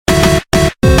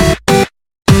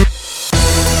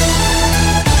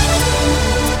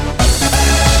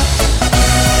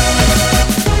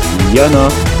Yun,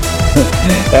 no?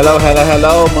 Hello,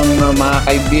 mga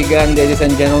kaibigan, ladies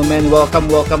and gentlemen. Welcome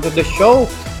to the show.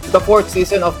 The fourth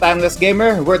season of Timeless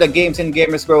Gamer, where the games and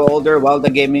gamers grow older while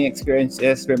the gaming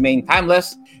experiences remain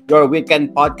timeless. Your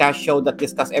weekend podcast show that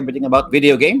discuss everything about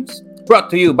video games.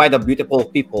 Brought to you by the beautiful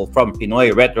people from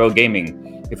Pinoy Retro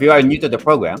Gaming. If you are new to the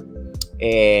program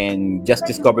and just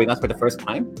discovering us for the first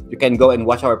time, you can go and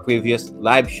watch our previous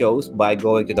live shows by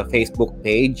going to the Facebook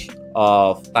page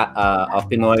of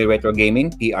Pinoy Retro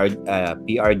Gaming,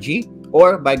 PRG,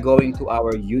 or by going to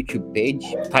our YouTube page,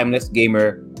 Timeless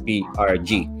Gamer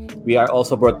PRG. We are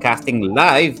also broadcasting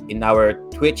live in our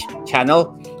Twitch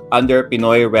channel under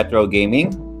Pinoy Retro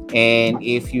Gaming. And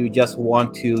if you just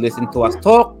want to listen to us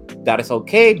talk, that is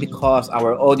okay because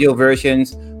our audio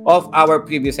versions of our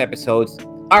previous episodes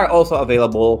are also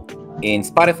available in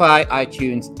Spotify,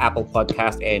 iTunes, Apple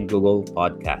Podcast, and Google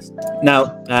Podcast.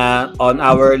 Now, on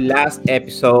our last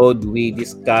episode, we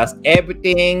discussed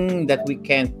everything that we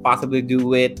can possibly do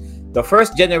with the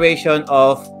first generation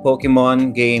of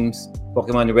Pokemon games,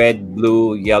 Pokemon Red,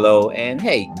 Blue, Yellow, and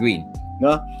green.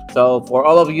 No? So for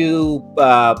all of you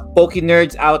Poke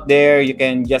nerds out there, you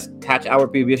can just catch our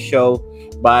previous show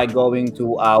by going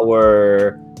to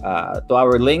our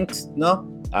links, no?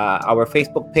 Our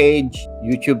Facebook page,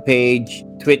 YouTube page,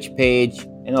 Twitch page,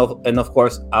 and of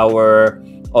course our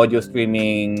audio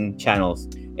streaming channels.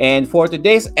 And for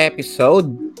today's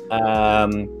episode,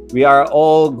 we are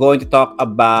all going to talk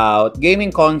about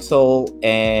gaming console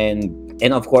and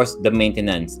of course the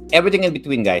maintenance, everything in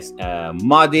between, guys.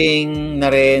 Modding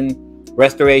na rin,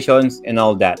 restorations, and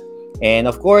all that. And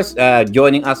of course,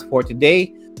 joining us for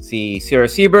today, si Sir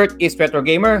Siebert is Retro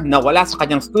Gamer na wala sa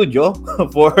kanyang studio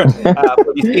for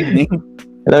this evening.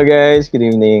 Hello guys, good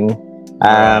evening.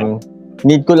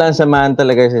 Need ko lang samahan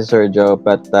talaga si Sir Joe,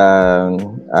 but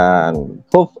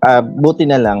buti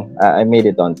na lang I made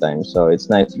it on time, so it's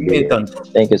nice to be here.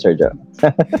 Thank you, Sir Joe.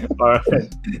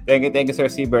 Alright. Thank you, Sir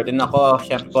Siebert. And ako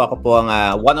po ang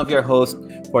one of your hosts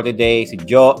for today, si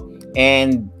Joe.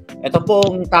 And ito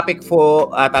pong topic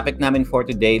namin for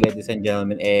today, ladies and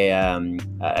gentlemen,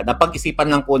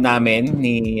 napag-isipan lang po namin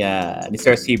ni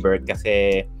Sir Siebert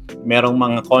kasi meron akong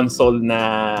mga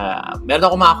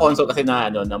console kasi na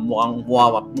mukhang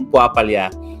puwapalya.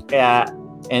 Kaya,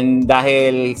 and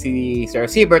dahil si Sir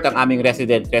Siebert ang aming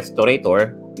resident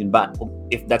restorator, yun ba,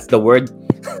 if that's the word,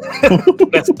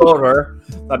 restorer,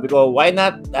 sabi ko, why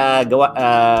not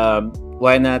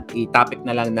i-topic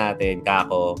na lang natin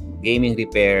kako gaming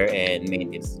repair and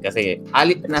maintenance kasi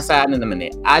ali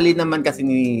naman kasi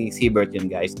ni Siebert yun,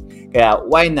 guys, kaya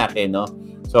why not no?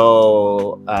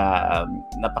 So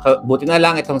buti na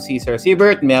lang itong si Sir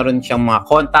Siebert, meron siyang mga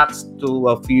contacts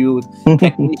to a few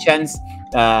technicians.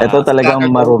 Ito talagang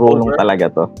marurunong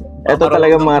talaga to. Ito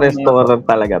talagang mga restorer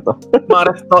talaga to.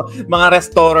 mga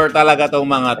restorer talaga tong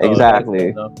mga to.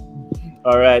 Exactly. No?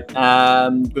 Alright.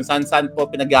 Kung saan po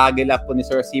pinag-aagila po ni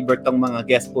Sir Siebert tong mga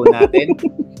guests po natin.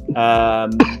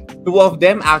 Two of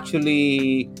them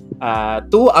actually,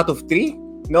 2 out of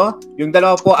 3, no? Yung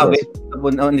dalawa po,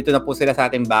 nito na po sila sa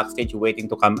ating backstage waiting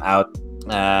to come out.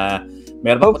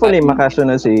 Hopefully,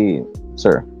 makasunod si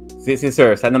Sir. Si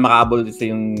Sir, sana makaabol sa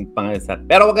yung pangalan.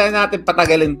 Pero wag na natin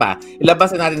patagalin pa.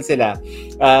 Ilabas na natin sila.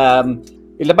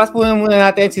 Ilabas po muna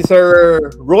natin si Sir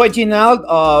Roy Ginald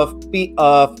of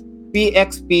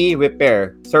PXP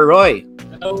Repair. Sir Roy.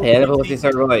 Hello po si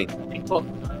Sir Roy.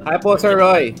 Hi po, Sir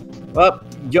Roy. Well,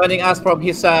 joining us from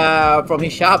his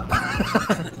shop.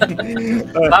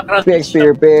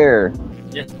 PXP Repair.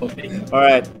 Yes, okay.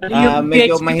 Alright.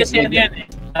 Medyo mahirap yan.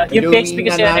 Yung PXP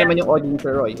kasi yan. Yung audience,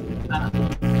 Sir Roy.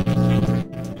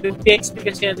 Yung PXP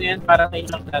kasi yan, parang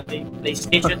nailang dati.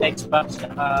 PlayStation, Xbox,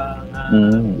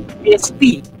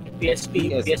 PSP.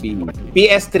 PS3,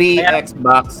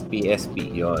 Xbox,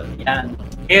 PSP, yun. Yan.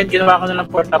 Ngayon, ginawa ko na lang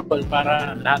portable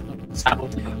para lahat ng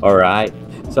sakot. Alright.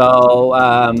 So,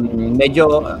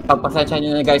 medyo, pagpasensya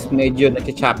nyo na, guys, medyo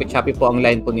nag-choppy po ang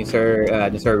line po ni Sir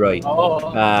Roy. Oo.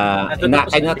 Kaya na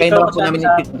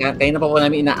po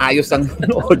namin inaayos ang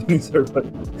audio ni Sir Roy.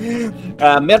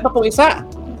 Meron pa pong isa,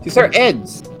 si Sir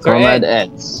Eds. Comrade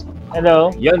Eds.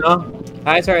 Hello. Yun, no?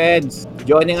 Hi, Sir Eds.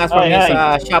 Joining us from his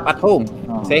shop at home.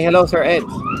 Say hello, Sir Eds.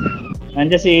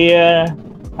 Nandiyan si...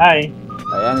 hi.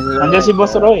 Ayan, Nandiyan si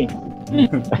Boss Roy.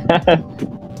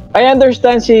 I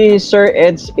understand si Sir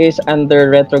Eds is under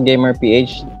Retro Gamer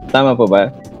PH. Tama po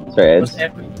ba, Sir Eds?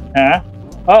 Ha?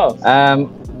 Oh.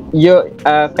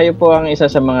 Kayo po ang isa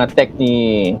sa mga tech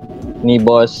ni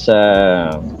Boss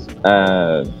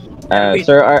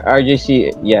Sir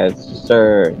RGC. Yes,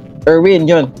 Sir Erwin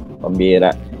yun.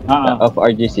 Pambira. of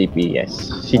RGCP, yes.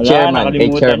 Si Wala, Chairman,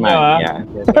 kay nakalimutan Chairman. nyo, ah. Yeah.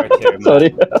 Yes, sir, Chairman. Sorry.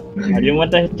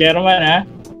 Kalimutan si Chairman, ha?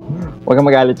 Huwag kang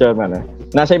magalit, Chairman.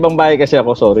 Nasa ibang bahay kasi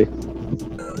ako, sorry.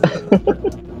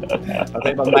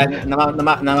 Okay,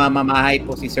 namamahay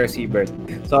po si Sir Siebert.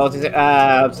 So, si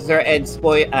Sir Eds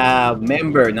po ay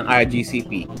member ng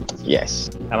RGCP. Yes.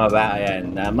 Tama ba?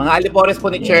 Ayan. Mga alipores po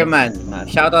ni Chairman.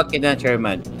 Shoutout kay na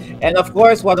Chairman. And of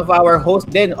course, one of our hosts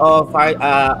din of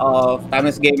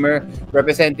Timeless Gamer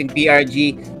representing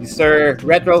PRG, Sir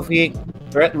Retro Freak,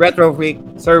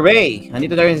 Sir Ray.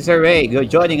 Nandito na rin si Sir Ray.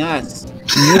 Good joining us.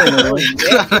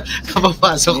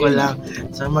 Kapapasok ko lang.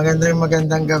 So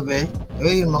magandang gabi.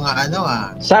 Uy, mga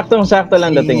Saktong-sakto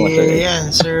lang dating mo, sir.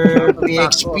 Yan, Sir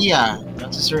PXP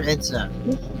Si Sir Edsa.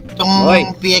 Itong Oy.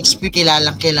 PXP, kilala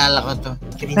ko to.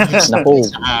 Green Hills Naku.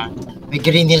 may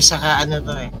Green Hills saka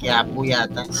to eh. Quiapo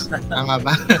yata. Tama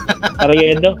ba?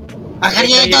 Karyedo.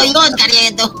 Karyedo yun!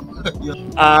 Karyedo!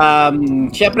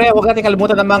 Syempre, huwag natin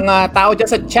kalimutan ng mga tao dyan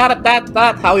sa chat.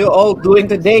 How you all doing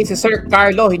today? Si Sir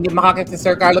Carlo, hindi makakita si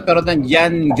Sir Carlo pero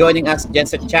nandyan joining us dyan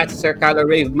sa chat. Si Sir Carlo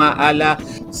Rave Maala,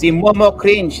 si Momo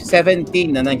Cringe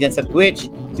 17 na nandyan sa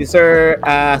Twitch.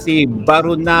 Si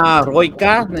Baruna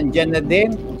Royka nandyan na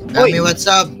din. Kami, what's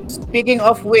up? Speaking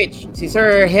of which, si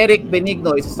Sir Herrick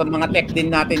Benigno, isa sa mga tech din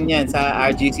natin yan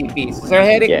sa RGCP. Si Sir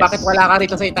Herrick, Yes. bakit wala ka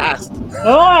rito sa itaas?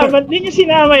 Oo, ba't di niyo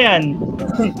sinama yan?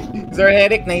 Sir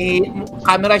Herrick,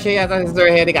 camera siya yata si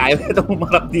Sir Herrick. Ayaw na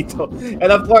umarap dito.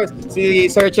 And of course, si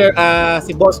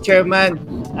Boss Chairman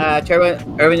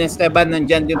Erwin Esteban,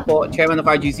 nandyan din po, Chairman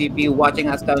of RGCP, watching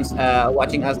us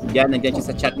dyan, nandyan siya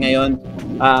sa chat ngayon.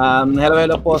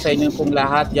 Hello po sa inyo pong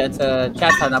lahat dyan sa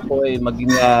chat. Sana po ay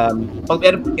maging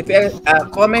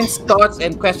comments, thoughts,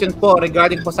 and questions po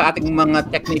regarding po sa ating mga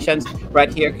technicians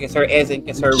right here kay Sir Ez and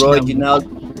kay Sir Roy Ginald.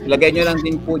 Ilagay nyo lang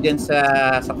din po dyan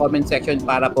sa comment section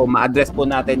para po ma-address po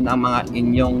natin ang mga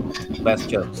inyong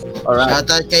questions. Alright.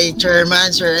 Shoutout kay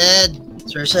Chairman, Sir Ed,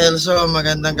 Sir Celso,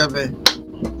 magandang gabi.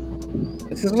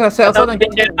 Sir Celso,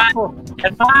 nandiyan din Chairman. po.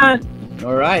 Chairman!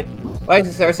 Alright. Okay,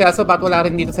 si Sir Celso, ba't wala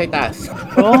rin dito sa itaas?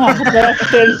 Oo nga, kaya si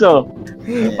Celso.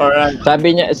 Alright.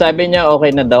 Sabi niya okay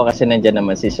na daw kasi nandyan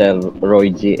naman si Sir Roy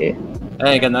G eh.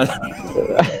 Ay, ganun.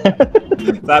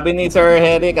 Sabi ni Sir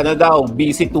Herrick,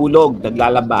 busy tulog,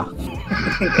 naglalaba.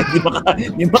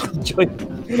 Hindi maka-join.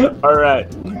 Alright.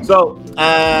 So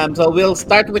we'll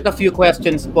start with a few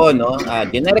questions po, no?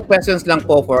 Generic questions lang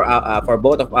po for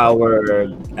both of our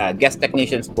guest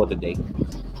technicians po today.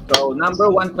 So, number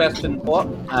one question po.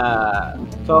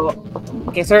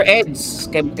 Kay Sir Eds,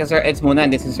 kay Sir Eds muna,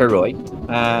 and this is Sir Roy.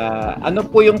 Ano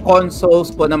po yung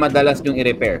consoles po na madalas yung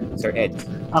i-repair, Sir Eds?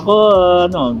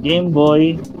 Ako, Game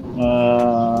Boy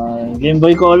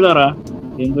Color,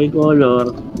 Game Boy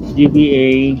Color,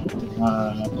 GBA,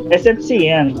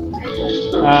 SFC, yan.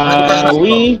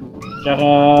 Wii, tsaka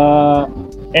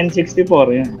N64,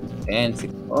 yan.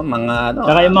 Mga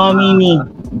Tsaka yung mga mini.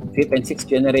 5th and 6th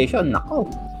generation,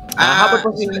 nako. Ah, Habang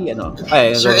po Sir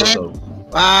Ed,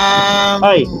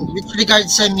 Ay. with regard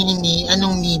sa mini,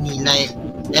 anong mini? Like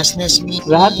SNES mini?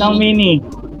 Lahat ng mini.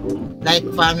 Like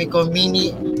Famicom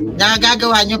mini?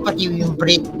 Nagagawa nyo pati yung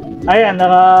brick? Ayan,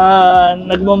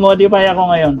 nagmo-modify ako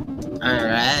ngayon.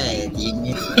 Alright,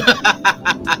 yun yun.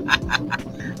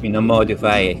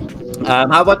 Minomodify.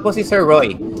 How about po si Sir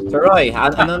Roy? Sir Roy,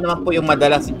 ano naman po yung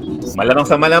madalas, malamang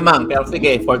sa malamang, pero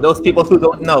sige, for those people who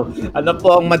don't know, ano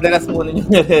po ang madalas po ninyo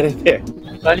nare-repair?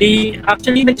 Bali,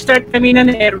 actually, nag-start kami na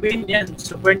ni Erwin, yan,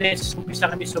 Super NES,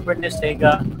 umpisa kami Super NES,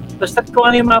 Sega. Tapos ko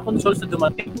ano yung mga consoles na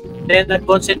dumating. Then,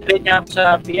 nag-concentrate niya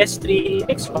sa PS3,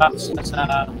 Xbox,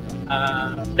 sa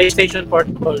PlayStation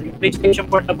Portable. Yung PlayStation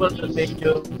Portable,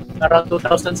 medyo around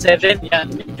 2007, yan,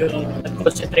 medyo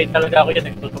nag-concentrate talaga ako yan,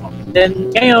 nagtutulong.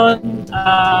 Then, ngayon,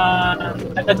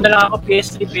 nagad na lang ako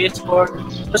PS3, PS4.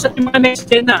 Tapos at yung mga next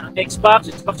gen na,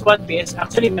 Xbox One, PS,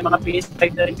 actually, may mga PS5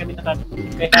 na rin kami natin.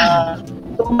 Kaya,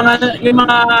 yung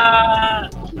mga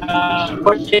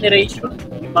fourth generation,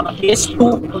 yung mga PS2,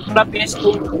 ultra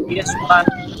PS2, PS1,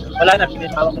 wala na,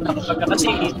 pinitawag ko na kapag kasi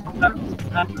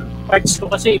parts ko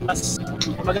kasi mas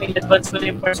maging advance ko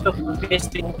na yung parts ko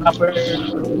PS3 upper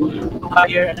to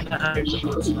higher and higher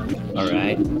tools.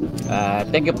 Alright.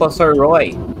 Thank you po, Sir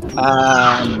Roy.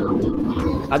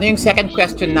 Ano yung second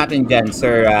question natin dyan,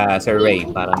 Sir Ray,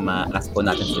 para ma-ask po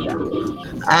natin sila?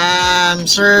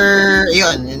 Sir,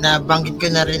 yun, nabanggit ko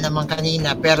na rin naman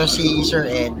kanina, pero si Sir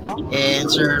Ed and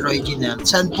Sir Roy Ginald,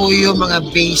 saan po yung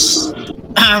mga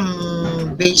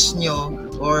base nyo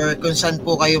or kung saan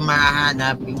po kayo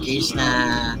mahahanap in case na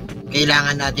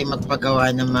kailangan natin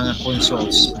magpagawa ng mga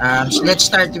consoles? So let's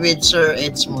start with Sir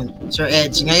Eds. Sir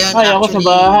Eds, ngayon Ay, ako sa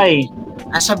bahay.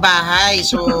 Sa bahay.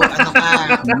 So, ano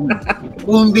ka,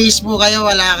 home base po kayo,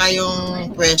 wala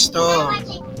kayong pwesto.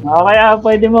 Kaya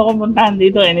pwede mo akong puntahan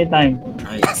dito anytime.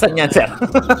 Ay. Saan yan, sir?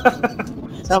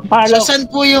 Sa So, Palok.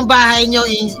 saan po yung bahay nyo?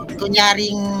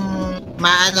 Kunyaring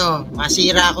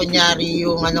masira kunyari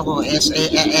yung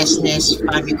SNES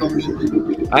Famicom Mini.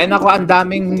 Ay, naku, ang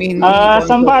daming mini.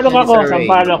 Sampalok ako,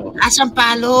 Sampalok.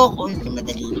 Sampalok. Uy,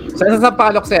 madali. Saan sa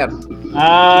Sampalok, sir?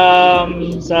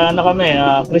 Sa ano kami,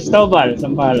 Cristobal,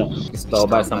 Sampalok.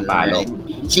 Cristobal, Sampalok.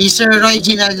 Si Sir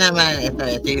Royginal naman, ito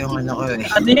yung ano ko eh.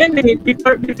 Ano yan eh,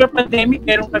 before pandemic,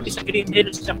 meron kami sa Green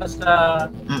Hills tsaka sa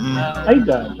Ay,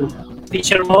 gato.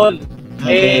 Teacher Mall.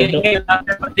 Okay. Ngayon,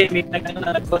 after pandemic,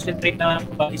 nag-concentrate na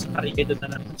kami sa Carriedo na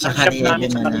lang. Sa Shop Carriedo namin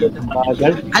na lang. Carriedo.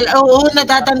 Bagal. Oo,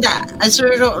 natatanda.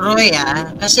 Sir Roy,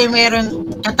 kasi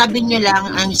meron, katabi nyo lang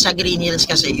ang sa Green Hills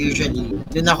kasi usually.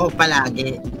 Doon ako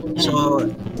palagi. So,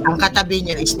 ang katabi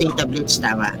nyo is Data Blitz,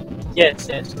 tama?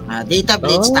 Yes, yes. Data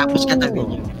Blitz, tapos katabi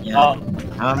nyo. Oh.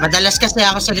 Madalas kasi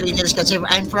ako sa Green Hills kasi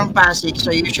I'm from Pasig,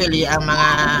 so usually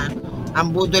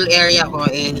ang budol area ko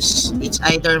is it's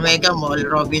either Mega Mall,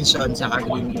 Robinson, saka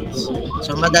Green Hills.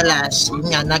 So madalas, yun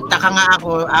nga, nagtaka nga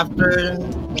ako after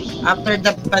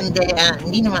the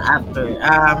hindi naman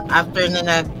after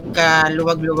na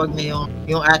nagkaluwag-luwag na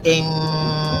yung ating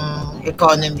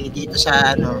economy dito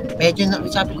sa medyo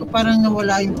sabi ko parang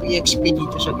nawala yung PXP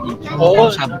dito sa Green Hills.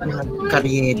 Oo. Sabi ko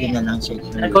nagkaryedo na lang sila.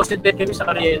 Nag-concentrate kami sa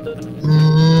Carriedo.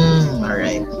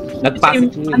 Alright.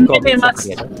 Nagpasok Kasi, yung COVID mas- sa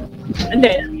Carriedo.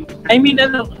 Hindi. I mean,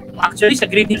 actually, sa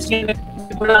Green Hills ngayon,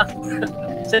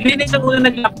 sa Green Hills ang unang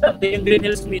nag-laptop, yung Green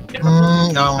Hills Meet.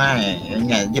 Oo nga eh. Yun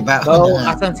nga, di ba? So,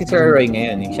 asan si Sir Roy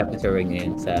ngayon? Yung shop ni Sir Roy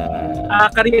ngayon sa...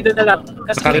 Carriedo na lang.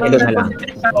 Kasi Sa Carriedo na lang.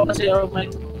 Kasi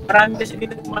marami kasi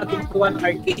dito mga ginagawa ng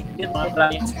arcade, yung mga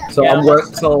clients. So, ang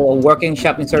working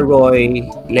shop ni Sir Roy,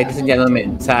 ladies and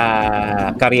gentlemen, sa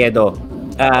Carriedo.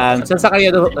 Saan sa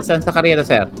Carriedo,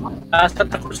 sir?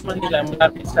 Santa Cruz, Manila,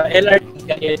 malapit sa LRT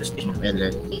Carriedo Station.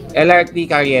 LRT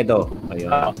Carriedo.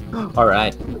 Ayun.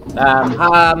 Alright.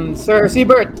 Sir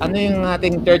Siebert, ano yung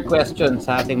ating third question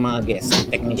sa ating mga guest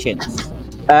technicians?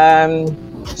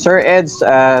 Sir Eds,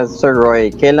 Sir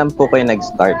Roy, kailan po kayo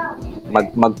nag-start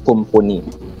magkumpuni?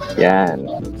 Yan.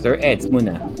 Sir Eds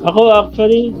muna. Ako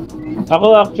actually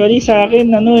sa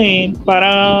akin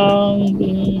parang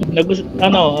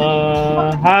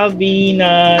hobby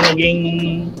na naging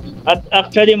at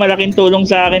actually malaking tulong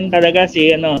sa akin talaga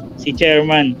si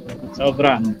chairman.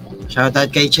 Sobra.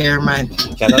 Shoutout kay Chairman.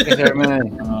 Shoutout kay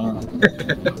Chairman.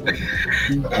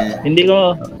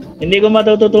 Hindi ko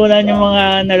matututunan yung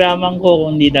mga nalaman ko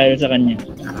kung hindi dahil sa kanya.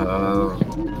 Oh.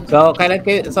 So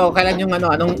kailan yung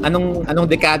anong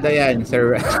dekada yan,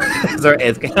 Sir Sir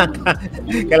Eds?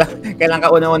 Kailan ka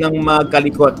unang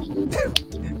magkalikot?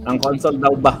 Ang console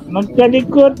daw ba?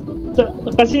 Magkalikot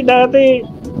kasi dati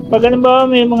pag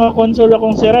may mga console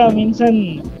akong sira,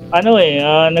 minsan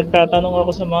nagtatanong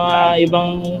ako sa mga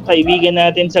ibang kaibigan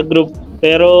natin sa group.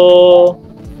 Pero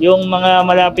yung mga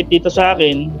malapit dito sa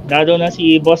akin, lalo na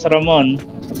si Boss Ramon,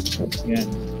 yan.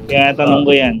 Kaya tanong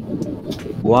ko yan.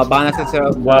 Buwaba na si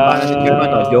Chairman,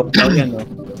 no? Joke daw yan, no?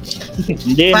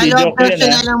 Hindi Follow-up joke question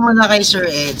yan. na lang muna kay Sir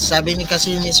Ed. Sabi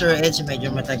kasi ni Sir Ed,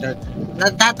 medyo matagal.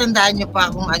 Natatandaan niyo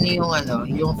pa kung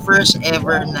yung first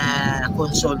ever na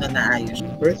console na naayos?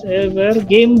 First ever,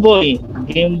 Game Boy.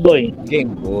 Game Boy.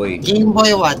 Game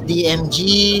Boy what? DMG,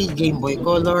 Game Boy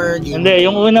Color, Hindi,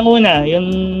 yung unang-una,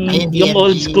 yung DMG,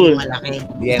 old school. Malaki.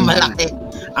 DMG. Malaki.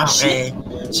 Okay.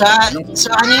 So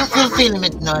ano yung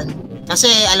fulfillment nun? Kasi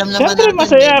alam naman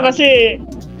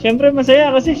Siyempre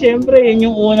masaya kasi yun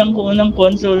yung unang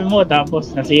console mo tapos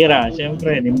nasira.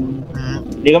 Siyempre,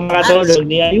 hindi ka makatulog,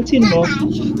 di ayusin mo.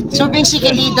 So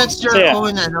basically that's your Masaya.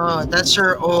 own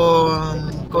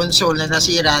console na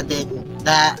nasira din.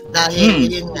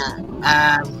 Dahil yun nga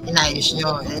inayos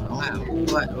nyo.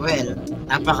 Well,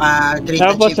 napaka-great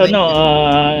Tapos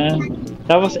achievement.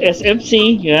 tapos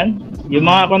SFC, yan. Yung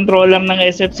mga controller ng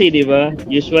SFC, di ba?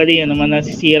 Usually, yun naman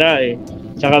nasisira eh.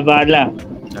 Tsaka bala.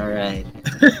 Alright.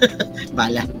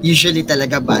 Bala. Usually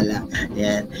talaga bala.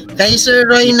 Yan. Kay Sir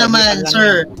Roy naman,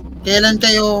 sir, kailan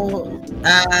kayo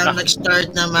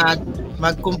nag-start na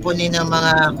magkumpuni ng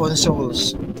mga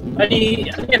consoles?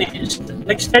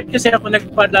 Nag-start kasi ako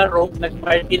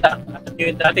nagparty lang. At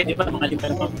yun dati, di ba, mga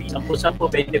 5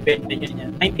 10, 20,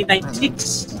 ganyan.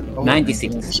 1996.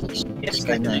 96. Yes,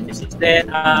 1996. Then,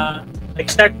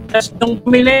 nag-start, tapos nung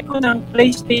bumili ko ng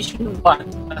PlayStation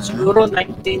 1, siguro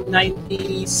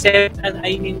 1997,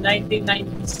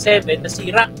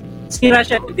 nasira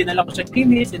siya, dinala ko sa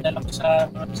Grimace, dinala ko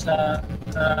sa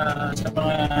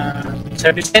mga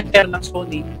service center ng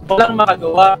Sony. Walang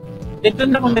makagawa. Dito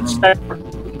na ako nag-start.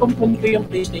 Kumpun ko yung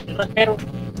PlayStation. Pero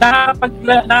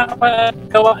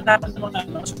nakakapagawa na ako ng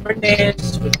mga Super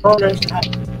NES, controllers,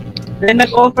 lahat. Then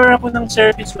nag-offer ako ng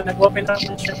service ko, nag-open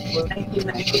ako ng shop ko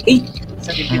 1998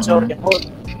 sa Divisoria Hall.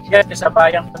 Yan,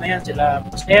 kasabayan ko na yan, sila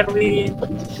Boss Erwin.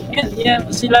 Yan,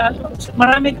 sila,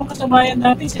 marami kong kasabayan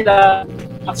dati, sila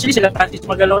Francis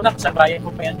Magalona, kasabayan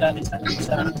ko pa yan dati sa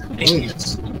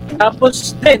Pilipinas.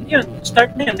 Tapos, then, yun,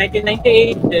 start na yun,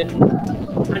 1998, then,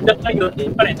 hanggang ngayon, din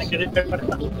pa rin, nag-repair pa rin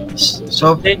ako.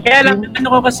 So, Then, kaya lang, ano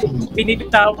ko kasi,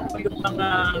 binibitawan ko yung mga,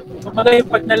 kumbaga yung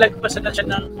pag nalagpasan na siya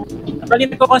ng, bali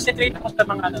nagko-concentrate ako sa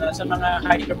mga, sa mga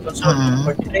higher console,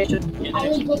 coordination,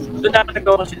 doon ako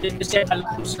nagko-concentrate kasi alam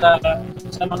ko sa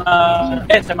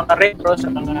mga retro,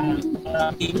 sa mga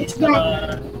TVs na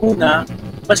una,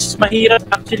 mas mahirap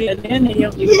actually, ano yan,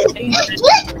 yung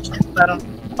parang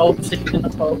pa-obsession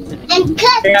na pa-obsession.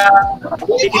 Kaya,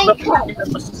 hindi ba po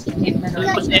mas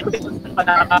epic na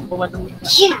nakakakuha ng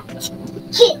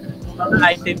mga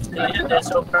items nila yan dahil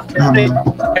sobrang siyempre.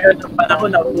 Kaya ng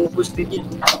panahon na uubos din yun.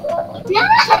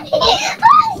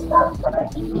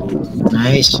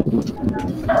 nice.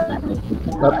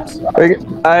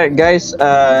 Guys,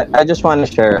 I just want to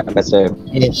share kasi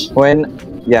Yes. when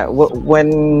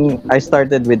I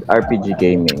started with RPG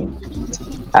gaming,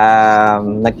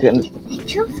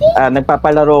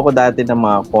 nagpapalaro ko dati ng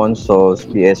mga consoles,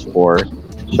 PS4.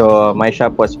 So, my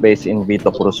shop was based in Vito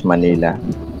Cruz, Manila.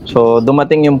 So,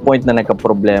 dumating yung point na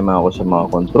nagka-problema ako sa mga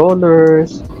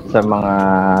controllers, sa mga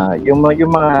yung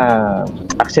mga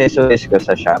accessories ko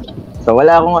sa shop. So,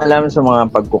 wala akong alam sa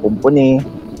mga pagkukumpuni.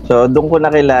 So, doon ko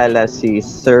nakilala si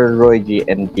Sir Roy G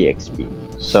and TXP.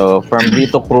 So, from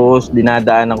Vito Cruz,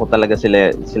 dinadaanan ko talaga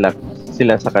sila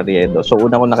sa Carriedo. So,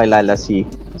 una ko nakilala si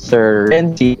Sir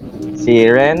Renzi, si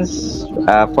Renz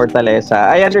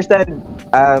Fortaleza. I understand,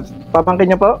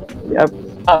 pamangkin niyo po?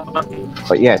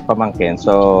 Yes, pamangkin.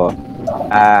 So,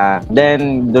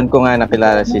 then, doon ko nga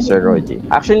nakilala si Sir Roji.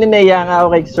 Actually, naiya nga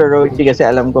ako kay Sir Roji kasi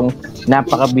alam kong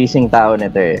napaka-busy tao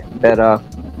nito eh. Pero,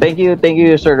 thank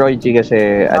you Sir Roji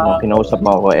kasi kinausap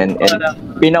mo ako and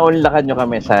pinaunlakan nyo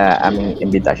kami sa aming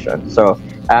invitation. So,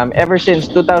 ever since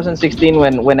 2016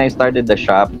 when I started the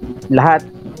shop, lahat,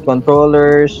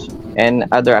 controllers and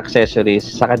other accessories,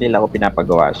 sa kanila ko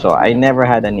pinapagawa. So, I never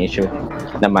had an issue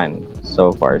naman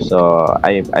so far. So,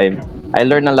 I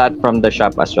learned a lot from the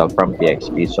shop as well, from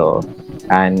PXP. So,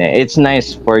 and it's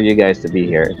nice for you guys to be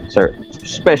here, sir.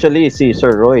 Especially si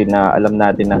Sir Roy na alam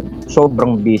natin na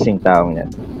sobrang busy taong yan.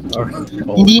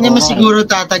 Hindi naman siguro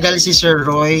tatagal si Sir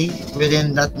Roy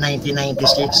within that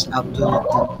 1996 up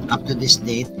to this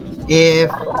date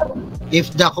if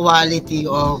the quality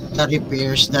of the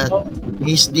repairs that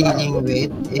he's dealing with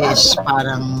is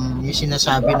parang yung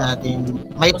sinasabi natin.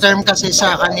 May term kasi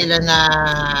sa kanila na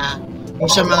yung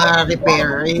sa mga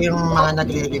repair, yung mga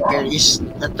nagre-repair is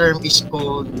the term is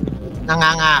called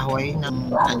nangangahoy ng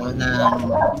mga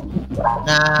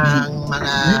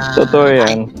Totoo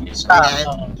yan. Kaya,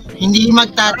 hindi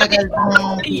magtatagal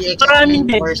kung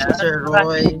PXP or si Sir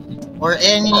Roy or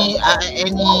any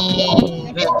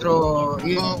retro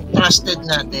yung trusted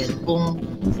natin kung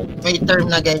may term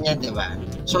na ganyan, di ba?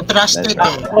 So trusted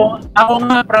eh. Ako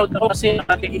nga proud ako kasi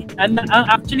actually ang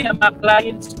mga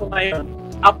clients ko ngayon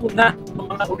apo na ng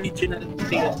mga original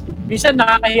things. Minsan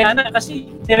nakakahiya na kasi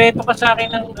direto ka sa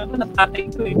akin ng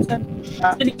tatay ko eh. Minsan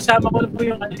actually kasama ko po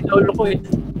yung lolo ko eh.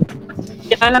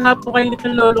 Kaya lang nga po kayo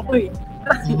nitong lolo ko eh.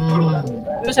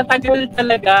 Sa tagal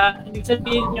talaga, ibig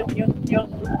sabihin yung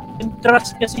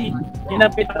trust kasi yun ang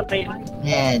pinaka-mahirap.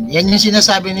 Yan yung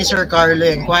sinasabi ni Sir Carlo,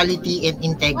 yung quality and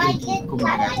integrity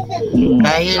kumbaga.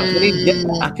 Dahil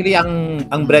actually ang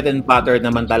bread and butter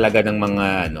naman talaga ng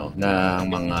mga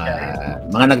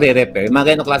mga nagre-repair,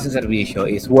 mga ganung klaseng serbisyo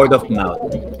is word of mouth.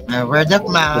 Word of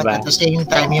mouth, diba? at the same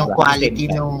time yung quality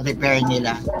ng repair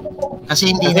nila. Kasi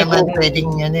hindi naman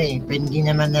pwedeng hindi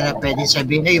naman nila pwedeng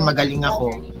sabihin na yung magaling ako.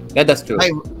 Yeah, that's true.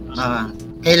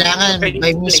 Kailangan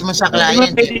may mismo sa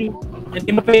client.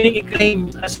 Hindi mo pwedeng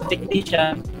i-claim as a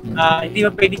technician, hindi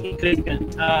mo pwedeng i-claim yan.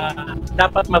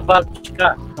 Dapat ma-vouch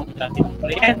ka kung dati mong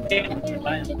kliyente,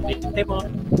 kliyente mo.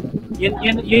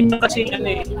 Yun kasi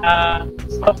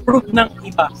approve ng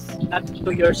iba, not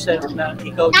to yourself na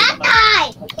ikaw din.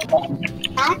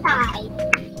 Tatay!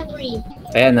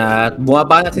 Ayan,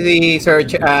 bumaba na si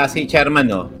Chairman,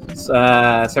 no?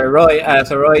 Sir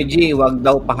Roy G, wag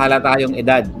daw pahalata yung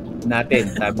edad natin,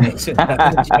 sabi ni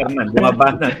Chairman,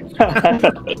 bumaba na.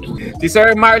 Si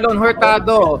Sir Marlon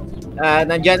Hurtado,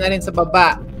 nandyan na rin sa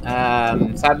baba.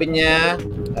 Sabi niya,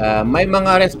 may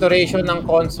mga restoration ng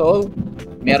console,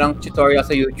 merong tutorial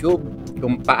sa YouTube.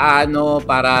 kung paano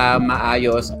para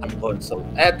maayos ang console.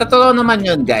 Totoo naman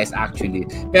 'yun, guys, actually.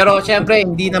 Pero syempre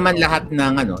hindi naman lahat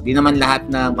ng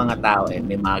mga tao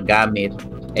may mga gamit.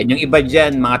 And yung iba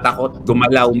diyan, mga takot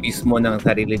gumalaw mismo ng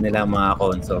sarili nilang mga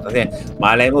console. Kasi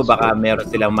malay mo baka meron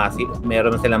silang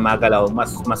magalaw,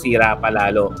 mas masira pa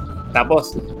lalo.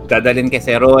 Tapos dadalhin kay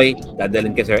Sir Roy,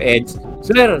 dadalhin kay Sir Edge.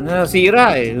 Sir,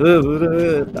 nasira eh.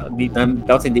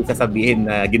 Tapos hindi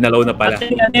sasabihin na ginalaw na pala.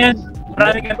 Kasi ano yan,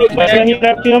 marami kami.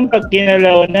 Mahirap yung pag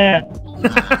kinalaw na.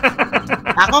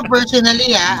 Ako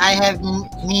personally, I have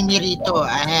Mini rito.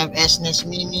 I have SNES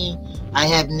Mini, I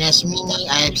have NES Mini,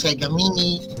 I have Sega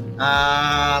Mini,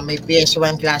 may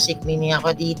PS1 Classic Mini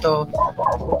ako dito.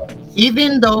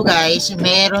 Even though guys,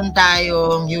 meron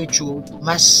tayong YouTube,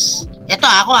 eto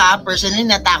ako personally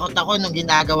natakot ako nung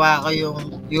ginagawa ko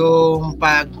yung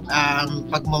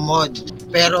pagmo-mod.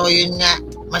 Pero yun nga,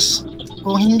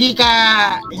 kung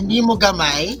hindi mo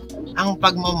gamay ang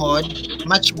pagmo-mod,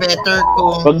 much better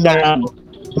kung Wag na lang.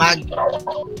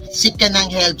 mag-seek ka ng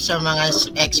help sa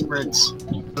mga experts.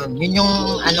 Yun yung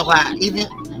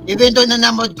even though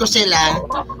na-mod ko sila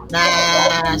na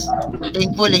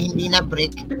thankfully hindi na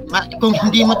break. Kung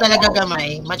hindi mo talaga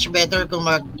gamay, much better kung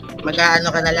mag-ano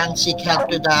ka na lang, seek help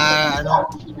to the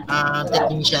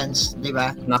technicians, di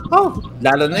ba? Nako,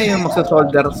 lalo na yung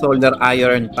magsa-solder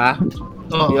iron pa.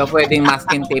 Di ba pwedeng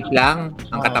masking tape lang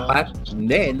ang katapat?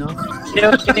 Hindi, no?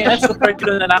 Super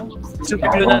glue na lang.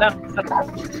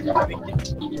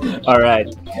 Alright.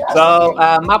 So,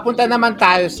 mapunta naman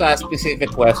tayo sa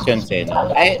specific questions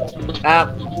no?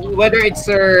 Whether it's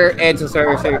Sir Ed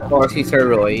or si Sir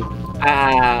Roy,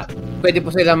 pwede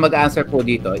po silang mag-answer po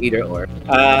dito, either or.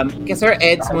 Kay Sir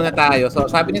Eds muna tayo. So,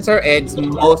 sabi ni Sir Eds,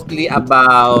 mostly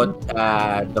about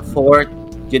the 4th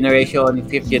generation,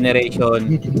 5th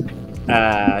generation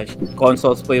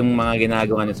consoles po yung mga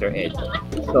ginagawa ni Sir Ed.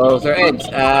 So, Sir Ed,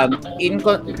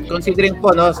 considering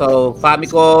po, no, so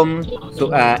Famicom,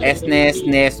 SNES,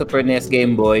 NES, Super NES,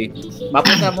 Game Boy,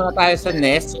 mapunta muna tayo sa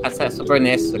NES at sa Super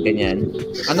NES, so ganyan.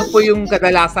 Ano po yung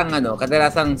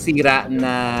kadalasang sira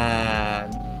na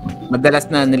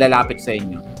madalas na nilalapit sa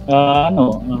inyo?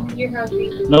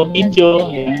 No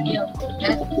video. Yan.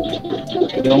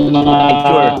 Yung mga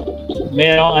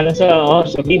merong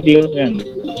sa video yan.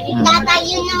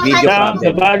 Video Sa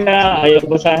problem. bala, ayaw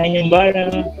basahin yung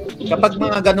bala. Kapag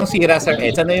mga ganong sira, Sir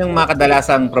Ed, ano yung mga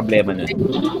kadalasang problema nun?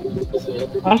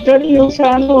 Actually, yung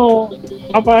sa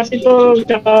capacitor,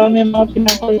 tsaka may mga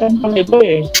pinapalitan pang iba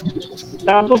eh.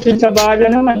 Tapos yung sa bala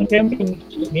naman, siyempre,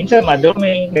 minsan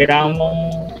madumi, kailangan mong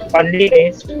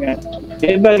panlinis. Yung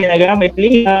iba, ginagamit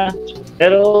liha.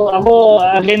 Pero ako,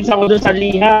 against ako dun sa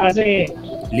liha kasi,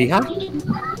 Liha?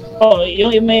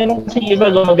 yung mayroon kasi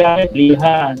iba gumagamit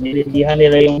liha. Nililiha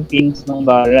nila yung pins ng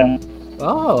bala.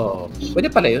 Oh, pwede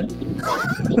pala yun.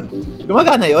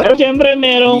 Gumagana yun? Pero siyempre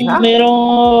Liha?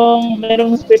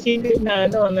 merong specific na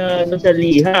na sa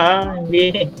liha,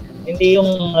 hindi yung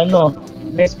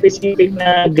may specific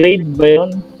na grade ba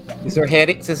yun? Si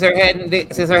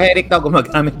Sir Herrick daw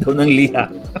gumagamit daw ng liha.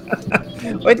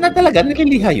 Wait na talaga,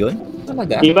 nililiha yun?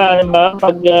 Talaga? Diba,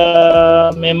 pag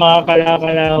may mga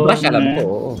kalakalawang Brush alam ko,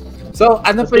 oo. So,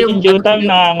 ano po yung... due time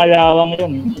nangangalawang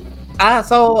yun.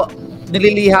 So,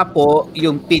 nililiha po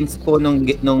yung pins po nung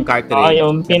cartridge.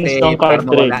 Yung pins Kasi ng para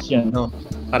cartridge mawala, yun.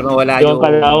 para mawala Yung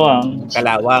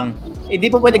kalawang. Hindi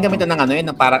po pwedeng gamitan ng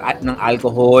ng parang ng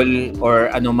alcohol or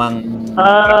anumang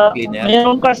cleaner.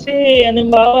 Mayroon kasi,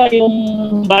 yung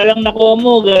balang nakuha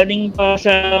mo galing pa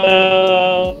sa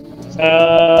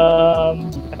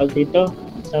dito,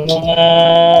 sa mga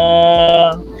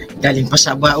Galing pa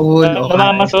sa baul. sa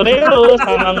mga masorero,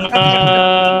 sa mga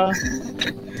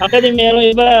actually meron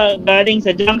iba galing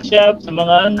sa junk shop, sa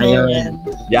mga Ayun. yan.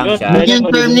 Junk shop. Yung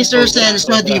term ni Sir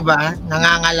Celso, di ba?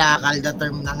 Nangangalakal, the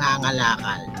term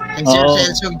nangangalakal. Kay Sir Oo.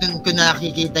 Celso, dun ko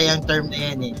nakikita yung term na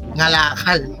yan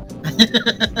ngalakal.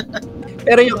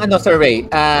 Pero yung Sir Ray,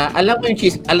 alam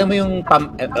mo yung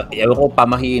ewan ko,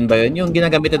 pamahiin ba yun? Yung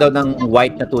ginagamit na daw ng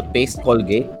white na toothpaste,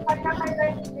 Colgate?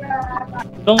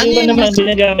 Yung iba naman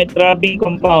ginagamit, rubbing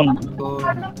compound.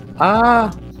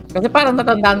 Kasi parang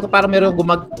natandaan ko, parang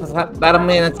parang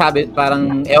may nagsabi,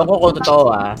 parang ewan ko kung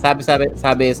totoo sabi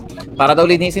para daw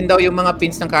linisin daw yung mga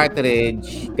pins ng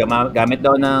cartridge, gamit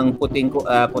daw ng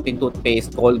puting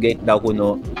toothpaste, Colgate daw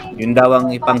kuno. Yun daw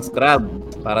ang ipang scrub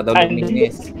para daw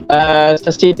luminis.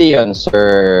 Sa city yun,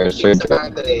 Sir Joe.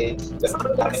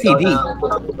 CD?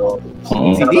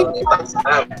 Mm. CD?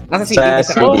 Nasa CD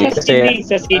Sa ba CD.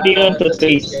 Sa CD yung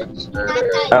toothpaste.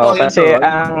 Oo, kasi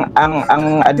ang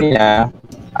ano niya,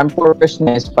 ang purpose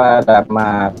niya is para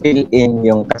ma-fill in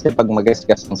yung, kasi pag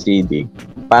magasgas ng CD,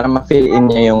 para ma-fill in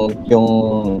niya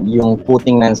yung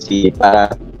footing ng CD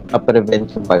para ma-prevent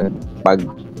yung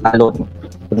pag-alon.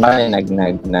 Kunwari,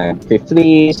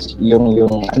 nag-freeze yung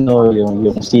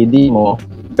CD mo,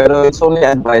 pero it's only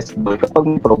advisable kapag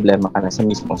may problema ka na sa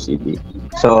mismong CD.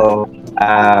 So,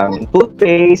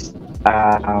 toothpaste,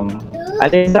 ano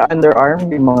yung sa underarm,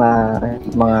 yung mga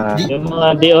Yung mga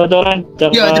deodorant,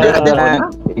 Deodorant.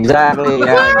 exactly,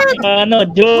 yeah.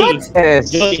 Joy. Yes,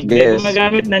 Joy. yes.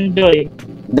 Magamit ng Joy.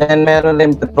 Then, meron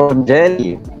din petrol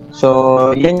jelly. So,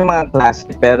 yan yung mga klase.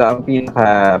 Pero ang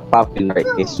pinaka-popular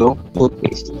is yung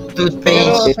toothpaste. Pero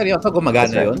Toothpaste. seryoso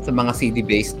gumagana yun sa mga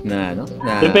CD-based na,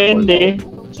 Depende.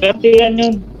 Swerte yan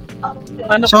yun.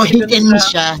 Ano So, kasi hit dun and miss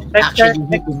sa- siya. Extract Actually, hit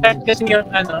and extract miss. kasi yung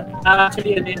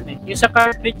actually ano yun eh. Yung sa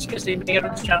cartridge kasi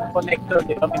mayroon siyang connector,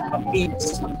 di ba? May mga pins.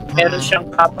 Meron siyang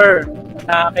copper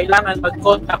na kailangan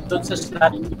mag-contact doon sa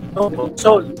slot ng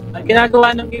console. Ang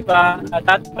ginagawa ng iba,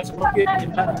 dati pa sa computer, di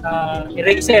ba?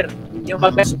 Eraser. Yung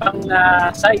magaspang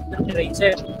na side ng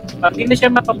eraser. Pag hindi na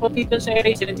siya mapaputi doon sa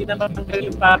eraser, hindi na matanggal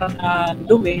yung parang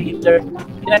dumi, yung dirt.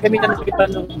 Ginagamitan ng iba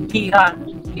ng liha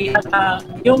na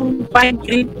yung fine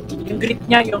grit, yung grit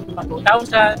niya, yung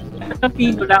 2,000,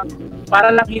 pino lang, para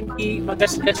lang hindi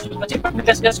magasgas. Kasi pag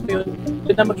nagasgas mo yun,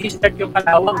 doon na mag-start yung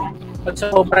kalawang. Pag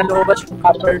sa sobrang lobas yung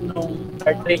copper ng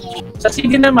cartridge. Sa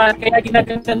CD naman, kaya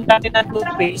ginagamit natin ng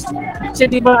toothpaste. Kasi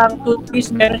di ba ang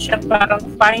toothpaste meron siyang parang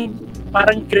fine,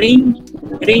 parang grain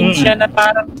siya na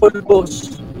parang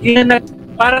pulbos. Yun na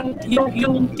parang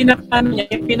yung pinaka niya,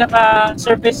 yung pinaka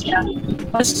surface niya,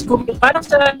 mas parang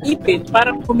sa ipin,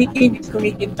 parang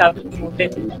kumikintab,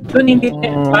 doon hindi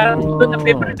parang doon na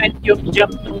prevent yung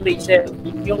jump ng laser,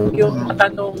 yung mata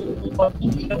nung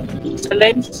sa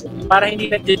lens, para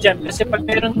hindi nagja-jump. Kasi pag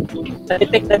meron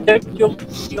na-detect na dirt yung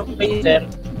laser,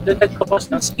 doon nagkakos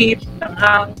ng skip, ng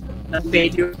hang, ng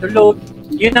failure to load.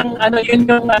 Yun ang yun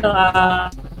yung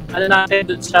natin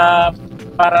doon sa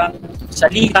parang sa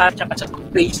liha at sa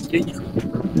toothpaste. Yun yung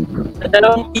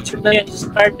dalawang feature na yan is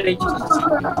cartridge.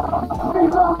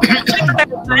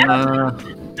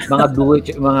 mga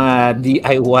mga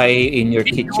DIY in your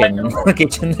kitchen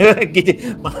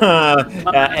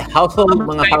mga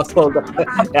household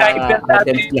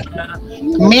items lang.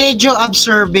 Medyo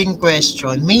observing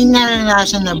question. May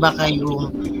naranasan na ba kayong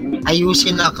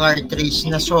ayusin na cartridge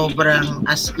na sobrang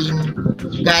as in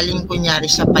galing kunyari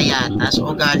sa payatas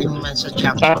o galing man sa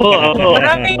junk? Ako.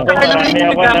 Maraming Marami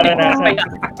ako naranasan.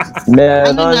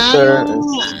 Meron, sir.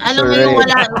 Alam mo yung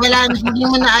wala, hindi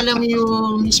mo na alam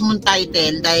yung mismong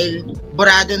title dahil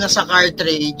burado na sa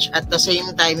cartridge at the same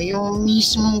time yung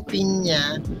mismong pin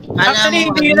niya. Actually,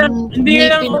 hindi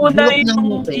yun ang uunahin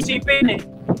mong isipin eh.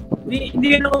 Hindi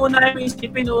yun ang uunahin mong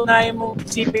isipin. Uunahin mong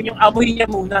isipin yung amoy niya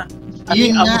muna.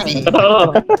 Yun nga eh.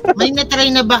 Oo. May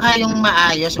natry na ba kayong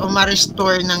maayos o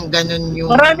ma-restore ng ganun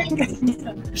yung Maraming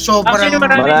ganyan. sobrang Actually,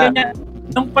 maraming ganyan.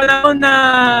 Nung panahon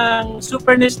ng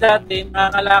Super NES dati,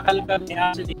 nakakalakal kami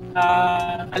actually.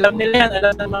 Alam nila yan,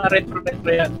 alam ng mga retro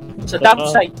yan. Sa dump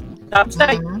site,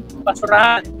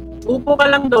 basurahan. Upo ka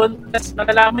lang doon, tapos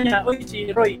nalalaman niya, uy, si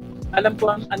Roy, alam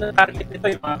ko ang target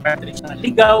nito, yung mga cartridge na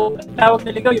ligaw. Ang tawag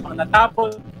na ligaw, yung mga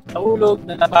natapon, nahulog,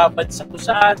 na nababad sa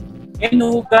kusaan.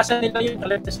 Nuhugasan nila yung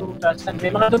kalagtas sa hugasan.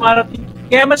 May mga dumarating.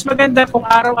 Kaya mas maganda kung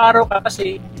araw-araw ka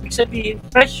kasi ibig sabihin,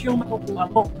 fresh yung makukuha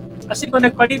mo. Kasi kung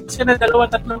nagpalitis ka na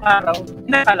 2-3 araw,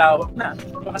 nakalawak na.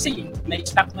 Kasi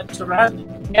na-stack na basurahan.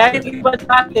 Kaya yung iba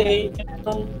dati,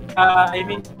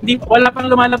 wala pang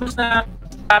lumalabas na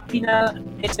copy na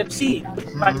SFC.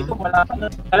 Pati ko wala pa na.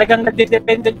 Talagang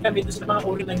nagde-dependent kami doon sa mga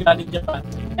uri ng galing Japan.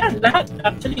 Yan, lahat.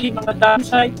 Actually, mga dam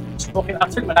site, spoken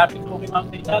actually, malapit ko kay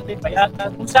Mountain dati,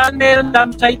 payata. Kung saan meron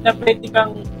dam site na pwede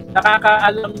kang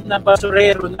nakakaalam na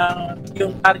basurero na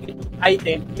yung target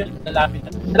item, yun, lalapit.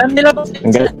 Alam nila ba?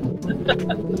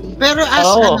 Pero as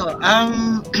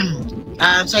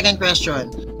second question,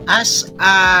 as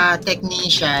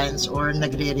technicians or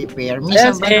nagre-repair,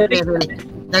 minsan Yes, ba Eric.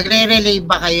 nagre-relay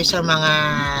ba kayo sa mga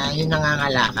yung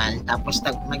nangangalakal? Tapos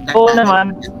Oo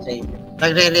naman.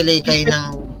 nagre-relay kayo ng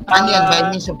ano yan, by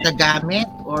means of the gamit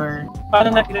or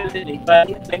Paano nag-relay?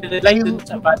 Nag-relay dun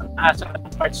sa parang asa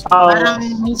ng parts. parang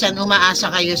minsan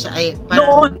umaasa kayo sa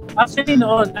parang,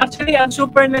 Noon. Actually, ang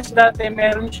Super NES dati,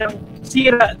 meron siyang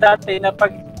sira dati na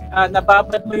pag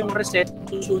nababad mo yung reset,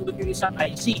 susunod yung isang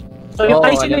IC. So yung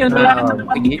IC na yun, wala ka na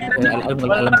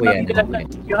alam ko yan.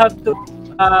 You have to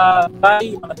buy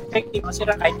mga defective, mga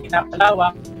sira kahit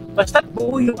pinapalawak. Basta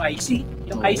buo yung IC.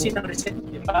 Yung IC ng reset,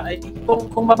 di ba?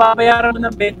 Kung mababayaran mo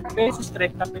ng 20 pesos,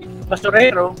 30 pesos,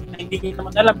 basurero na hindi nyo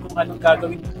naman alam kung anong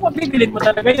gagawin. Bibilin mo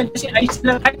talaga yun kasi ice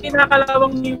lang. Kahit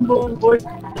kinakalawang niyo yung buong board,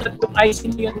 yung ice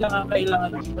yun lang ang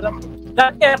kailangan.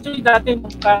 Dati,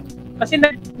 kasi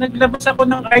naglabas ako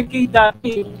ng arcade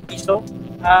dati, yung piso.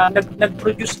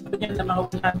 Nag-produce ko niyan ng mga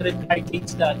 100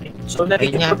 arcades dati. So,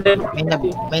 naging problema.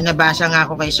 May nabasa nga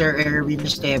ako kay Sir Erwin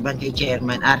Esteban, kay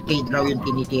Chairman. Arcade raw yung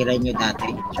tinitira nyo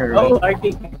dati, Sir Oo,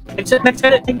 Erwin.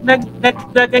 arcade.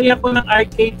 Naglagay ako ng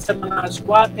arcade sa mga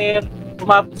squatter.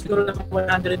 Umabot siguro ng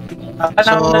 100.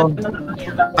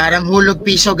 Parang hulog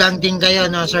piso gang din kayo,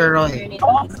 no, Sir Roy?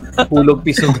 Hulog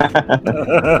piso.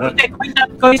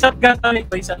 Koisap ka kami.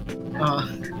 Oh,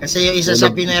 kasi yung isa sa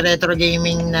Pinoy-Retro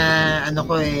Gaming na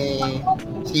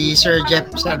si Sir Jeff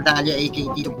Sardalia aka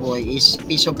Tito Boy is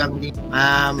piso gang din.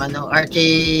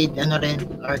 Arcade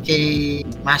arcade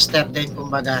master din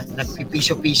kumbaga,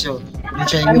 nagpipiso-piso. Yun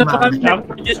siya yung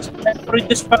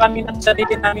nag-produce pa kami ng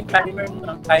sarili namin timer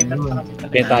pa kami.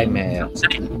 May timer.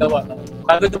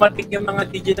 Bago dumating yung mga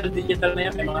digital na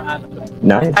yan, may mga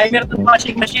Nice. timer ng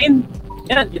washing machine.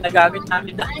 Yan, ginagamit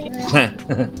namin dahil.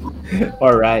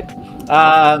 Alright.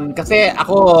 Kasi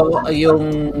ako yung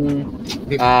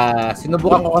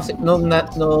sinubukan ko kasi nung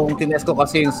tinest ko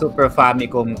kasi yung Super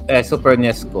Famicom, Super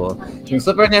NES ko. Yung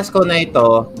Super NES ko na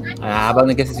ito,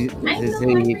 habang si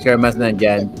Chairman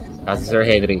nandyan, si Sir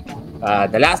Henry.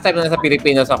 The last time na nasa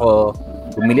Pilipinas ako,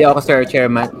 bumili ako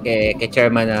kay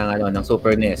Chairman ng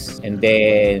Super NES. And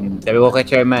then sabi ko kay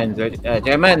Chairman,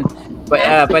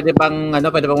 pwede bang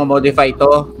ma-modify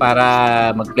ito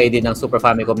para mag-play din ng Super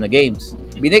Famicom na games.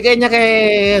 Binigay niya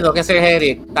kay Sir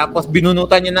Eric, tapos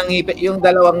binunutan niya ng ngipin, yung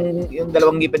dalawang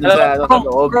ngipin sa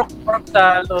loob.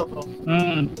 Sa loob.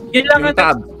 Yun lang Yung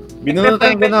tab.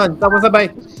 Binunutan yung gano'n. Tapos sabay,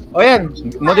 yan,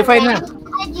 modify na.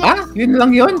 Yun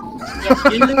lang yun?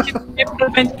 Yun lang yung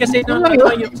implement kasi Yun lang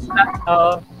yun?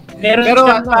 Meron Pero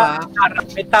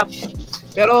may tab.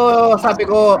 Pero sabi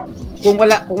ko, kung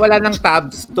wala ng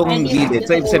tabs tong gilid,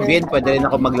 so ibig sabihin pwede rin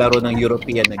ako maglaro ng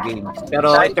European na games.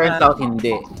 Pero it turns out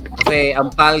hindi. Kasi ang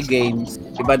PAL games,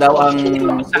 iba daw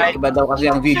kasi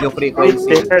ang video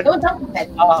frequency.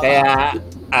 Kaya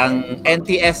ang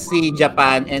NTSC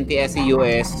Japan, NTSC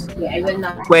US,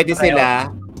 pwede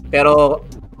sila, pero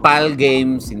PAL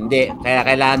games hindi. Kaya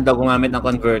kailangan daw gumamit ng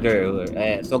converter.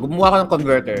 So gumawa ko ng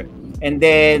converter. And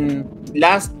then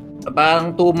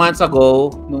parang 2 months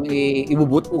ago, nung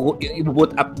i-boot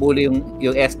up muli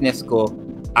yung SNES ko,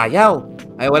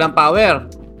 walang power.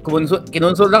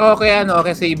 Kinonsulta ko kay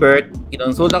si Bert,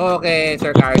 kinonsulta ko kay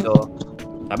Sir Carlo.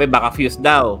 Sabi baka fuse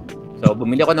daw. So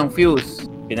bumili ako ng fuse.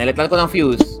 Pinalitan ko ng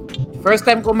fuse. First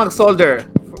time ko mag-solder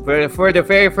for the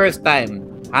very first time.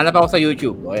 Hanap ako sa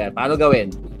YouTube. Paano gawin?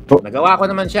 Nagawa ko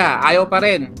naman siya. Ayaw pa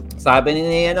rin. Sabi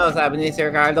ni Sir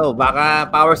Carlo, baka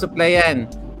power supply yan.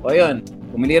 Yun.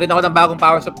 Bumili rin ako ng bagong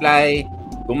power supply.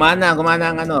 Gumana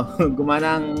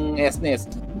ang SNES.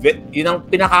 Yun ang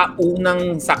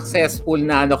pinakaunang successful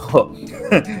na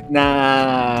na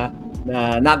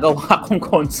nagawa kong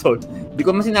console. Hindi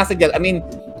ko man sinasadya. I mean,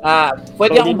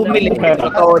 pwede akong bumili.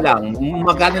 Totoo lang.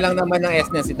 Magkano lang naman ng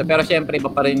SNES ito. Pero syempre, iba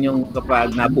pa rin yung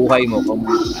kapag nabuhay mo.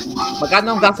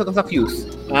 Magkano ang gasto ko sa fuse?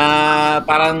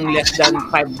 Parang less than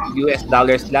 $5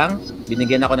 lang.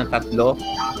 Binigyan ako ng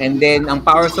 3. And then, ang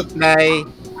power supply,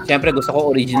 syempre gusto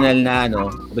ko original na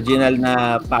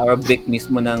power brick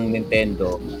mismo ng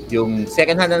Nintendo. Yung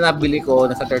second hand na nabili ko,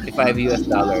 nasa $35.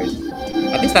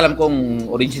 At least alam kong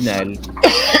original.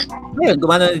 Ayun,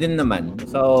 gumana din naman.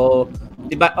 So,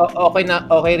 diba,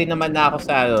 okay rin naman na ako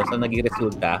sa naging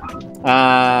resulta.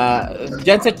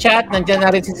 Diyan sa chat, nandiyan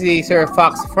na rin si Sir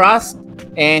Fox Frost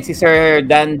and si Sir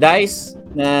Dan Dice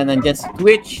na nandiyan sa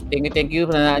Twitch. Thank you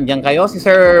na nandiyan kayo. Si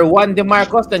Sir Juan De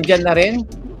Marcos nandiyan na rin.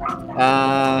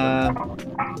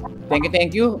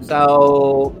 Thank you.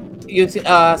 So, yun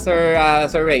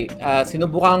Sir Ray,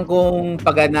 sinubukan kong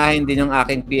paganahin din yung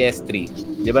aking PS3.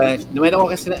 'Di ba?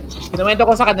 Kinuwento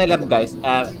ko sa kanila, guys.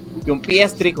 Yung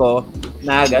PS3 ko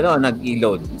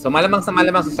nag-e-load. So malamang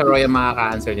si Sir Roy ang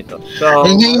makaka-answer nito. So,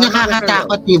 yun yung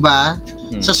nakakatakot, 'di ba?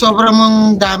 Sa sobrang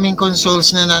mong daming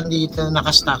consoles na nandito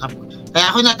naka-stack up. Kaya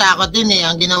ako natakot din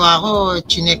Ang ginawa ko,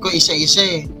 chinek ko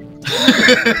isa-isa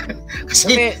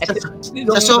Kasi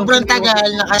sa sobrang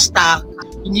tagal naka-stack,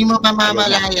 hindi mo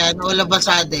mamamalayan o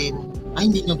labasan din.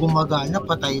 Hindi na gumagana,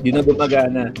 patay. Hindi na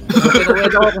gumagana.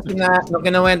 Nung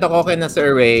kinuwento ko kay na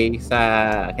Sir Ray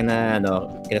kina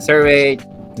Sir Ray,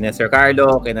 kina Sir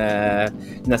Carlo, kina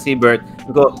si Bert.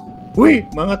 Uy,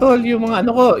 mga tol, yung mga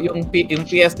ano ko, yung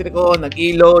PS3 ko,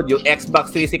 nag-load, yung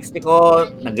Xbox 360 ko,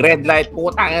 nag-red light,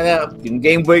 puta na, yung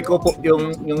Game Boy ko,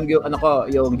 yung ano ko,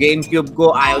 yung GameCube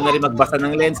ko, ayaw na rin magbasa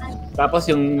ng lens. Tapos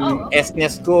yung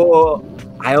SNES ko,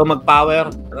 ayaw mag-power.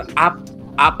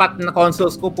 Apat na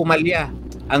consoles ko pumalya.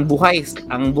 Ang buhay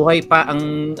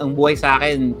sa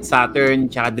akin, Saturn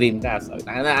tsaka Dreamcast. So,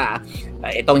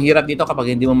 itong hirap dito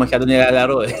kapag hindi mo masyado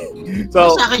nilalaro eh.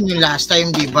 So, sa akin yung last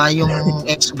time, di ba, yung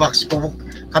Xbox ko,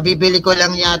 kabibili ko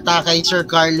lang yata kay Sir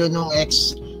Carlo nung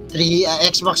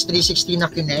Xbox 360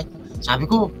 na Kinect. Sabi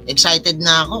ko, excited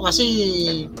na ako kasi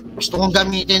gusto kong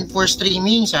gamitin for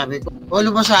streaming. Sabi ko, all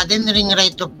of a sudden, ring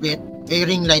light of death.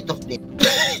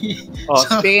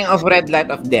 Speaking of red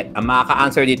light of death, ang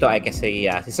makaka-answer dito ay kasi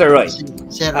si Sir Roy.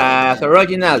 Sir Roy. So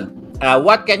Reginald,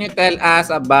 what can you tell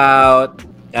us about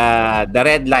the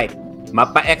red light?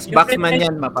 Mapa Xbox man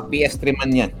yan, mapa PS3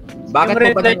 man yan. Bakit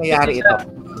po ba nangyayari ito?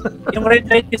 Yung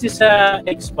red light kasi sa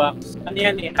Xbox, ano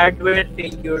yan hardware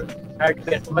failure.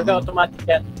 Kumbaga automatic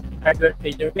yan, hardware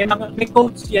failure. May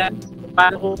codes yan,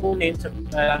 paano kukunin,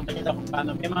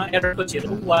 may mga error code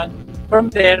 01. From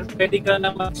there, pwede ka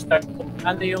na mag-start kung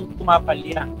ano yung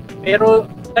pumapalya. Pero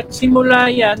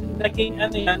nagsimula yan,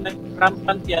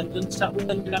 nag-rampant yan dun sa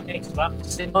unang lang Xbox.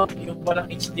 Xenon, yung walang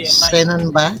HDMI.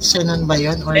 Xenon ba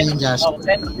yun? Or yung Jasper? Oh,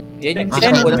 Xenon. Yan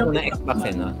yung unang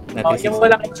Xbox no? Yung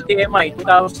walang HDMI,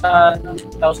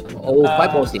 2005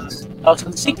 o 6?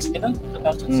 2006, yun?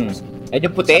 2006. Yan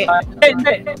yung puti?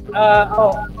 Hindi.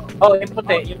 Yung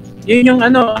puti. Yun yung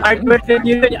hardware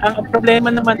failure. Ang problema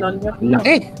naman nun,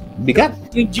 bigat.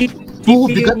 Yung GPU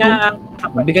bigat niya,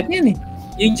 bigat yan eh.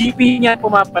 Yung GPU niya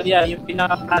pumapalya, yung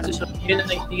pinaka-processor, yun ang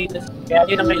naitigil. Kaya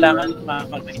yun ang kailangan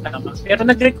makakita. Pero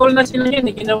nag-recall na sila yun,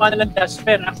 ginawa na lang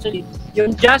Jasper. Actually,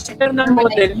 yung Jasper na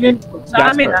model, yun sa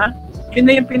amin yun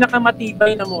na yung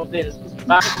pinakamatibay na model.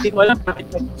 Bakit hindi ko alam,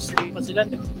 bakit nag-stream pa sila,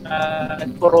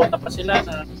 nag-corona pa sila,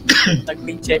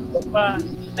 nag-check pa,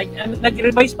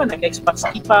 nag-revise pa, nag-Xbox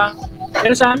E pa.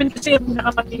 Pero sa amin kasi yung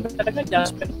pinakamatibay talaga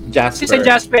Jasper. Kasi sa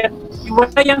Jasper,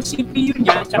 iwala yung CPU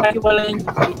niya, tsaka iwala yung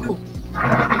GPU.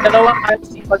 Yung dalawang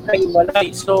IC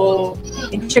pagkaiwalay. So,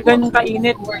 hindi siya ganun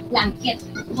kainit.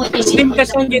 Slim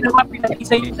kasi ang ginawa,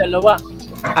 pinag-isa yung dalawa.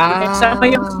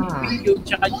 Nagsama yung CPU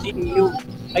tsaka GPU.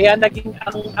 Kaya naging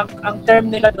ang term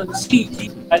nila doon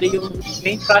CG, ali yung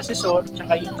main processor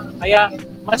tsaka yung kaya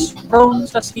mas prone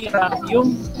sa sira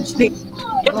yung slim.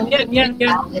 Yan.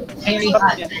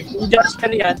 Yung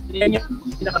Jasper yan yung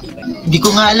pinakatibay. Hindi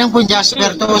ko nga alam kung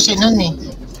Jasper to o Xenon eh.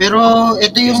 Pero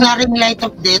ito yung naring light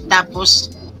of death,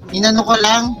 tapos inano ko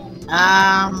lang,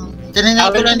 trinay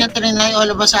ko lang ng trinay,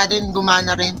 all of a sudden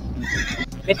gumana rin.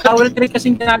 May towel tray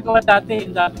kasing ginagawa dati,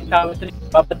 yung dating towel tray.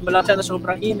 Babat mo lang siya na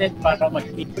sobrang init para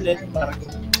mag-heat ulit.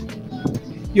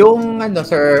 Yung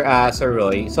Sir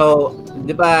Roy, so,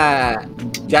 di ba,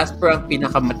 Jasper ang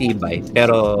pinakamatibay,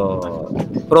 pero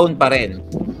prone pa rin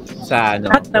sa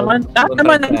Lahat naman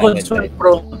ng console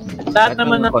pro. Lahat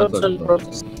naman ng console pro.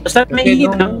 Basta may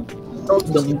heat lang.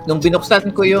 Nung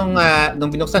binuksan ko yung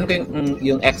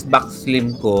Xbox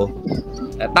Slim ko,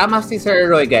 tama si Sir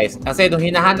Roy guys, kasi nung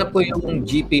hinahanap ko yung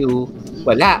GPU,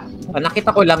 wala.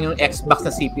 Nakita ko lang yung Xbox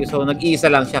na CPU, so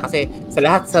nag-iisa lang siya kasi sa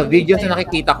lahat sa videos na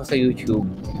nakikita ko sa YouTube,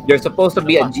 there's supposed to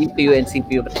be a GPU and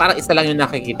CPU, but parang isa lang yung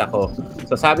nakikita ko.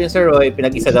 So sabi ni Sir Roy,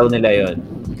 pinag-isa daw nila yon.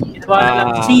 Ginawa na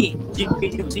lang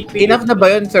GPU, CPU. Enough na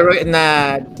ba yun, Sir Roy,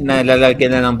 na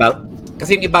lalagyan na ng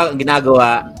kasi yung iba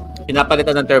ginagawa,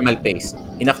 pinapalitan ng thermal paste.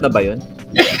 Enough na ba yun?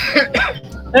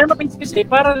 Thermal paste kasi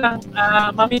para lang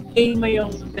ma-maintain mo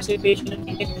yung preservation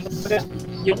ng heat.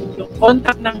 Yung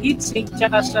contact ng heatsink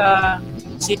tsaka sa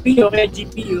CPU kaya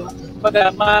GPU,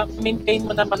 ma-maintain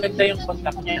mo na maganda yung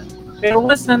contact niya. Pero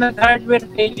once na nag-hardware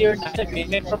failure na,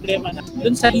 may problema na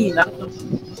dun sa hinang.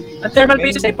 Ang thermal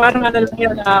paste ay parang lang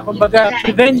yun, kumbaga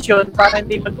prevention para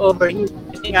hindi mag-overheat.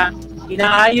 Kasi nga,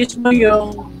 inaayos mo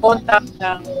yung contact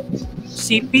ng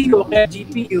CPU kaya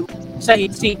GPU sa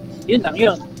heatsink. Yun lang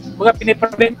yun. Kumbaga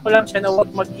piniprevent ko lang siya na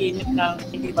huwag mag-init ng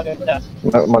hindi maganda.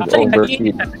 Actually,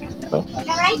 nag-init talaga.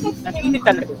 Nag-init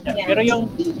talaga siya. Pero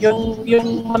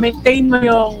yung ma-maintain mo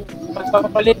yung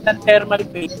pagpapalit ng thermal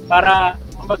paste para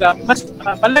kumbaga mas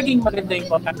palaging maganda yung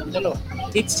contact ng dalawa.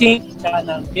 Heatsink, tsaka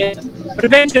ng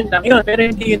prevention lang yun, pero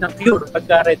hindi yun ang cure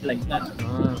pagka red light na.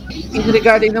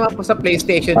 Regarding naman po sa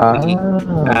PlayStation 3,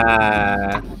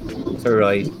 Sir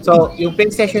Roy. So, yung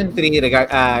PlayStation 3,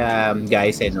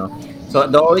 guys, so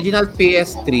the original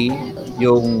PS3,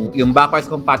 yung backwards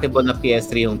compatible na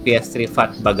PS3, yung PS3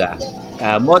 Fat Baga,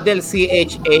 model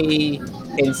CHA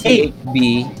NCHB,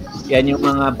 yan yung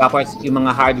mga backwards, yung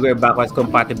mga hardware backwards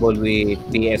compatible with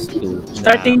PS2.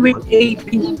 Starting with A,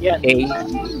 B, yan.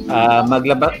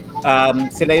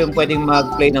 Sila yung pwedeng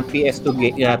mag-play ng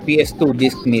PS2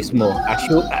 disc mismo,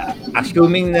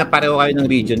 assuming na pareho kayo ng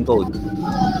region code.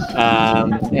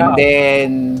 And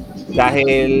then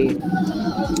dahil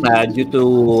due to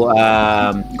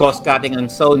cost cutting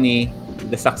ng Sony,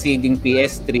 the succeeding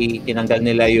PS3, tinanggal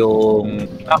nila yung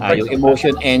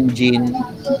Emotion Engine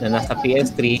na nasa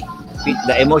PS3.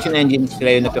 The Emotion Engine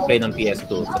sila yung nagpe-play ng PS2.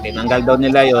 So tinanggal daw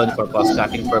nila yon for cost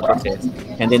cutting purposes,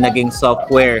 and then naging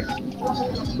software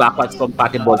backwards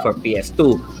compatible for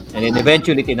PS2. And then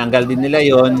eventually tinanggal din nila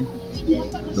yon,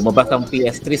 lumabas ang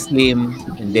PS3 Slim,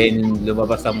 and then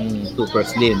lumabas ang Super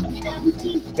Slim.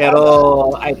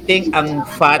 Pero I think ang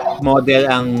fat model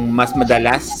ang mas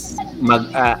madalas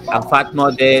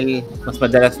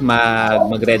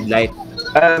mag-red light.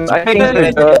 I think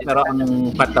Pero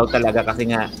ang fat daw talaga kasi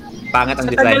nga pangit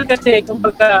ang Sa tagal design. kasi,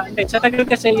 sa tagal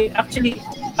kasi, actually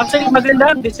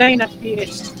maganda ang design ng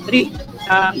PS3.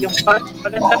 Yung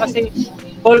maganda kasi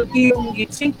bulky yung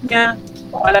heatsink niya,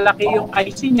 malalaki yung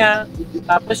IC niya,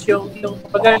 tapos yung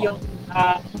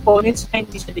components na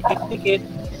hindi siya dikit-dikit.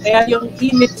 Kaya yung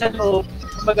init sa loob,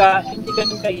 hindi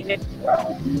ganun kainit.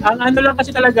 Ang ano lang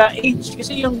kasi talaga, age,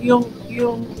 kasi yung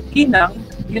kinang,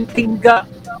 yung tingga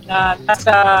na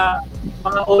nasa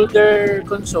mga older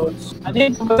consoles,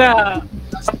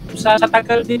 sa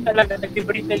tagal din talaga,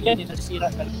 nag-brittle yan, nasisira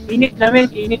talaga. Init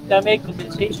lamig,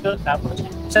 condensation, tapos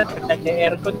sa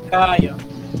nag-aircon ka, yung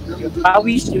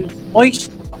pawis, yung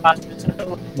moist, papasok sa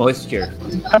loob. Moisture.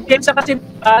 Ang pyesa kasi,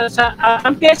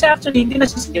 ang pyesa actually hindi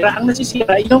nasisira. Ang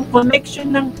nasisira, yung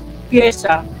connection ng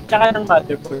pyesa tsaka ng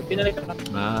motherboard.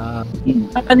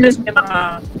 At unless may mga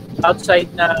outside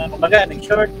na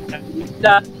nag-short,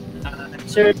 nag-bigla,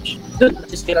 nag-search, doon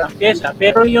masisira ang pyesa.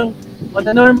 Pero yung on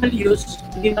the normal use,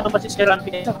 hindi naman masisira ang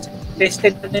pyesa kasi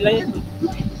tested na nila yun.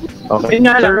 Okay. Yun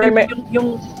nga lang, Sir,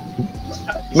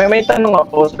 may tanong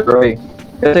ako, Sir Roy.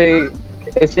 Kasi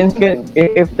since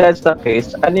if that's the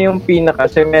case, ano yung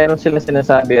kasi meron sila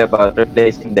sinasabi about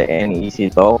replacing the NEC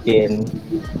token.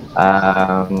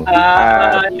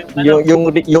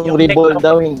 Yung Rebol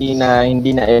daw hindi na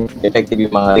effective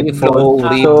yung mga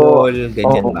Rebol,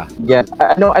 ganyan ba? Yeah.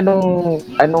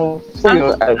 Anong sa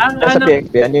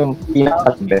PXP, ano yung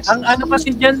pinaka-best? Ang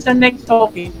kasi dyan sa neck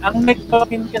token, ang neck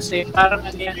token kasi parang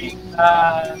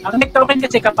ang neck token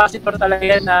kasi capacitor talaga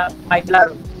yan na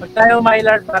mylar. Pag tayo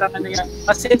mylar, parang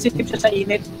mas sensitive siya sa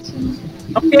init.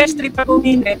 Ang PS3 pag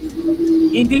uminit,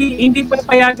 hindi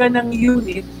papayagan ng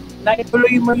unit na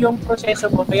ituloy mo yung proseso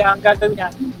mo, kaya ang gagawin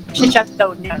niya,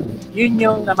 shutdown niya. Yun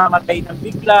yung namamatay ng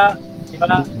bigla, di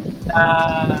ba?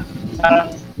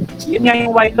 Parang, yun nga yung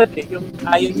white load yung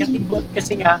ayaw niyang i-boot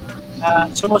kasi nga,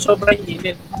 sumusobra yung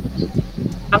init.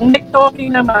 Ang neck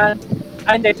token naman,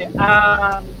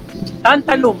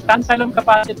 tantalum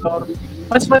capacitor,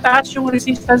 mas mataas yung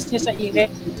resistance niya sa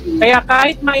init. Kaya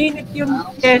kahit mainit yung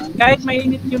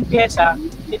pyesa,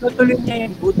 itutuloy niya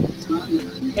yung boot.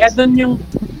 Kaya doon yung,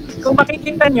 kung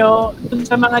makikita nyo, dun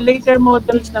sa mga later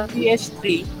models ng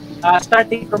PS3,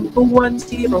 starting from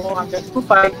 210 hanggang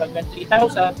 25, hanggang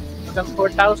 3,000, hanggang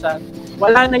 4,000,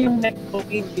 wala na yung neck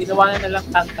token, ginawa na lang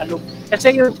tantalum.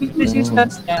 Kasi yung heat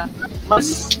resistance niya,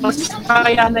 mas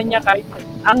kakayanan niya kahit.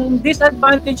 Ang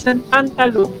disadvantage ng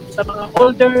tantalum sa mga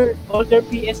older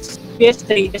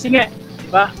PS3, kasi nga, di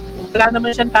ba, wala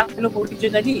naman siyang tantalum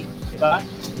originally, di ba?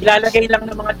 Ilalagay lang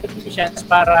ng mga technicians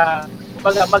para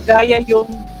magaya yung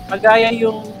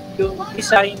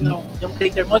design yung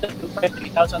later model,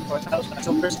 3,000, 4,000,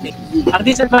 super slick. Ang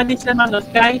disadvantage naman nun,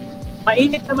 kahit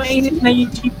mainit na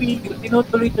yung GPU,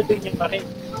 tinutuloy-tuloy niya pa rin.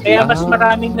 Kaya mas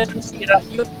maraming nasisira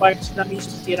yung parts na may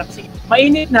sisira. Kasi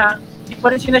mainit na, hindi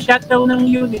pa rin sinashutdown ng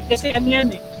unit. Kasi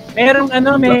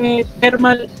may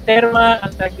thermal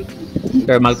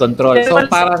control. So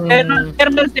parang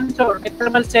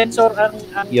thermal sensor ang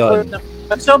yun.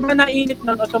 pag sobrang nainit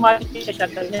nun, automatic siya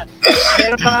shutdown niya.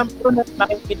 Pero pag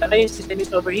makikita na yung system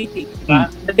is overheating,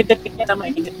 diba? Nadidetect niya na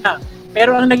mainit na.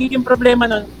 Pero ang nagiging problema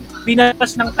nun,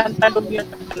 binapas ng tantalum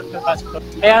capacitor.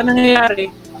 Kaya nangyayari,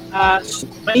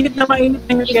 mainit na yung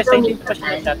pyesa, hindi pa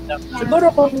siya na-shutdown. Siguro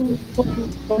kung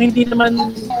hindi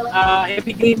naman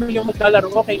heavy gamer yung maglalaro,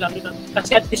 okay lang yun.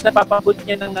 Kasi at least napapabot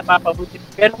niya ng napapabot.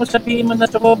 Pero kung sabihin mo na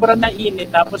sobrang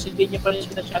nainit, tapos hindi niya pa rin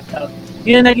siya na-shutdown,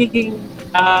 yun ang nagiging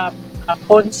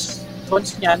cons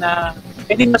niya na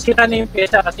pwedeng masira na yung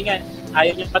pyesa kasi nga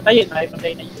ayaw niya patayin na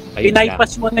yun.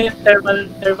 Binaypass mo na yung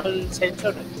thermal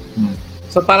sensor.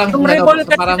 So parang Yung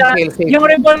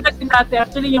Rebol kasi dati,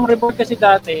 actually yung Rebol kasi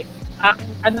dati,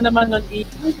 naman nun,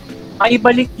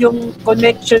 maibalik yung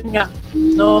connection nga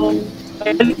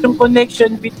maibalik yung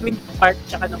connection between part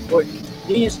tsaka ng board.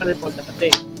 Yun yung sa report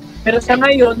natin. Pero sa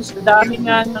ngayon, sa dami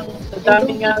nga ng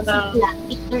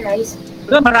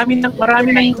marami nang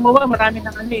gumawa, marami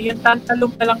nang yung tantalong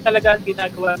na lang talaga ang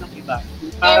ginagawa ng iba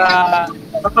para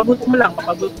mapabuto mo lang.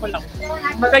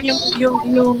 Kumbaga yung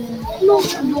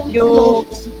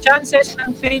chances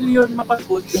ng failure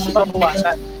mapagod yung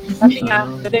mabawasan. Kasi nga,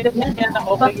 nadedepend niya na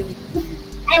okay yung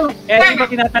kaya di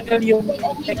ba tinatagal yung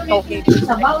tech token?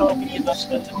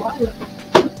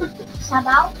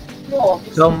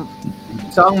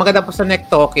 So ang maganda po sa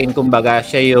neck token, kumbaga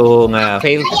siya yung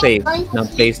fail-safe ng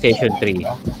PlayStation 3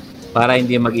 para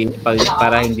hindi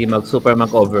super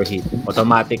mag-overheat.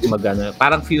 Automatic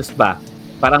parang fuse ba?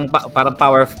 Parang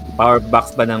power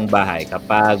box ba ng bahay?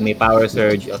 Kapag may power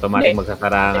surge, automatic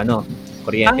magsasara ang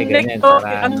kuryente ganyan.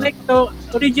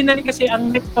 Originally kasi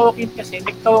ang neck token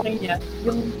niya,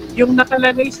 yung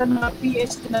nakalagay sa mga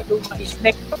PS na luma is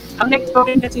neck token. Ang neck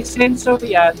token kasi sensor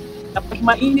yan. Kapag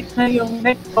mainit na yung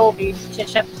neck token,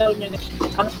 shutdown niya.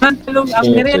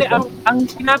 Ang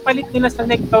pinapalit nila sa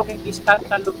neck token is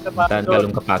tantalong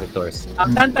capacitors.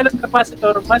 Ang tantalong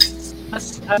capacitor, mas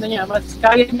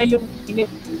kaya na yung init.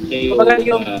 Kumbaga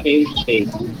yung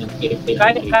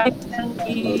kahit yung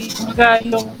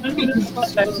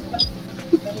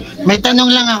May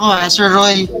tanong lang ako Sir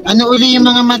Roy. Ano uli yung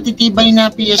mga matitibay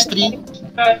na PS3?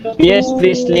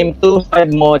 PS3 Slim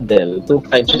 25 model,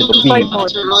 256B.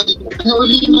 Sir Roy, ano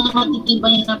uli yung mga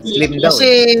matitibay na PS3? Slim daw. Kasi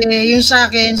yung sa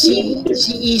akin,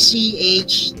 si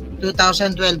ECH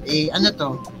 2012A, ano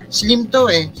to? Slim to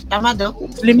Tama do?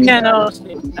 slim niya, no?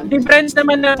 Slim. Ang difference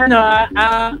naman ng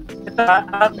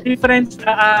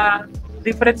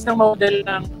difference ng model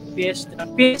ng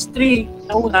PS3. PS3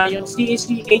 na una, yung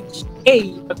CECH-A,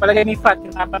 pagpalagay may FAT,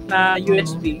 yung apat na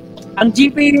USB. Ang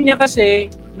GPU niya kasi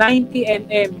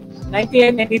 90nm.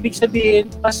 90nm, ibig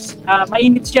sabihin, mas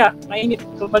mainit siya.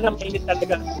 Kumbaga mainit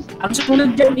talaga. Ang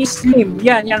sumunod dyan is slim.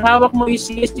 Yan, yung hawak mo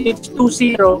is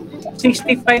CECH-20,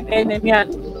 65nm yan.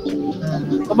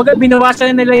 Kumbaga,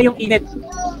 binawasan nila yung init.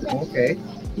 Okay.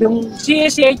 Yung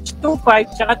CECH-25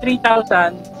 tsaka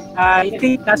 3000,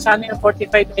 hindi nasa yung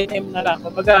 45nm na lang.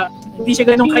 Kumbaga, hindi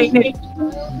siya ganun kainit.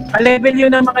 Level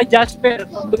yun ng mga Jasper.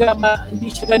 Kumbaga, hindi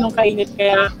siya ganun kainit.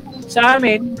 Kaya sa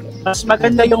amin, mas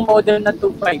maganda yung model na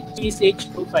 25,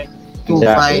 CECH-25.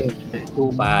 2.5.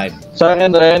 Sa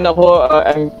akin rin ako,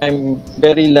 I'm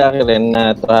very lucky rin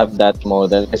na to have that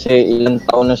model kasi ilang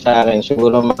taon na sa akin,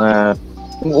 siguro mga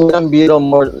unang biro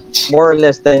more or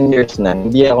less 10 years na,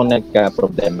 hindi ako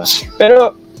nagka-problema.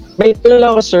 Pero may ito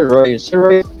lang ako, Sir Roy. Sir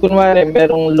Roy, kunwari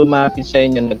merong lumapit sa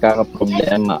inyo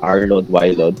nagkaka-problema, R-load,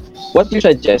 Y-load, what you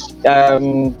suggest?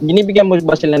 Binibigyan mo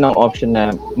ba sila ng option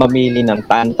na mamili ng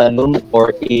tantalum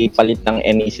or ipalit ng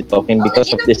NEC token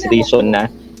because of this reason na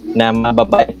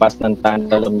mababypass ng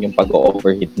tantalum yung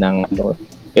pag-overheat ng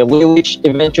which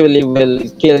eventually will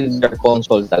kill their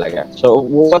console talaga. So,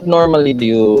 what normally do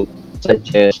you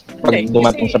suggest pag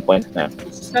dumating sa point na?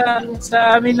 Sa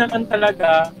amin naman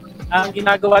talaga, ang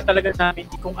ginagawa talaga namin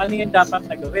kung ano yung dapat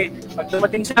na gawin. Pag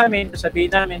dumating sa amin,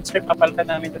 sabihin namin, sir, papalitan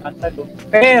namin ito ng talo.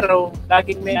 Pero,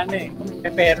 laging may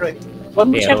pero. Huwag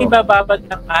mo siyang ibababad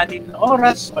ng 6 na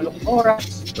oras, 8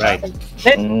 oras. Right.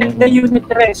 Let the unit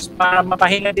rest para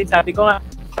mapahinga din. Sabi ko nga,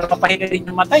 para mapahinga din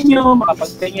yung mata nyo,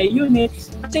 makapagpahinga yung unit.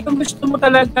 Kasi kung gusto mo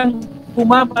talagang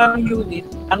bumaba ang unit,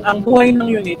 ang buhay ng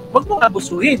unit, huwag mo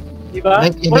abusuhin. Diba?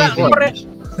 Walang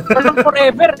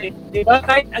forever Diba?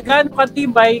 Kahit gaano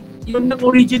katibay, yung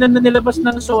original na nilabas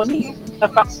ng Sony, sa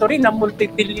factory na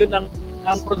multi-billion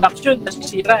ang production,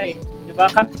 nasisira Diba?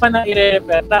 Kami pa na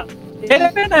i-repair na.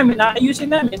 I-repair namin,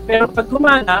 naayusin namin, pero pag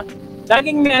gumana,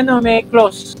 laging may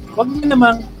clause. Huwag nyo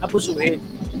namang abusuhin.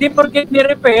 Hindi porket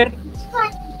ni-repair,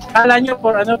 kala nyo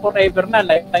forever na,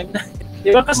 lifetime na.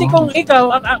 Diba? Kasi kung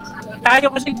ikaw,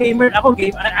 tayo kasi gamer, ako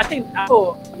 15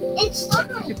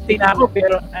 ako,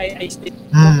 pero I still.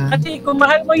 Kasi kung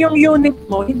mahal mo yung unit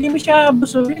mo, hindi mo siya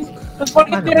abusuhin. Kung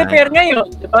porket ni-repair ngayon,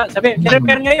 diba? Sabi,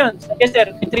 ni-repair ngayon, yes sir,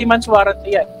 3 months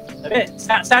warranty yan. Sabi,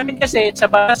 sa amin kasi, sa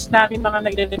batas namin mga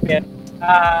nagre-repair,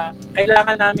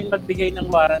 kailangan namin magbigay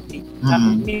ng warranty.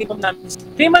 Minimum namin.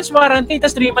 3 months warranty,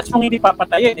 tas 3 months mong hindi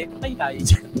papatayin. Patay tayo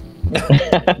dyan.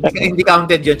 Hindi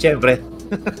counted yun, syempre.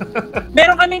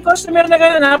 Meron kaming customer na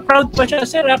gano'n na proud pa siya,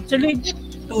 sir. Actually,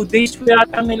 2 days ko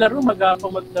yata nilaro, mag-down.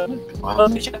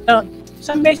 Shutdown.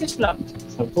 Isang beses lang.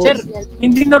 Sir,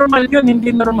 hindi normal yun,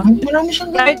 hindi normal.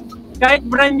 Kahit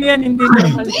brand new yan, hindi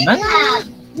normal.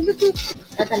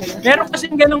 Meron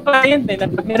kasing ganong client na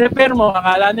pag ni-repair mo,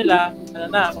 akala nila,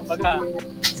 kumbaga,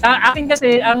 Sa akin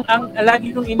kasi, ang lagi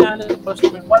kong inaano sa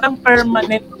customer, walang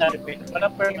permanent na repair.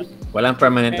 Walang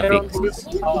permanent na Meron, fix.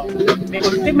 may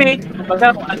ultimate,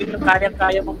 kumbaga kung ano yung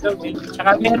kaya-kaya mong gawin.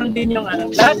 Tsaka meron din yung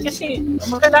lahat kasi,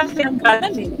 magkailangan din ang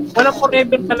ganan eh. Walang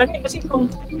forever talaga kasi kung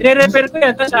i-repair ko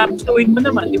yan, tapos gustuin mo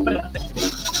naman, di ba?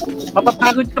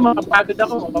 Mapapagod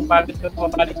ako,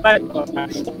 mapapalik-balik.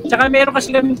 Tsaka meron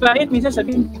kasi kaming client, minsan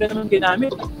sabihin, hindi ko naman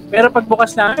ginamit. Pero pag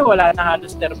bukas namin, wala na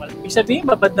halos thermal. Ibig sabihin,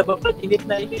 babad, init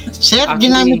na init. Sir, Actually,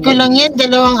 ginamit ko lang yan.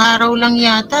 2 araw lang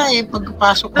yata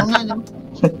pagpasok ko nga. No?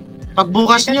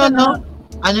 Pagbukas nyo, no?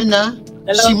 Ano na?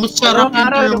 Simut sarap yung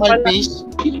thermal paste.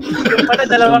 Yung pala,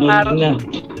 dalawang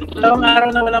araw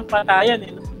na walang patayan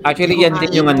eh. Actually, yan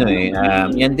din yung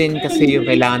yan din kasi yung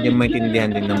kailangan din maintindihan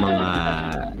din ng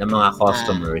mga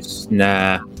customers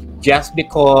na just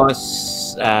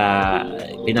because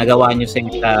pinagawa nyo sa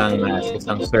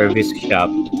isang service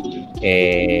shop,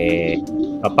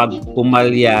 kapag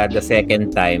pumalya the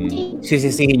second time,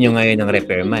 sisisihin nyo ngayon ng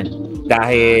repairman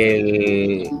dahil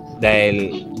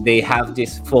they have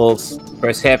this false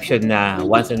perception na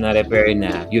once na repair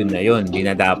na yun, di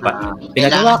na dapat.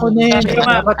 Pinagawa ko na yan.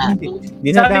 Hindi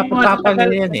na dapat papala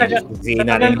yan eh. Sisihin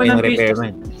natin mo yung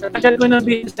repairman. Sa tagal ko ng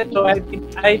business ito,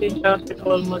 I've encountered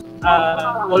almost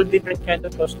all different kind of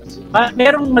customers.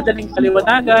 Merong madaling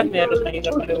paliwanagan, merong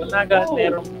mahirap paliwanagan,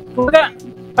 kumbaga,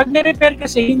 pag ni-repair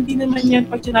kasi, hindi naman yan,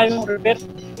 pag sinabi mong repair,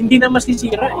 hindi na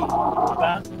masisira eh.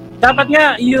 Diba? Dapat nga,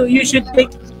 you should take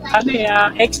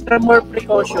extra more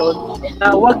precaution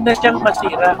na wag na siyang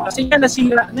masira. Kasi nga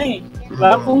nasira na eh.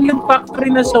 Diba? Kung yung factory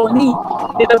na Sony,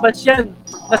 nilabas yan,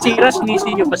 nasira,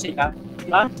 sinisi nyo ba sila?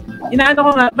 Diba? Inaano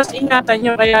ko nga, mas ingatan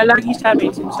nyo. Kaya lagi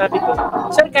sinasabi ko,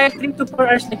 sir, kahit 3 to 4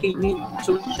 hours na gaming.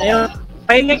 So, ngayon,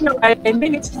 pahinga nyo kahit 10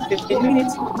 minutes, 15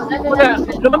 minutes. Kaya,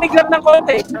 lumamig lang ng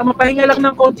konti. Mapahinga lang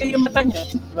ng konti yung mata niya.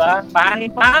 Diba? Pahangin.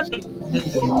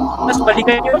 Tapos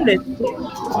balikan nyo ulit.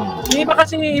 Hindi ba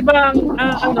kasi ibang,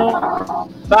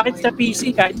 bakit sa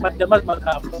PC kahit magdamag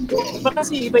maghapon? Iba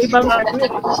kasi iba-ibang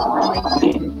hardware.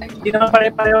 Hindi naman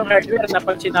pare-pareho ang hardware na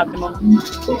pag sinabi mo,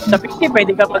 sa PC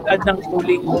pwede ka mag-add ng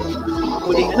cooling,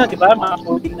 di ba? Mga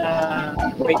cooling na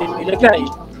pwede mo ilagay.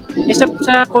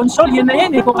 Sa console, yun na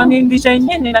yan eh. Kung ano yung design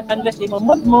yan eh, unless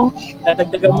i-mod mo,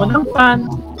 dadagdagan mo ng fan,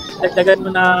 dagdagan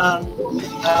mo ng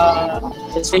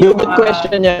Good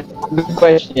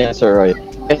question niya, Sir Roy.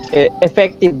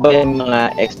 Effective ba yung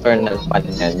mga external fan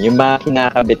yan? Yung mga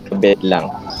kinakabit-kabit lang?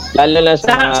 Lalo na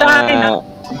sa akin lang.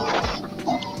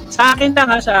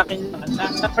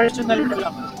 Sa personal ko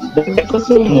lang.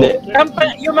 Hindi.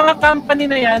 Yung mga company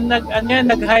na yan,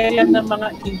 nag-hire yan ng mga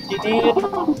engineer,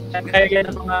 nag-hire yan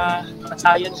ng mga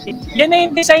scientist. Yan na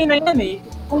yung design na yan eh.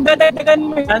 Kung dadagdagan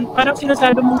mo yan, parang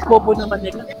sinasabi mong bobo naman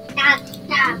nila.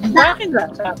 Sa akin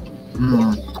lang, sa akin.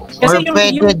 Or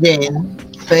pwede din.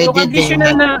 Yung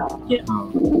additional na,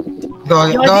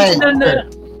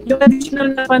 yung additional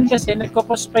na fan kasi,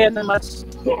 nagkukos pa yan na mas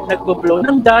nagbo-blow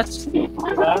ng dust.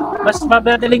 Diba? Mas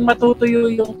madaling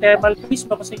matutuyo yung thermal paste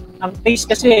mo kasi ang paste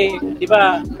kasi, di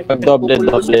ba? Doble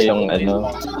yung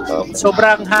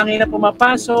Sobrang hangin na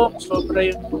pumapasok,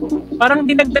 parang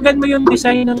dinagdagan mo yung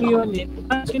design ng unit.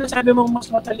 Parang sinasabi mong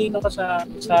mas matalino ka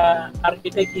sa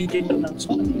architect engineer ng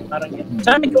Sony. Parang yan.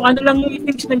 Sa amin, kung ano lang yung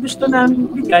i-fix na gusto namin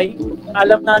bigay,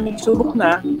 alam namin subok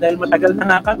na, dahil matagal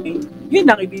na nga kami, yun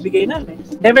ang ibibigay namin.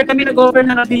 Never kami nag-offer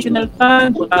ng additional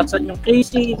fan, butasan yung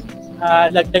casing,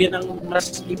 lagdagan ng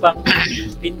mas ibang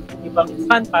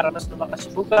fan para mas lumakas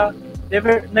yung buga.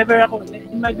 Never ako.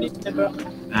 In my list, never ako.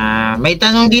 May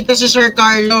tanong dito si Sir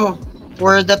Carlo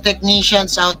for the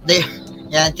technicians out there.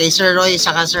 Yan, kay Sir Roy,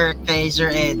 saka kay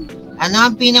Sir Ed. Ano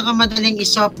ang pinakamadaling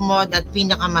i-soft mod at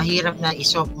pinakamahirap na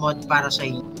i-soft mod para sa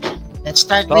iyo? Let's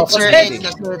start with Sir Ed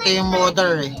kasi ito yung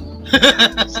modder eh.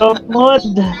 Soft mod.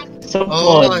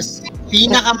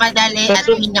 Pinakamadali at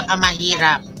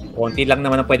pinakamahirap. Konti lang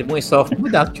naman ang pwede mong i-soft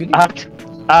mode actually.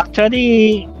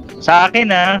 Actually, sa akin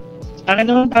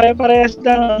naman pare-parehas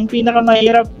lang. Ang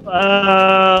pinakamahirap,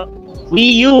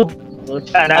 Wii U.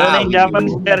 Lalo na yung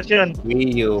Japanese version.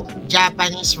 Wii U.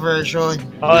 Japanese version.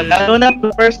 Lalo na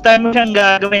first time mo siyang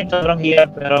gagawin, sobrang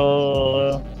hirap. Pero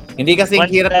hindi kasi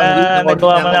once hirap ang Wii.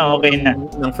 nagawa mo na, okay na.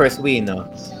 Ng first Wii, no?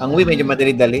 Ang Wii medyo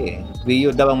madali-dali eh. Wii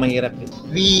U daw ang mahirap eh.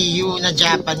 Wii U na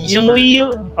Japanese Yung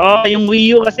version. Wii U, yung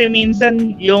Wii U kasi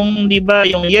minsan, di ba,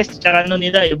 yung yes, tsaka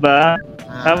nila, iba.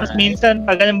 Tapos minsan,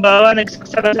 pag halimbawa,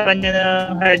 nagsasara sa kanya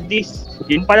ng hard disk,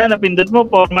 yun pala, napindot mo,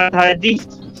 format hard disk,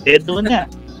 dedo na.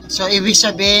 So, ibig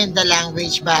sabihin, the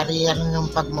language barrier ng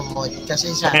pagmamod.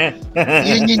 Kasi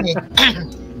yun eh.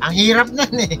 Ang hirap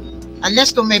nun eh.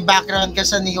 Unless kung may background ka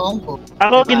sa Nihongo.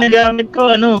 Ako, Diba? ginagamit ko,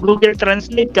 Google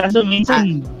Translate. Kaso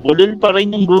minsan, bulol pa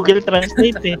rin yung Google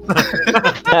Translate eh.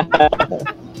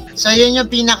 So, yun yung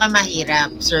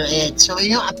pinakamahirap, Sir Ed. So,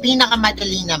 yung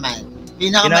pinakamadali naman.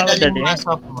 Pinakamadali Pinakamadali? mga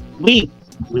software. Wii.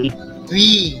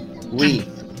 Wii.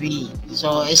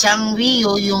 So, isang Wii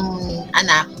U yung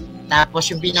anak, tapos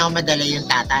yung pinakamadali yung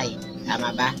tatay.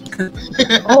 Tama ba?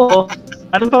 Oo.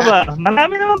 Ano pa ba?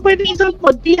 Marami naman pwedeng soft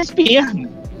mode. PSP yan.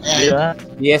 Eh, Diba?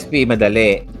 PSP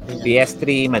madali. PS3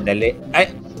 madali.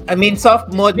 I mean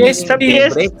soft mode Yes, meaning sa break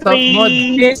PS3. soft mode.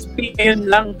 PSP ngayon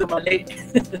lang dumali.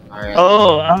 alright.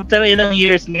 Oo. After ilang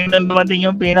years, ngayon lang dumating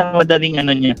yung pinakamadaling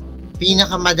niya.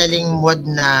 Pinakamadaling mod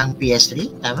ng PS3,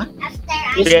 tama?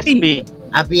 PSP.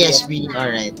 PSP,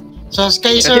 alright. So,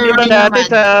 kay Kasi Sir di ba Roy dati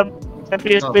naman, sa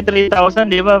PSP 3000,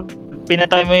 di ba?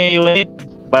 Pinatay mo yung unit.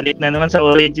 Balik na naman sa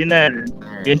original.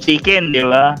 Yung chicken, di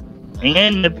ba?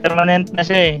 Ngayon, permanent na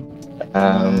siya eh.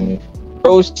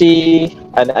 Roasty,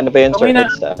 ano ba yun, Okay sir? na.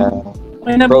 It's,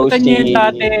 Kung nabutan niyo yung Roasty.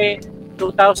 dati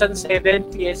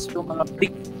 2007 PS yung mga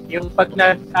brick, yung pag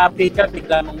nag-update ka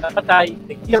bigla mong napatay,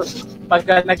 brick yun. Pag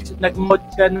nag-mod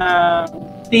ka ng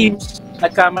Teams,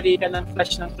 nagkamali ka ng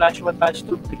flash 1, flash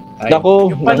 2, brick. Naku,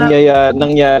 Yung pana-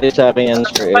 nangyari sa akin yan,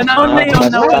 sir. Panahon na yun,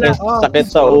 nawala. Sakit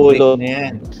sa ulo. Na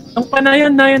yan. Nung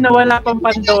panahon na yun na wala pang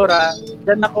Pandora,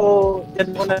 dyan ako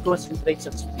nag-concentrate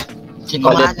sa speed. si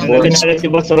Budget Kumano. mo. Pinala si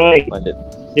Boss Roy.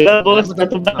 Di ba, Boss?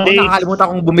 Natubang Ako day. nakakalimutan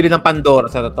kong bumili ng Pandora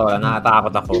sa totoo.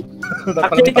 Nakatakot ako.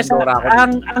 Actually, kasi Pandora ako.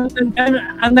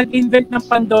 ang nag-invent ng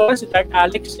Pandora si Dark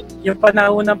Alex. Yung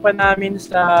panahonan pa namin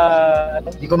sa...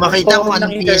 Hindi ko makita kung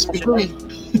anong ng PSP ko eh.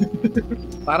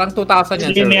 Parang 2,000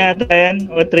 yan, Slim sir. yata yan.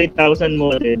 O 3,000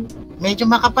 model. Medyo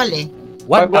makapal eh.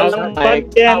 1,000. Pag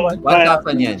yan.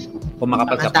 1,000 yan. Kung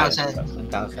makapal ka pa. 1,000.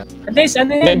 1,000. Days,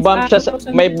 ano yan?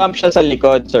 May bump siya sa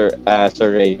likod, sir. Sir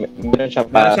Ray. Meron siya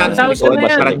Meron siya sa likod, 1,000 na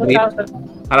yan. parang grip.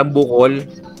 1,000. Parang bukol.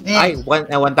 Eh, Ay,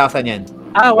 1,000 yan.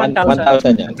 1,000.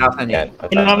 1,000 yan. 1,000 yan.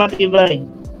 Pinakamatibay.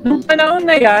 Nung panahon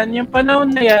na yan,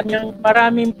 yung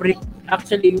maraming brick,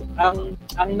 actually, ang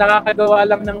nakakagawa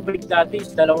lang ng brick dati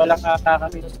is dalawa lang ata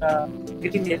kami sa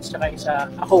Green Hills saka isa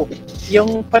ako.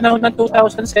 Yung panahon ng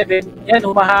 2007, yan,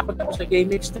 humahakot ako sa Game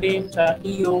Extreme, sa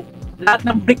EO. Lahat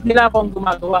ng brick nila ako ang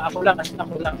gumagawa, ako lang,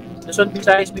 Luzon,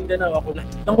 Visayas, Mindanao, ako lang.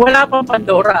 Nung wala pang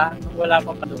Pandora,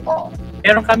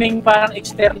 meron kaming parang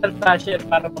external flasher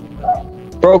para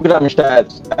Program siya,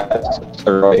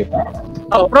 Sir Roy.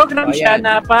 program Oh, siya yan.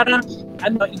 na parang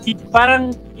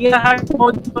parang i-hard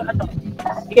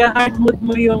mode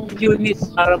mo yung unit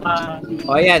para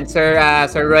O yan, Sir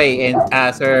Roy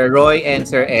and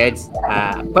Sir Eds.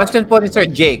 Question po ni Sir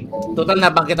Jake. Total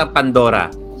nabanggit ng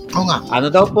Pandora. oo nga. Ano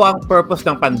daw po ang purpose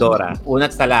ng Pandora?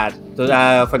 Unat sa lahat.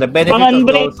 For the benefit of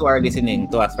Pang-unbreak. those who are listening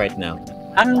to us right now.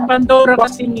 ang Pandora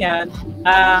kasi niyan,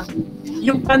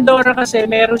 yung Pandora kasi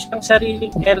meron siyang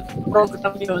sariling health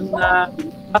program yun na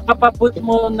mapapabot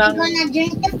mo ng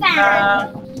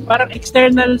parang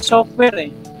external software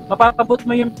eh. Mapapabot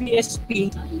mo yung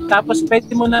PSP, tapos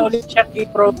pwede mo na ulit siya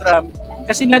i-program.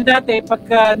 Kasi nga dati,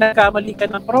 pagka nagkamali ka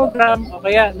ng program, o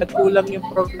kaya nagkulang yung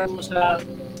program mo sa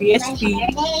PSP,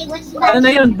 ano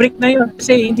na yun, brick na yun.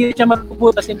 Kasi hindi siya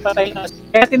magpuputasin patay na.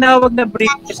 Kaya tinawag na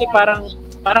brick kasi parang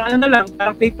ano na lang,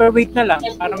 parang paperweight na lang,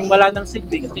 parang wala nang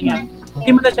silbi kasi nga,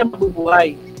 hindi mo na siya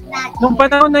mabubuhay. Nung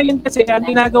panahon na yun kasi, ang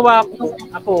ginagawa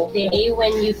ako, Day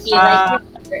when you feel like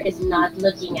your mother is not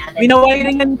looking at it.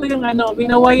 winawiringan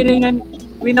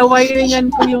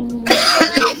ko yung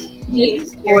The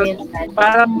experience that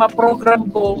para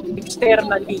ma-program ko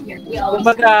externally.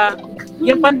 Kumbaga,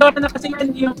 yung Pandora na kasi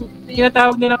yung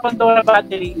tinatawag nila Pandora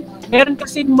battery. Meron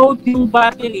kasi mode yung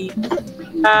battery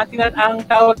na ang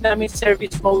tawag namin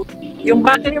service mode. Yung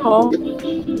battery mo,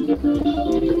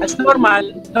 as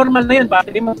normal na yun,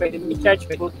 battery mo, pwede mo i-charge.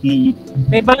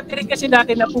 May battery kasi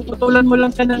dati na puputulan mo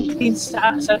lang siya ng pins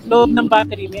sa loob ng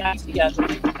battery, may IC yan.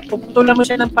 Puputulan mo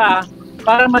siya ng paa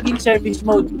para maging service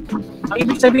mode. Ang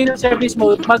ibig sabihin ng service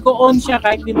mode, mag-on siya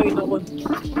kahit di mo ino-on.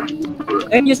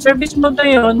 And yung service mode na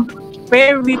yun,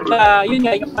 pair with, yun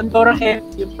nga, yung Pandora Health,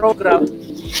 yung program,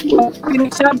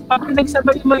 pag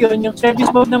pinagsabay mo yun, yung service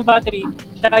mode ng battery,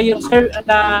 saka yung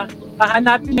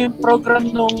hahanapin mo yung program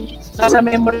nung nasa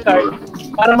memory card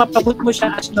para mapabot mo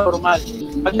siya as normal.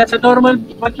 Pag nasa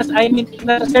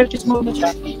service mode na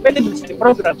siya, pwede mo siya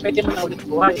i-program, pwede mo na ulit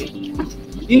buhay.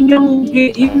 Yun yung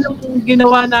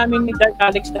ginawa namin ni Dark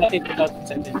Alex dati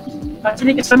 2007.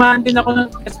 Actually, kasamahan din ako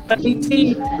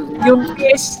kasi yung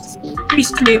PSP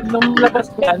Slim nung labas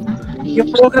yan,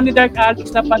 yung program ni Dark Alex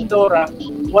na Pandora,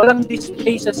 walang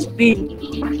display sa screen.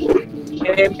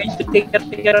 medyo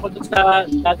take-care ako dun sa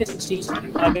dati sa CC,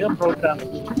 mga program.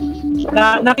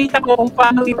 Nakita ko kung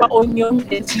paano ipa-on yung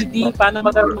LCD, paano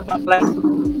magkaroon ng backlight.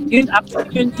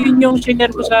 Yun yung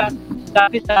share ko sa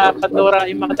dati sa Pandora,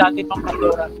 yung mga dati pang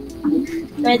Pandora.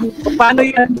 Kung paano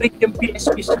yung break yung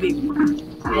PSP Slim.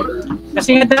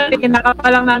 Kasi nga dati,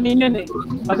 kinakapalang namin yun eh.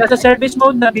 Pag nasa service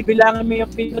mode na, bibilangan mo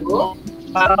yung pinot mo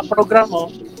para program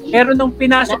mo. Pero nung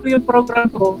pinasok ko yung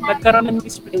program ko, nagkaroon ng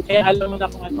display, kaya alam mo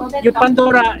na kung ano. Yung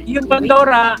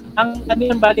Pandora, ang ano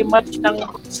yung body match ng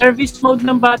service mode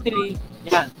ng battery,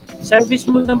 yan. Service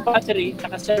mode ng battery,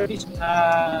 saka service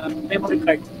memory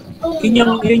card.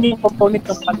 Yun yung component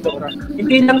ng Pandora.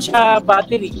 Hindi lang siya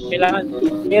battery, kailangan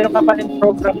meron ka pa rin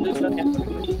program na sa network.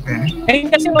 Ngayon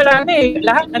kasi wala na eh,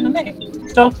 lahat ano na eh.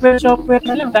 Software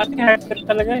na lang, dati hardware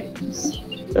talaga eh.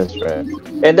 That's right.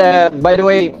 And by the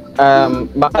way,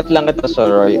 bakat lang ito, Sir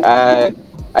Roy.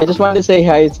 I just want to say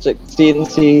hi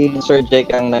since si Sir Jake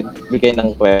ang nagbigay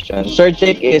ng question. Sir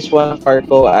Jake is one of our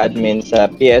co-admins sa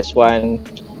PS1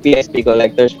 PSP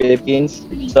Collectors Philippines.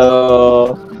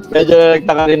 So, medyo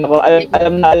nagtaka rin ako.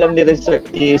 Alam ni Sir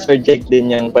Jake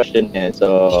din yung question niya.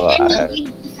 So,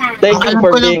 thank you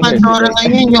for being here. Alam ko lang Pandora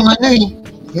ngayon yung ano eh.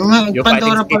 Yung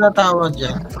Pandora fighting pala tawag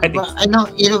dyan.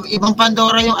 Ibang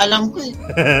Pandora yung alam ko eh.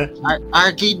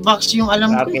 Arcade box yung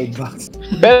alam ko. Arcade box.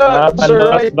 Pero, Sir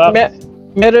Roy, Pandora's box.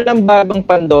 meron ng bagong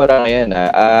Pandora ngayon.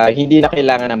 Hindi na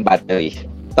kailangan ng battery.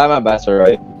 Tama ba, Sir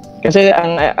Roy? Kasi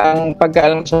ang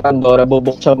pagkaalam sa Pandora,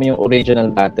 bubuksan mo yung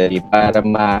original battery para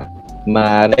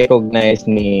ma-recognize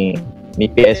ni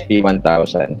PSP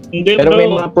 1000. Hindi Pero bro. may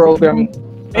mga program.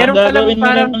 Meron Ang ka lang gagawin mo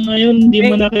parang lang ngayon, hindi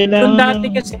mo na kailangan Kung dati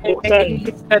kasi buksan.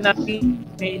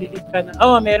 may ililip ka na.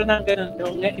 Meron na ganun.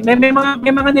 May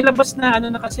mga nilabas na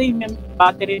ano na kasi may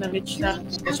battery na rich na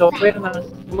may software na.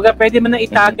 Kumbaga pwede mo na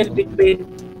i-toggle between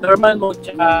normal mode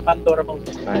at Pandora mode.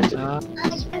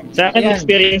 Sa akin, Ayan.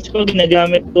 experience ko,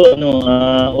 ginagamit ko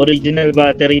original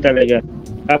battery talaga.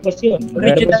 Tapos yun.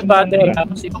 Original lalabas yung battery Pandora.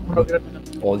 tapos ibang program na.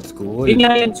 Old school. Yun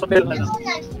nga yun, software na lang.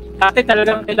 Dati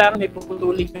talagang kailangan may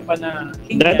puputulin ka pa na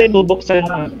Dati bubuksan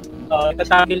mo.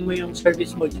 itatagil mo yung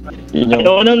service mode. Yun yung,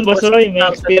 Ako nun, Boss Roy, may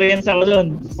experience ako nun.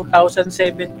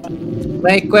 2007 pa.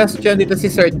 May question dito si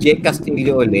Sir Jake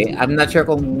Castillo uli. I'm not sure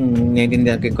kung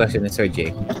naiintindihan ko yung question ni Sir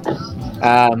Jake.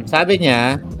 Sabi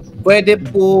niya, pwede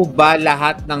po ba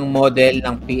lahat ng model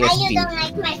ng PSP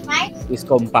is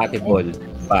compatible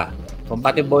pa?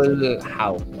 Compatible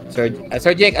how? Sir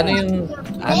Jake, ano yung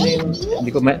hindi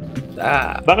ko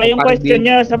Baka yung question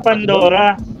niya sa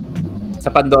Pandora, sa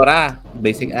Pandora,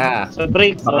 basic sa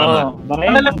break. Baka nga. Baka Wala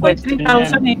yung lang po, question niya.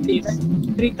 3,000 hindi.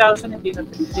 3,000 hindi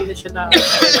na siya na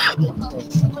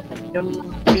yung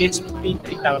PSP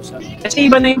 3,000. Kasi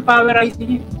iba na yung power IC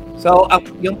niya. So,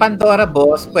 yung Pandora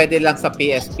boss, pwede lang sa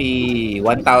PSP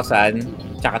 1000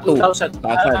 tsaka 2,000.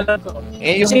 2,000. Alam ko.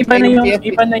 Eh, Kasi iba na yung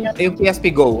yung PSP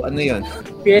Go, ano yun?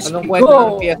 PSP Anong kwento Go.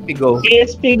 ng PSP Go?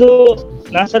 PSP Go,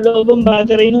 nasa loob ang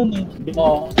battery nun eh.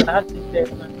 Oo, lahat.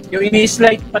 Yung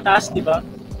ini-slide pataas, di ba?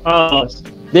 Oo.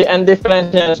 ang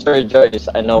difference niya, Sir Joyce,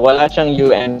 wala siyang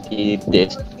UMT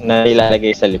disk na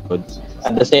ilalagay sa likod.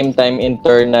 At the same time,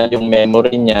 internal yung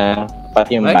memory niya,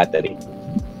 pati yung Ay. battery.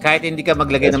 Kahit hindi ka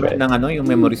maglagay That's right. ng yung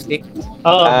memory stick.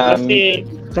 Oo, Um, kasi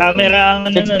camera ang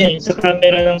ano nun eh. Sa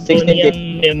camera ng 16 Sony ang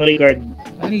memory card.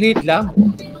 Ang liit lang.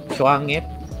 Swangit.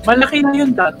 Malaki na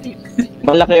yun dati.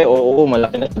 Malaki, oo,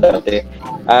 malaki na dati.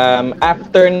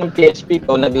 After ng PSP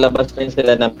ko, naglabas rin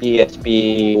sila ng PSP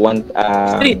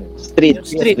Street ang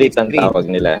Street. tawag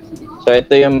nila. So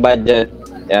ito yung budget,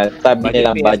 sabi Budget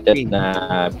nilang budget PSP. na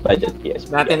budget PSP.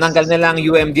 Tinanggal na lang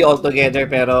UMD altogether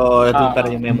pero doon pa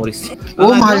rin yung memory stick.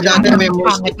 Mahal dati ang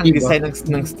memory stick, Ang di ba? design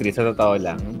ng Street, sa totoo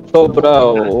lang. Sobra,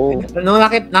 oo. Nung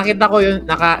nakita ko yun,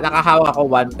 nakahawak ako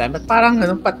one time, at parang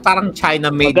China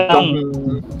made Magang. tong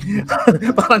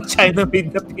parang China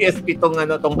made na PSP tong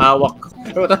hawak ko.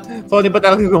 Sony ba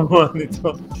talaga gumawa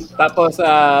nito? Tapos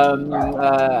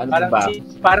ano ba?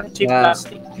 Parang cheap Yeah.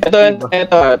 plastic.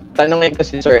 Ito, tanongin ko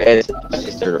si Sir Ed,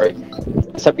 si Sir Roy.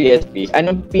 Sa PSP,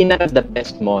 anong pinaka-the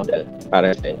best model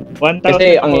para sa inyo? 1,000 Kasi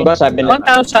ang iba sabi nila,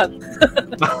 1,000.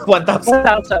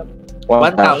 1,000.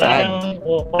 1,000.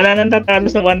 Wala nang tatalo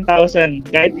sa 1,000.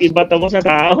 Kahit ibato mo sa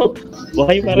tao,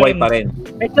 buhay pa rin. Buhay pa rin.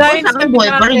 May clients Buhay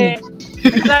kami pa rin. dati.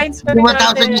 May clients kami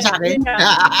 1,000 yung sa akin. Yun nga.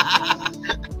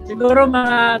 Siguro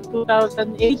mga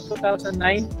 2008,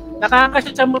 2009.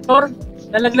 Nakakasya sa motor.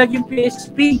 Nalaglag yung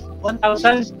PSP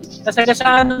 1,000.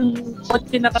 Nasagasaan ng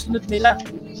kotse na kasunod nila.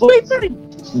 Buhay pa rin.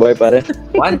 Buhay pa rin.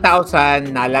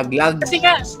 1,000, nalaglag, Kasi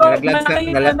nga, so,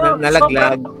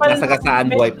 nalaglag, nasagasaan,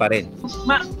 buhay pa rin.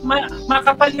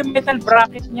 Makapal yung metal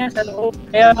bracket niya sa loob.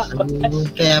 Kaya,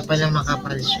 Kaya pala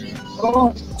makapal siya.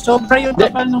 oo, sobra yung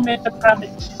kapal ng metal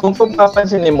bracket. Kung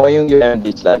papansinin mo yung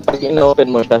UMD slot, pag in-open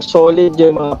mo siya, solid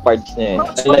yung mga parts niya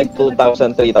eh. Like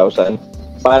 2,000, 3,000.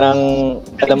 Parang,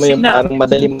 alam mo yung parang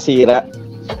madali masira.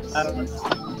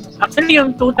 Actually,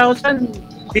 yung 2,000,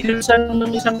 binusan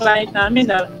ng isang client namin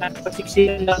na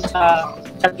nagpasiksilan lang sa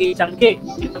tiyanggi-tiyanggi.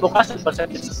 Bukas, basta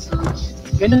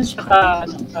ganun siya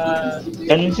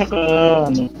Ganun siya ka,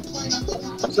 ano.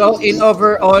 So in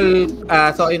overall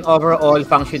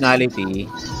functionality,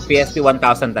 PSP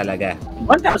 1,000 talaga.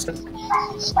 1,000.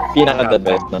 Pinaka-the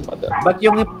best na pa doon. But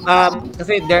yung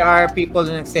kasi there are people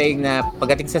na saying na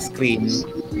pagdating sa screen,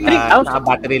 3,000. sa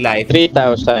battery life,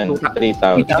 3,000.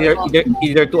 3,000.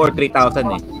 either 2 or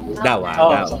 3,000 eh. Daw.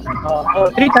 3,000.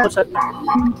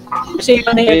 Kasi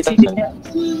iba na yung LCD niya.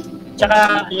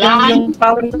 Tsaka yung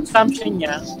power consumption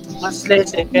niya, mas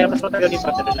less eh, kaya mas matagal yung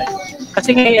battery life.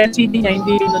 Kasi nga yung LCD niya,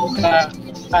 hindi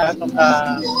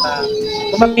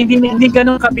hindi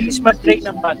ganun kabilis mag-drain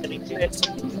ng battery.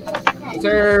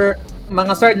 Sir,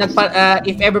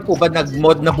 if ever po ba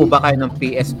nag-mod na po ba kayo ng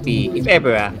PSP? If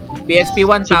ever PSP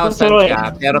 1,000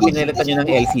 siya, pero pinilitan nyo ng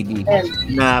LCD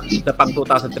na pang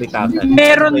 2,000, 3,000.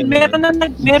 Meron nang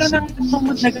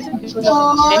nagmumod na ganun.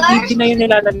 LED na yun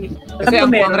nilalagay. Kasi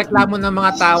ang reklamo ng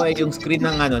mga tao ay yung screen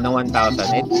ng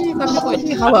 1,000. Eh,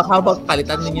 sabi ko, how about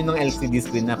palitan ninyo ng LCD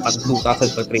screen na pang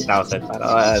 2,000 or 3,000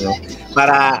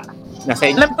 para nasa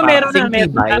inyo. Alam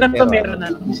ko meron na.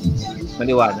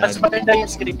 Maliwanag. Mas maganda yung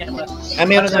screen niya.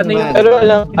 Meron na naman. Pero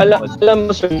alam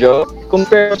mo, Sir Joe,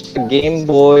 compare sa Game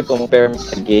Boy, compare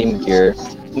sa Game Gear,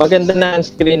 maganda na ang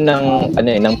screen ng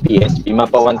PSP.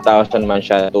 Mapa 1,000 man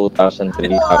siya, 2,000,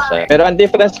 3,000. Pero ang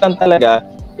difference lang talaga,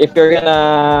 if you're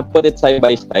gonna put it side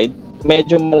by side,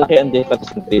 medyo malaki ang difference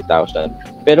ng 3,000.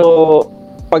 Pero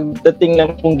pagdating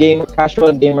lang kung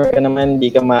casual gamer ka naman, hindi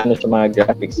ka maano sa mga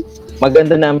graphics,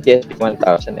 maganda na ang PSP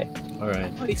 1,000 eh.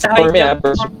 Alright. For me,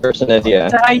 personally,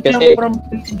 It's a high jump kasi from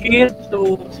Gear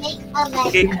to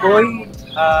Game Boy.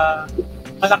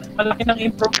 Malaki ng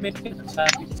improvement yun sa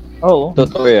Oo.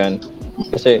 totoo yan.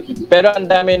 Kasi, pero ang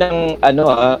dami na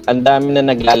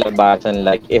naglalabasan,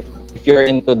 like if you're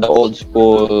into the old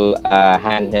school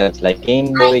handhelds like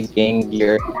Game Boy, Game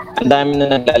Gear, ang dami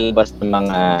na naglalabas ng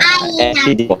mga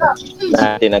LCD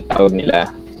na tinatawag nila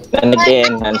na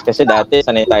nag-enhance kasi dati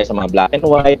sanay tayo sa mga black and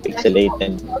white,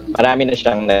 pixelated. Marami na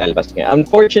siyang nalalabas ngayon.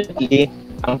 Unfortunately,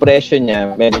 ang presyo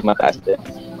niya medyo mataas din.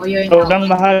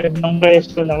 Sobrang mahal ng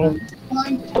presyo na.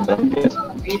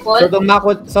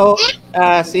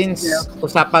 Since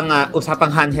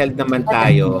usapang handheld naman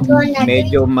tayo,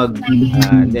 medyo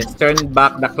let's turn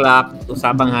back the clock,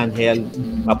 usapang handheld,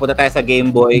 mapunta tayo sa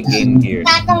Game Boy, Game Gear.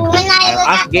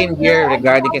 As Game Gear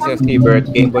regarding kay Sir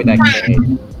Stewart, Game Boy tayo.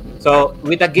 So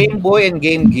with the Game Boy and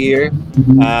Game Gear,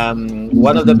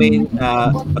 one of the main a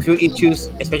few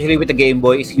issues, especially with the Game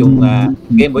Boy, is yung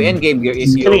Game Boy and Game Gear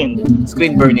is yung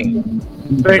screen burning.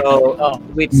 So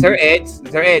with Sir Eds,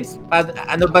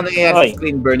 ano ba nangyayari sa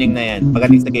screen burning na yan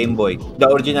pagdating sa Game Boy, the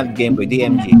original Game Boy,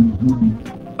 DMG?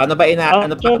 Paano ba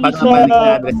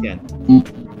ina-address yan?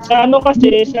 Sa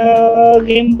kasi sa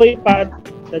Game Boy Pad,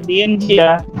 sa DMG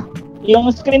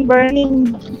yung screen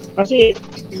burning kasi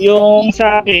yung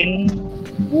sa akin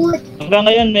hanggang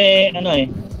ngayon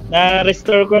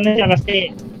na-restore ko na siya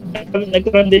kasi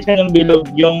nagkaroon din siya ng bilog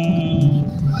yung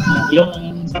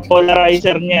sa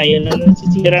polarizer niya, yun ang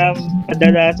nasisira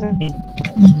kadalasan eh.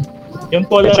 Yung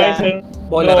polarizer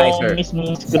yung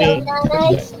mismong screen.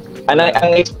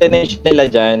 Ang explanation nila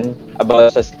dyan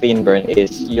about sa screen burn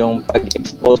is yung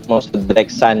pag-expose mo sa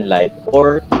direct sunlight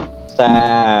or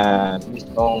sa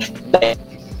mismong light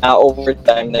na over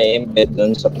time na i-embed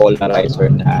dun sa polarizer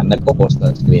na nagpo-cause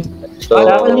ng screen. So,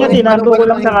 tinago ko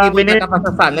lang sa cabinet.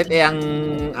 Sa sunlight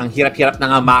ang hirap-hirap na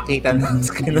nga makita ng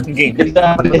screen ng game.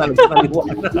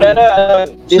 Pero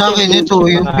Sa akin ito,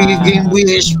 yung Game Boy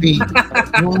SP.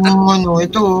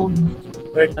 Ito.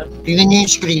 Tingnan niyo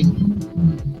yung screen.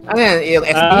 Ano yan? Yung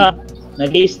SP?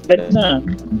 Nag-i-spread na.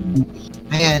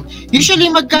 Ayan. Usually,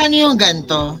 magkano yung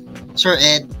ganito, Sir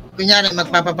Ed? Kunyari,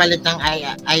 magpapapalit ng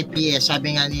IPS,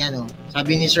 sabi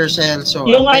ni Sir Celso.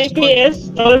 Yung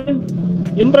IPS,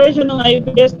 yung presyo ng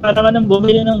IPS, para ka nang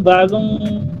bumili ng bagong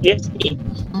PSP.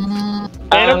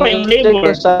 Pero pa yung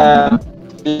labor.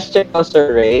 Let's check on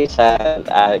Sir Ray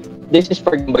this is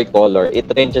for Game Boy Color.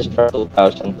 It ranges from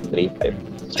 2,000 to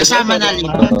 3,500. Kasama na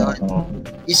labor doon.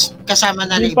 Kasama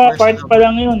na labor. Parts pa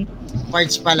lang yun.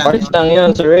 Parts pa lang. Parts lang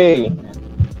yun, Sir Ray.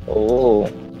 Oo.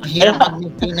 Hirap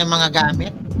mag-maintain ng mga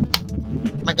gamit.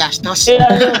 Magastos. Eh,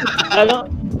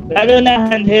 lalo na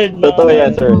handheld. Totoo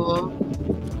yan, sir. Oo.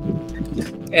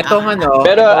 Etong ano,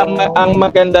 Pero ang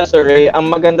maganda, sir,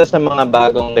 ang maganda sa mga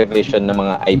bagong revision ng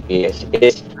mga IPS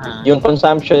is yung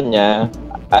consumption niya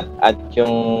at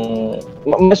yung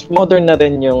mas modern na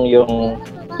rin yung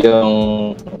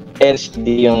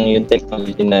LCD, yung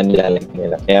technology na nilalagay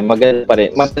nila. Kaya maganda pa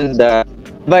rin. Maganda,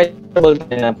 viable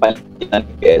pa rin ang palitan ng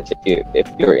IPS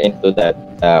if you're into that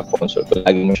console. Kung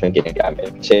lagi mo siyang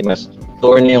ginagamit. Kasi mas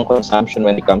lower na yung consumption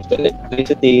when it comes to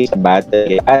electricity, sa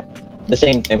battery, at the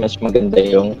same time, mas maganda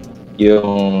yung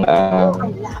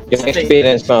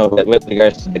experience mo with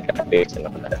regards to the graphics and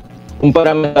all that.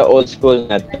 Kumpara mo sa old school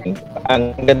natin,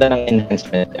 ang ganda ng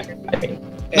enhancement niya. I mean,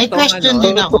 May question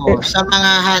din ako sa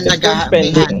mga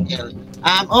may handheld.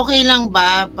 Okay lang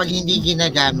ba pag hindi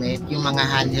ginagamit yung mga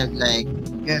handheld like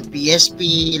yung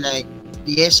PSP, like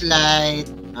DS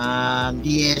Lite,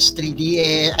 DS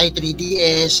 3DS,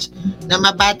 3DS, na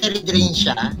ma-battery drain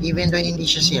siya even though hindi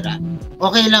siya sira?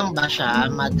 Okay lang ba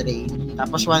siya ma-drain?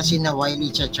 Tapos once in a while,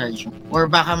 i-charge mo? Or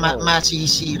baka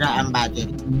masisira ang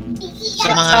battery?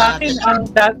 Sa mga... Sa akin, ang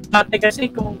dati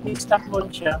kasi kung i-stop mode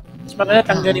siya, mas maganda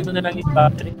tanggalin mo na lang yung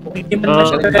battery. Kung hindi mo na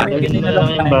siya gagamitin na lang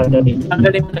yung battery.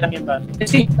 tanggalin mo na lang yung battery.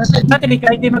 Kasi battery,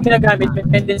 kahit hindi mo ginagamit, may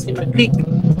tendency mag-click.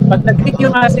 Pag nag-click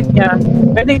yung asset niya,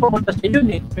 pwede pumunta sa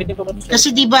unit. Pwede pumunta sa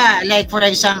Kasi di ba, like for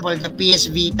example, the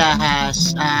PS Vita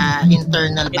has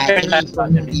internal battery.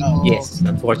 Hindi mo, yes,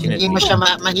 unfortunately. hindi mo siya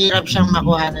mahirap siyang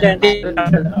makuha ng battery.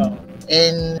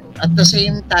 And at the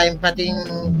same time, pati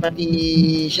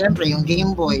syempre yung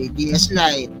Game Boy, DS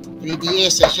Lite,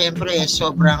 3DS, syempre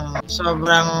sobrang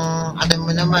sobrang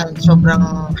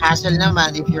hassle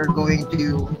naman if you're going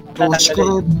to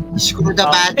screw the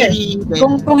battery.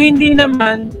 Kung hindi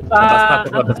naman, ang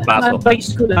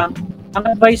advice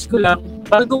ko lang,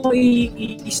 bago mo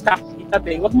i-stock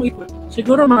itabi, wag mo ipon.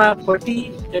 Siguro mga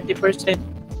 40-30%,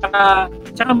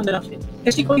 tsaka mo na lang siya.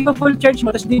 Kasi kung ikaw full charge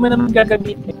mo, tapos di mo naman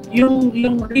gagamitin, yung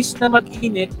risk na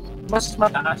mag-init, mas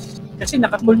mataas. Kasi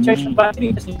naka-full charge yung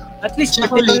battery. Kasi at least,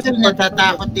 ako lately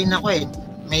natatakot din ako eh.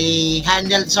 May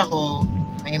handhelds ako,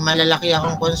 may malalaki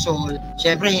akong console.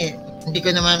 Siyempre, hindi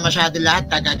ko naman masyado lahat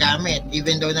nagagamit.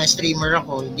 Even though na streamer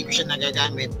ako, hindi ko siya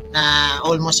nagagamit na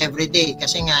almost everyday.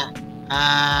 Kasi nga,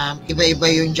 iba-iba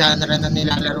yung genre na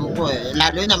nilalaro ko eh.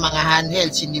 Lalo na mga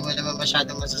handhelds, hindi mo naman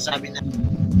masyado masasabi na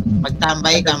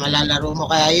magtambay ka, malalaro mo.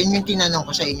 Kaya yun yung tinanong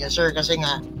ko sa inyo, sir. Kasi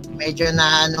nga, medyo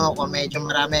medyo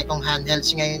marami akong handhelds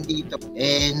ngayon dito.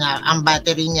 Na ang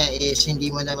battery niya is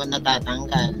hindi mo naman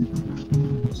natatanggal.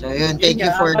 So yun, thank you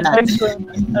for that.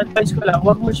 Advice ko lang,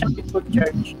 huwag mo siyang full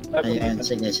charge. Ayan,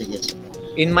 sige.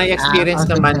 In my experience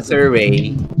naman, Sir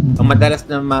Ray, ang madalas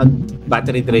na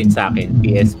mag-battery drain sa akin,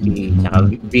 PSP, tsaka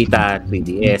Vita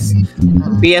 3DS.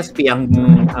 PSP, ang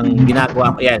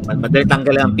ginagawa ko, yan, madalas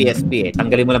tanggalin ang PSP eh.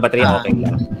 Tanggalin mo lang battery, okay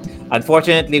lang.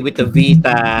 Unfortunately, with the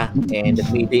Vita and the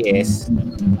 3DS,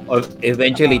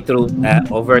 eventually through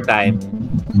over time,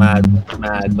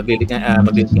 maglilit ng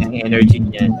energy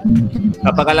niyan.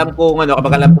 Kapag alam ko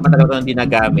matagal ko nang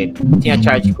dinagamit,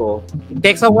 charge ko. It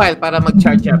takes a while para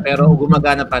mag-charge siya, pero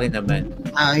gumagana pa rin naman.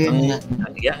 Yun.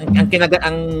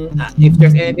 If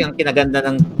there's anything, ang kinaganda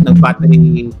ng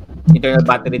battery, internal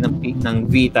battery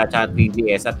ng Vita at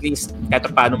 3DS, at least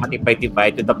kahit paano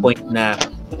matibay-tibay to the point na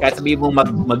kahit sabihin mo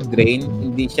mag-drain,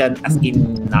 hindi siya as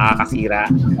in nakakasira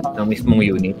ng mismong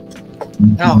unit.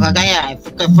 Kagaya,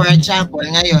 for example,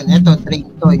 ngayon, ito,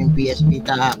 drain to, yung PS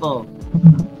Vita ako.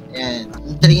 Ayan,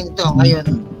 drain to,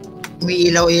 ngayon,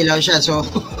 umiilaw-ilaw siya, so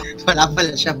wala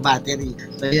pala siya battery.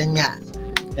 So, yun nga.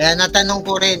 Kaya natanong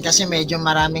ko rin, kasi medyo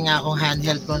marami nga akong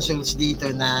handheld consoles dito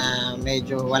na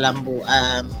medyo walang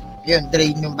yun,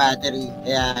 drain yung battery.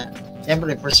 Kaya,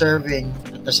 siyempre, preserving,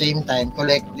 at the same time,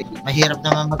 collecting. Mahirap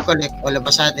naman mag-collect, o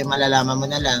labasate, malalaman mo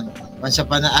na lang. Once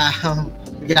upon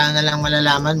bigla na lang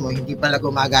malalaman mo, hindi pala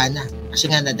gumagana. Kasi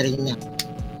nga, na-drain niya.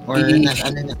 Or na.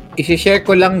 I-share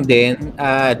ko lang din,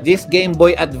 this Game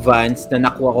Boy Advance na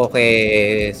nakuha ko kay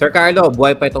Sir Carlo,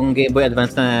 buhay pa itong Game Boy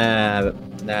Advance na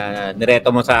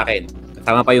nireto mo sa akin.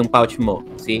 Kasama pa yung pouch mo.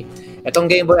 See? Itong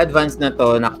Game Boy Advance na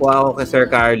to, nakuha ko kay Sir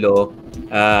Carlo,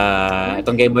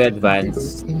 itong Game Boy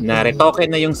Advance, na retoken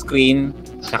na yung screen,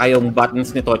 tsaka yung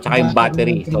buttons nito, tsaka yung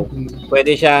battery. So,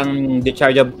 pwede siyang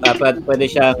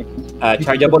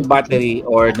chargeable battery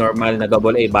or normal na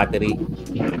AA battery.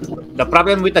 The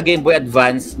problem with the Game Boy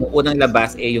Advance, nung unang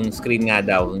labas yung screen nga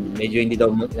daw. Medyo hindi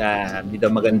daw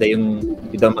maganda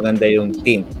yung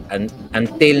tint.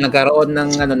 Until nagkaroon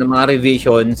ng mga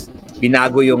revisions,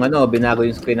 binago yung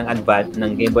screen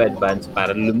ng Game Boy Advance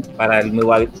para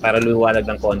lumiwanag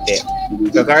ng konti.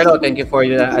 So Carlo, thank you for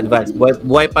your advance.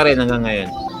 Buhay pa rin hanggang ngayon.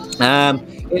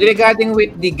 Regarding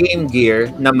with the Game Gear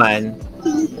naman,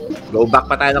 go back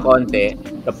pa tayo ng konti.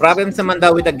 The problems naman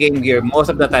daw with the Game Gear,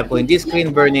 most of the time, kung hindi screen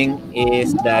burning,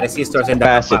 is the resistors and the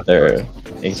Capacitor.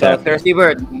 So, Exactly. Thirsty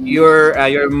Bird, you're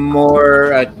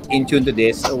more in tune to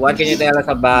this. So, what can you tell us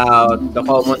about the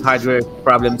common hardware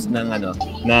problems ng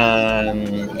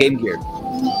Game Gear?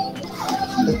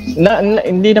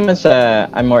 Hindi naman sa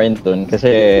I'm more in tune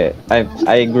kasi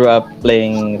I grew up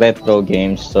playing retro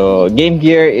games. So Game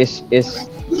Gear is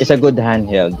a good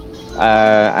handheld.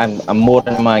 Ang mura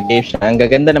ng mga games niya, ang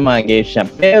gaganda ng mga games niya.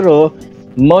 Pero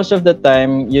most of the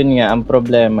time, yun nga ang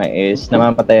problema is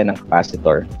namamatayan ng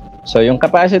capacitor. So yung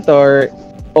capacitor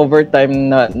over time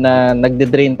na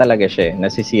nagde-drain talaga siya,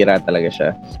 nasisira talaga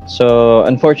siya. So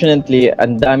unfortunately,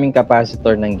 ang daming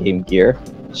capacitor ng Game Gear.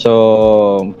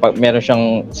 So meron siyang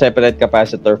separate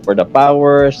capacitor for the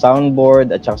power,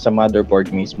 soundboard at saka sa motherboard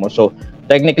mismo. So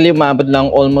technically umabot lang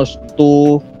almost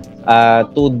 2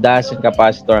 dozen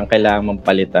capacitor ang kailangan mong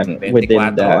palitan 24,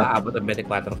 within the aabot ang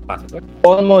 24 capacitor.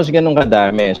 almost ganun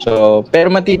kadami. So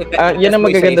pero yan ang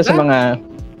magaganda sa mga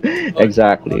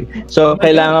exactly. So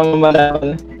kailangan mo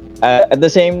malaman at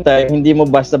the same time hindi mo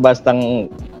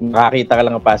basta-bastang makakita ka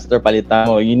lang ng capacitor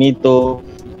palitan mo. You need to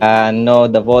know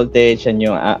the voltage and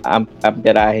yung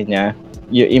amperahe niya,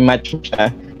 i-match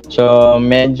siya. So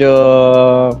medyo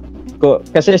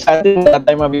kasi sa atin wala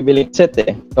tayong mabibili set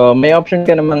eh. So may option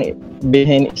ka namang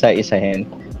bilhin isa-isahin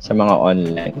sa mga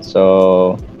online.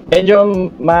 So medyo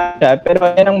mahal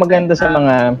pero yan ang maganda sa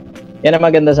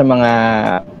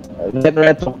mga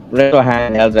retro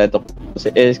handheld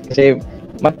kasi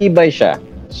matibay siya.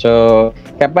 So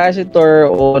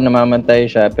capacitor namamantay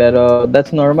siya pero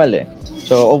that's normal eh.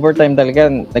 So over time talaga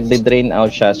nagde-drain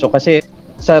out siya. So kasi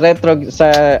sa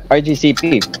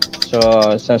RGCP, so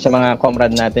sa mga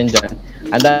comrade natin diyan,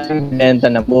 ang daming benta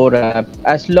na mura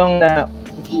as long na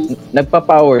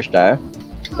nagpa-power siya.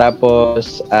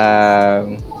 Tapos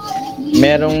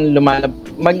merong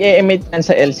mag-e-emit yan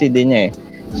sa LCD niya eh.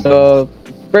 So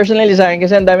personally sa akin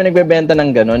kasi ang dami nagbebenta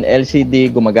ng ganun,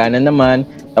 LCD gumagana naman,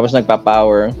 tapos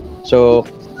nagpa-power. So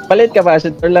palit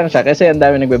capacitor lang siya kasi ang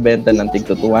dami nagbebenta ng tig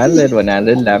 200,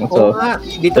 100 lang. So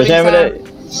dito syempre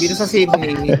sa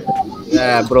Sydney,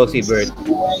 Bro Seabird,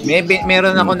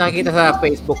 meron ako nakita sa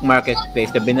Facebook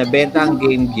Marketplace na binabenta ang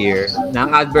Game Gear na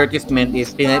ang advertisement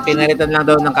is pinalitan lang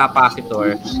daw ng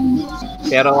capacitor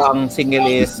pero ang single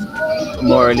is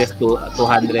more or less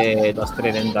 $200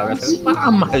 Australian dollars.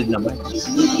 Parang mahal naman.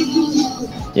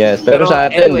 yes, pero sa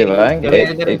atin, anyway, di ba?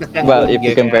 Well, if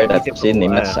you compare that to Isip ko,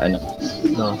 Sydney, mas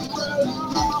no.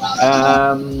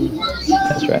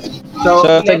 that's right. So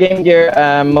sa Game Gear,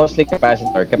 mostly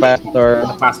capacitors.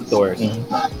 Mhm.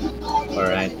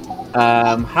 Alright.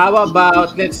 How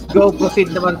about let's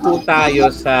proceed naman po tayo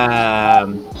sa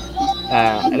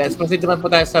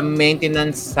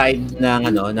maintenance side ng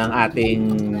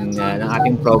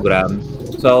ating program.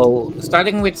 So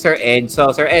starting with Sir Ed. So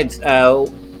Sir Ed,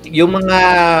 yung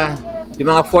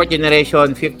mga 4th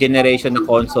generation, 5th generation na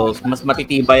consoles, mas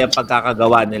matitibay ang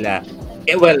pagkakagawa nila.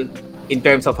 Well, in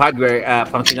terms of hardware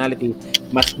functionality,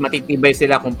 mas matitibay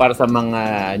sila kumpara sa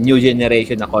mga new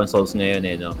generation na consoles ngayon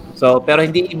no. So pero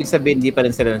hindi ibig sabihin hindi pa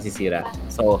rin sila nasisira.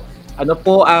 So ano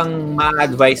po ang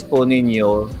ma-advise po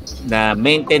ninyo na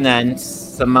maintenance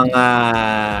sa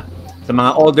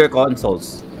mga older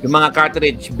consoles, yung mga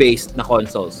cartridge-based na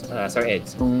consoles, Sir Ed?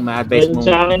 Kung ma-advise mo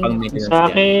pang maintenance sa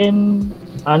akin,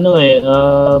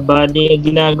 bali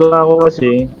ginagawa ko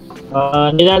kasi,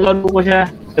 nilalaro ko siya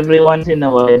every once in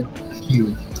a while.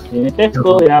 Tinitest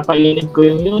ko, pinapainit ko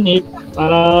yung unit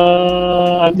para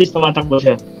at least tumatakbo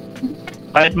siya.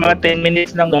 Kahit mga 10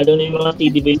 minutes lang, lalo na yung mga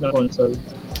CD-based na console.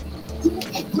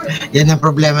 Yan ang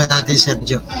problema natin,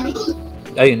 Sergio.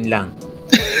 Ayun lang.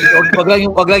 Wag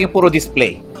lang yung puro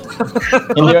display.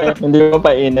 hindi mo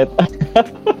painit.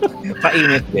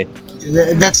 Painit din.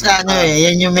 That's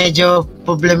yan yung medyo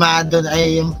problemado,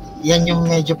 yan yung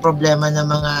medyo problema ng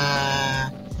mga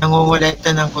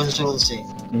nangongolekta ng consoles eh.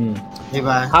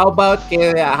 Diba? How about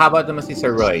naman si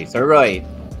Sir Roy? Sir Roy,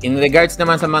 in regards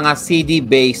naman sa mga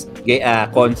CD-based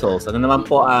consoles, ano naman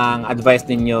po ang advice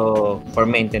ninyo for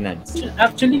maintenance?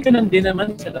 Actually, ganun din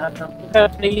naman sa lahat ng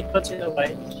pagka-play it once in a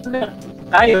while.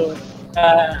 Tayo,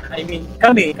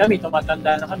 kami,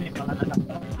 tumatanda na kami, mga anak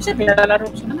ko. Kasi pinalalaro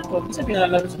ko sa anak ko, kasi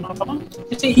pinalalaro sa mga pamangkin.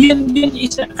 Kasi yun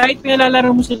isa, kahit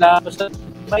pinalalaro mo sila, basta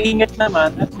maingat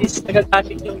naman, at least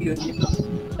nagagamit yung unit.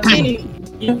 Kasi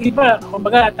yung iba,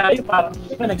 kumbaga tayo parang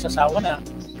iba nagsasawa na.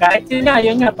 Kahit yun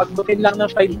nga, pagbutin lang ng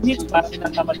 5 minutes para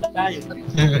tinatamad na tayo.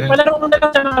 Palaro ko na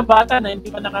lang sa mga bata na hindi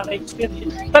pa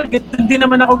nakaka-experience. Talaga, hindi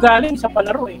naman ako galing sa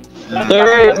palaro eh.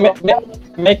 Sir,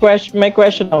 may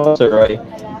question ako, Sir Roy.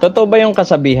 Totoo ba yung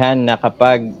kasabihan na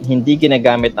kapag hindi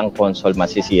ginagamit ang console,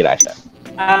 masisira siya?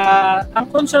 Ang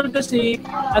console kasi,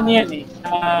 ano yan eh,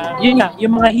 yun nga,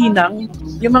 yung mga hinang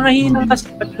kasi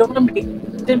pag lumamig,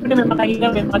 siyempre may mga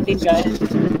hinang, may mga tinggan.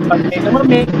 Pag may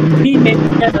lumamig, hinit,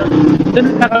 doon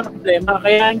nagkakaproblema.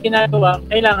 Kaya ang ginagawa,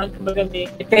 kailangan kumbaga may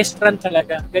test run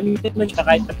talaga. Gamitin mo siya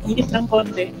kahit pag-init ng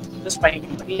konti, tapos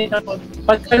pag-init ng konti.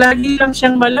 Pagka lagi lang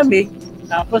siyang malamig,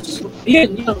 tapos,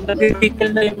 yun,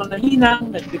 nag-refill na yung mga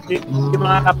hinang, yung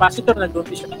mga capacitor,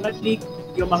 nag-umpisa ng mag-leak,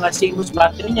 yung mga CMOS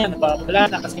battery niya,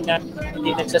 nabawala na kasi nga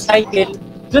hindi nagsa-cycle,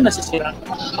 doon nasisira.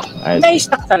 May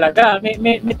stock talaga,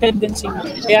 may tendency.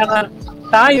 Kaya nga,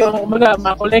 tayo, umaga,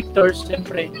 mga collectors,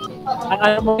 siyempre, ang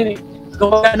ano mo yun,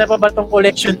 gumagana pa ba itong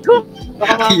collection ko?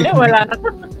 Baka mamaya, wala na.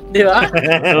 Di ba?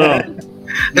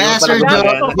 Kaya Sir Joe,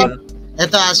 Joe,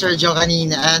 ito Sir Joe,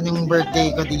 kanina, nung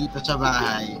birthday ko dito sa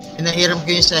bahay, pinahiram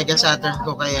ko yung Sega Saturn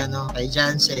ko kay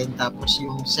Jansen, tapos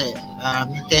yung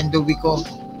Nintendo Wii ko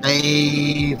kay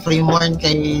Fremont,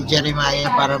 kay Jeremiah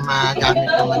para magamit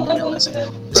naman nila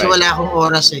kasi wala akong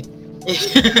oras eh.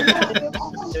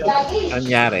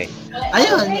 Anyari.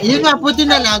 Ayun, yun nga, puti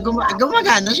na lang,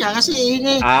 gumagana siya kasi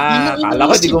yun Kala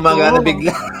ko di gumagana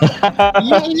bigla.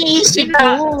 Yung iniisip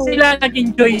ko. Sila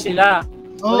nag-enjoy sila.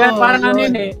 Kaya parang ano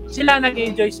yun eh, sila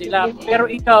nag-enjoy sila. Pero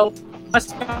ikaw,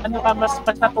 mas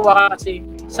natuwa ka kasi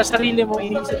sa sarili mo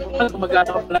iniisip mo, gumagana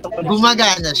ka pala itong collection.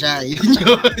 Gumagana siya, yun.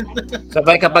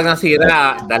 Sabay kapag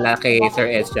nasira, dala kay Sir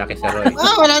S siya kay Sir Roy.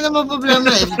 Wala namang problema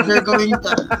eh. They're going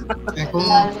to. Kung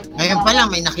ngayon pa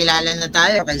lang may nakilala na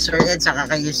tayo kay Sir Ed saka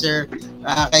kay Sir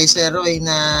Roy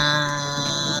na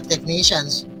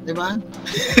technicians, di ba?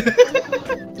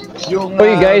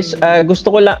 Uy guys,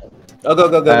 gusto ko lang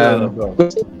Go.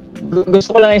 gusto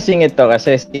ko lang isingit to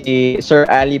kasi si Sir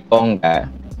Ali Ponga,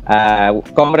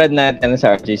 comrade natin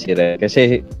sa RGC Red,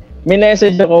 kasi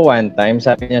minessage ako one time,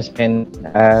 sabi niya sa akin,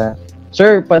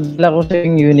 Sir, padala ko sa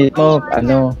yung unit mo,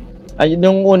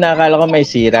 nung una akala ko may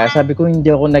sira, sabi ko hindi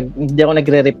ako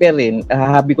nagre-repair eh,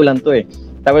 habi ko lang to eh.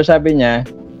 Tapos sabi niya,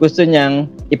 gusto niyang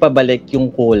ipabalik yung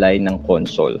kulay ng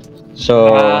console.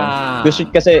 So, gusto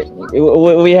kasi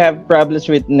we have problems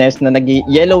with NES na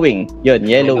yellowing. Yun,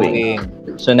 yellowing.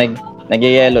 So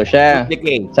nag-yellow siya.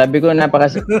 Sabi ko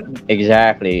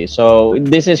exactly. So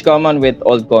this is common with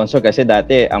old console kasi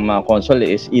dati ang mga console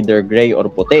is either gray or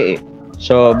puti eh.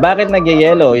 So bakit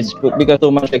nag-yellow? It's because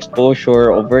too much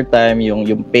exposure over time, yung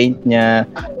paint niya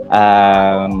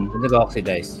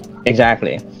nag-oxidize.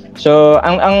 Exactly. So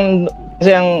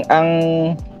kasi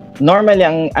normally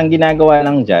ang ginagawa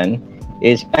lang diyan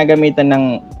is gagamitan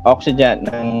ng oxygen,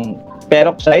 ng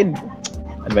peroxide.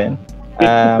 Ano ba yun?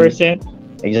 50%.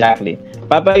 Exactly.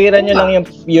 Papahiran nyo lang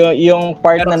yung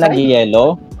part na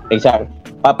nag-yellow. Exactly.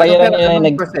 Papahiran nyo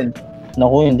lang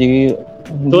Naku, hindi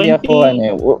ako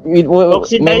may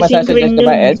oxidizing cream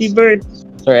ba, yung Eds?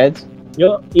 Sir Eds?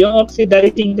 Yung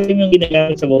oxidizing cream yung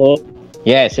ginagamit sa buhok.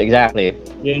 Yes, exactly.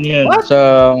 Yun. What?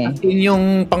 So,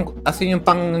 yung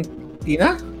pang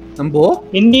tina ng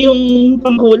buhok? Hindi yung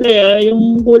pangkulay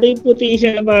yung kulay puti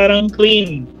siya parang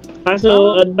cream.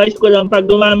 Kaso advice ko lang pag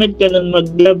gumamit ka nun,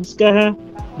 mag-gloves ka ha.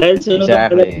 Dahil sunod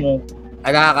ang kalat mo.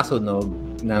 Nakakasunog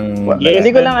ng... Hindi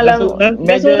ko lang alam.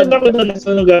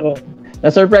 Nasunog ako.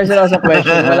 Na-surprise ako sa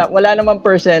question. Wala namang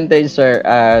percentage,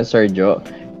 Sir Joe.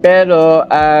 Pero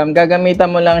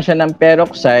gagamitan mo lang siya ng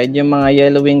peroxide, yung mga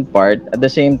yellowing part. At the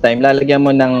same time, lalagyan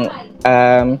mo ng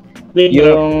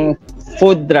yung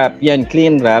food wrap, yan,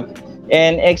 clean wrap.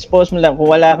 And expose mo lang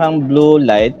kung wala kang blue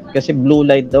light, kasi blue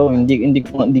light daw, hindi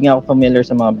nga ako familiar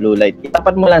sa mga blue light.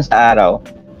 Itapat mo lang sa araw.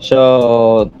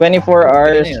 So 24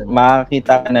 hours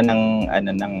makakita ka na ng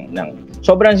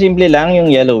sobrang simple lang yung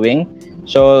yellowing.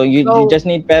 So you just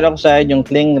need peroxide, yung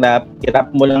cling wrap, i-wrap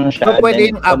mo lang siya. So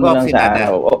pwede yung aboxinada?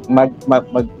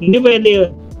 Hindi pwede yun.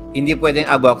 Hindi pwede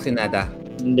yung aboxinada?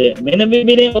 Hindi. May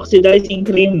nabibili yung oxidizing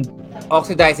cream.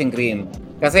 Oxidizing cream.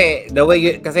 Kasi the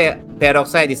way kasi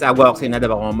peroxide is aboxinada,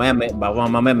 baka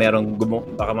mamaya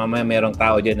merong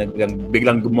tao diyan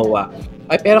biglang gumawa.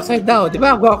 Ay, peroxide daw, 'di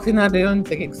ba? Aboxinada 'yon.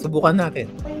 Sige, subukan natin.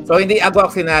 So hindi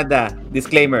aboxinada,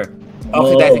 disclaimer.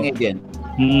 Oxidizing agent.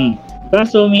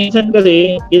 Kaso minsan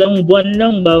kasi ilang buwan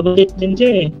lang babalik din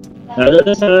siya eh. Lalo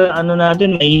na sa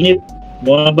natin, mainit.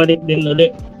 Bumabalik din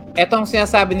ulit. Etong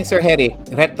sinasabi ni Sir Harry,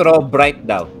 Retro Bright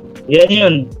daw. Yan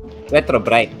yun. Retro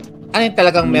Bright. Ano yung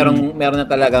talagang meron na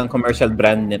talagang commercial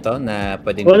brand nito na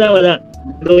pwedeng... Wala.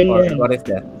 Gawin mo yan. What is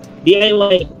that?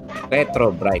 DIY.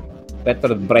 Retro Bright.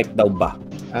 Retro Bright daw ba?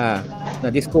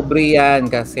 Na-discover yan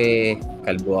kasi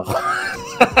kalbo ako.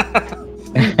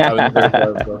 Sabi ni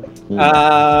Kuya ko.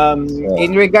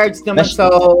 In regards naman, so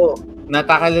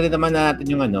natakal rin naman natin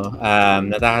yung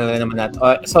natakal rin naman natin.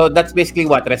 So that's basically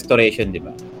what restoration, di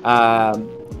ba?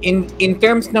 In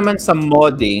terms naman sa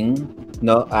modding,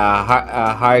 no,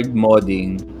 hard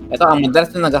modding. Ito ang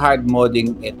madalas na nag-hard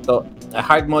modding,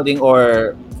 hard modding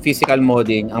or physical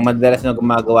modding, ang madalas na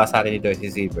gumagawa sa akin ito si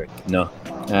Zebert, no.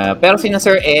 Pero si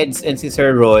Sir Eds and si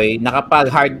Sir Roy,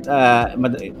 nakapag-hard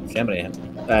syempre,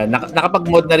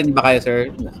 nakapag-mod na rin ba kayo, sir?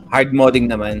 Hard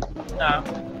modding naman.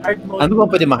 Hard mode. Ano ba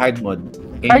pwede ma-hard mod?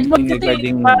 Hard mode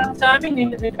kasi parang sa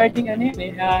amin, regarding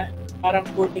parang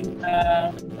putting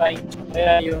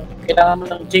kaya yung kailangan mo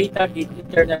ng JTAG,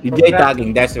 internet Yung J-tagging,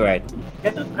 that's right.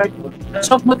 Ganun, hard mode.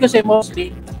 Sa soft mode kasi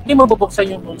mostly, hindi mo bubuksan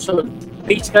yung console.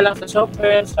 Base ka lang sa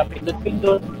software, sa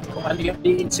pindot-pindot, kung ano yung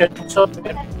i-insert yung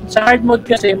software. Sa hard mode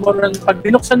kasi, more on, pag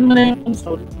binuksan mo na yung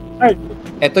console, hard mode.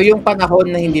 Ito yung panahon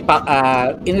na hindi pa,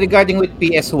 in regarding with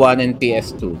PS1 and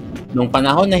PS2, nung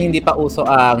panahon na hindi pa uso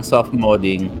ang soft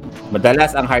modding,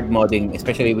 madalas ang hard modding,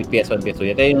 especially with PS1,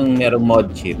 PS2, ito yung merong mod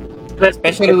chip.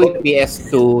 Especially with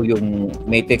PS2, yung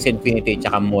Matrix Infinity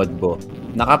tsaka Modbo.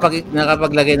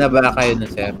 Nakapaglagay na ba kayo nun,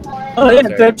 sir? Oh, yan,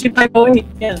 12508.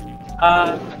 Yan.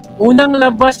 Unang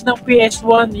labas ng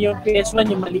PS1, yung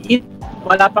yung maliit.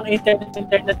 Wala pang internet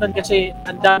nun kasi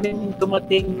ang daming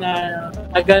dumating na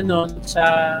ganon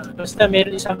sa basta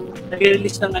meron isang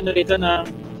nag-release ng rito ng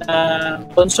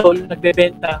console,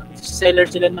 nagbebenta. Seller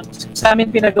sila ng sa amin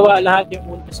pinagawa lahat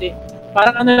yung una kasi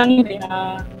parang lang yun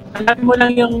hanapin mo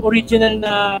lang yung original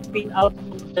na pin-out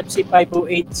ng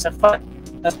FC508 sa FAT.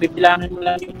 Tapos bibilangin mo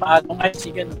lang yung paatong IC,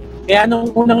 gano'n. Kaya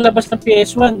nung unang labas ng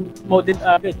PS1, modded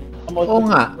agad. Oo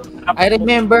nga. I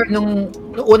remember nung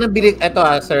unang bili, eto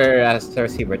Sir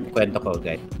Siebert, kwento ko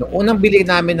guys. Nung unang bili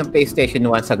namin ng PlayStation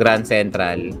 1 sa Grand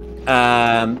Central,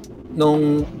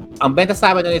 nung ang benta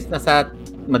sa amin is nasa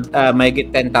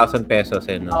mahigit 10,000 pesos.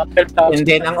 No? 12,000. And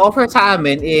then, ang offer sa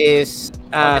amin is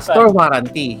store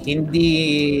warranty, hindi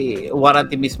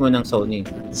warranty mismo ng Sony.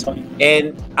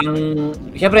 And,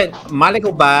 syempre, malay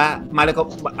ko,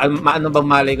 ano bang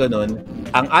malay ko nun?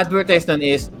 Ang advertise nun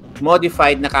is,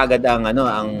 modified na kagad ang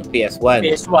PS1.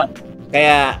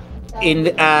 Kaya,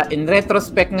 in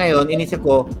retrospect ngayon, inisip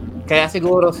ko, kaya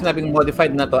siguro sinabing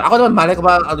modified na to. Ako naman, malay ko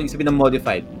ba ano yung sabihin ng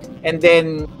modified? And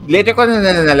then, later ko na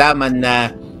nalaman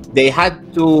na they had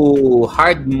to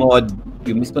hard mod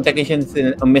yung mismong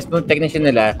technician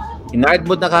nila, in-hard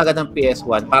mod na kagad ng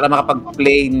PS1 para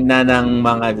makapag-play na ng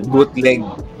mga bootleg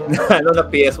na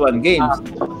PS1 games.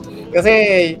 Kasi,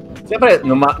 siyempre,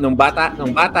 nung bata,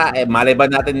 malay ba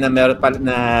natin na meron pala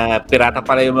na pirata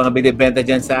pala yung mga binibenta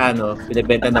dyan sa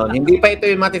binibenta noon. Hindi pa ito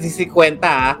yung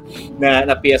matisikwenta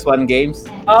na PS1 games.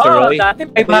 Oo, dati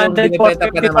 500,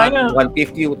 450 pa yun.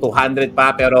 150, 200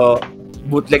 pa, pero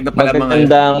bootleg na pala mga...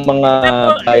 Magandang mga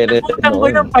pirated noon. Ko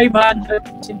ng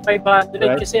 500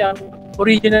 right? Kasi ang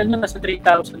original na nasa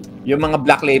 3,000. Yung mga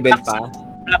black label pa.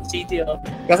 Black City,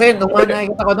 Kasi nung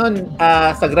nakikita ko noon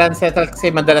sa Grand Central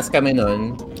kasi madalas kami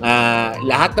noon,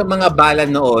 lahat ng mga bala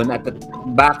noon at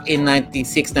back in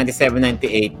 96, 97,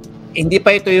 98, hindi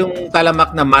pa ito yung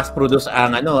talamak na mass produce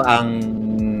ang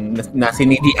na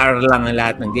sinidr lang ang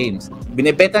lahat ng games.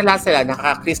 Binebenta lahat sila,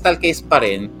 naka-crystal case pa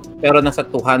rin, pero nasa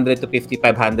 200 to 50,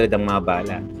 500 ang mga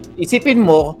bala. Isipin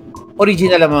mo,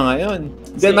 original ang mga yun.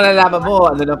 Then malalaman mo,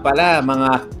 lang pala,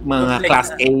 mga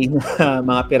class A,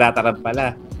 mga pirata lang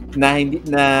pala.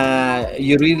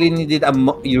 You really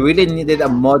needed a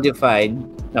modified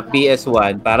na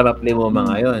PS1 para ma-play mo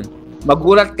mga yun.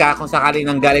 Magulat ka kung sakaling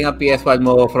nanggaling ang PS1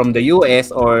 mo from the US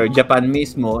or Japan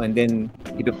mismo and then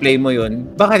i-play mo yun,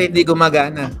 bakit hindi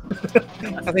gumagana?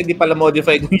 Kasi hindi pala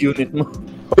modified yung unit mo.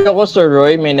 Ako, Sir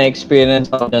Roy, may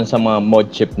na-experience ako dyan sa mga mod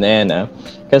chip na yan.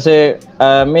 Kasi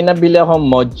may nabili akong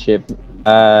mod chip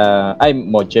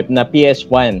na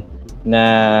PS1 na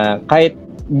kahit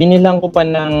binilang ko pa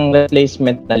ng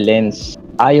replacement na lens,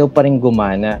 ayaw pa rin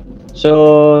gumana.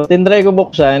 So, tinry ko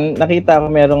buksan, nakita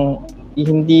ko merong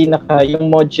yung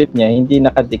mod chip niya, hindi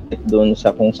nakadikit doon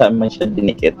sa kung saan man siya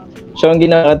dinikit. So, ang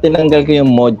ginawa, tinanggal ko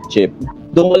yung mod chip.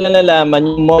 Doon ko lang nalaman,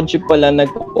 yung mod chip pala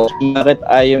nagpo-post, bakit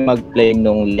ayaw mag-play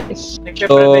nung lens.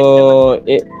 So,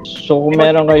 kung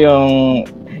meron kayong,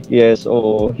 yes,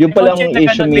 yun pala ang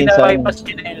issue minsan.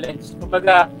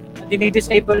 Kumbaga,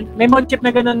 dinidisable, may mod chip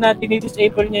na gano'n na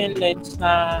dinidisable niya yung lens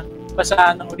na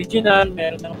basahan ng original,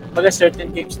 meron ng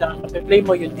certain games na play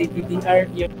mo, yung DVDR,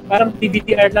 yung parang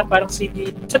DVDR lang, parang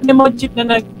CD. So, may mod chip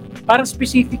na parang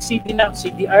specific CD lang,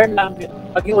 CDR lang,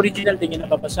 pag yung original din yung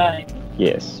nababasahin.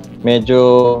 Yes.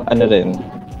 Medyo,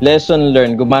 lesson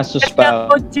learned, gumastos Kasi pa ang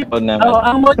mod chip, ako ng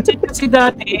ang mod chip kasi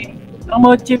dati, ang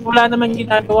mod chip wala naman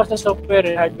ginagawa sa software,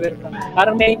 hardware lang.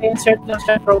 Parang may insert lang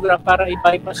sa program para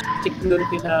i-bypass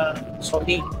security na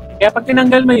Sony. Kaya pag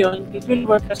tinanggal mo yun, it will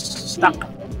work as stock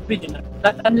original.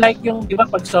 Not unlike yung, di ba,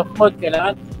 pag soft mode,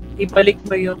 kailangan ibalik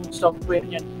mo yung software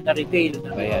niya na retail.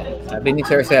 Ayan. Sabi ni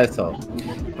Sir Celso,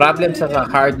 problem sa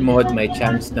hard mode, may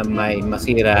chance na may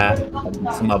masira pag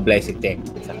sumablay si tech.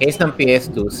 Sa case ng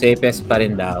PS2, safest pa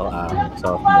rin daw ang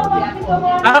soft mode.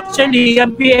 Actually,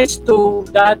 yung PS2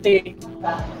 dati,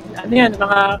 ano yan,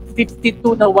 mga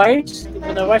 52 na wires,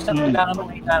 52 na wires ang kailangan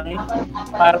mong hinangin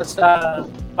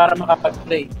para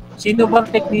makapag-play. Sino bang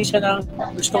technician ang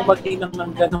gustong maglinang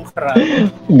ng ganong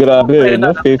karami? Grabe, no?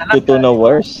 52 na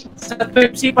wars. Sa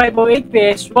 12C508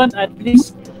 PS1, at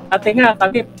least, ate nga,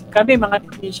 kami mga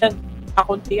technician,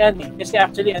 kakuntian eh. Kasi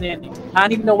actually, ano yan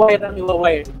eh, 6 na wire ang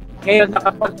iwa-wire. Ngayon,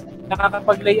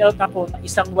 nakakapag-layout ako ng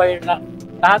isang wire lang.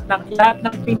 Lahat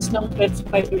ng pins ng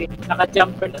 12C508,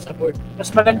 naka-jumper na sa board. Mas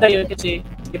maganda yun kasi,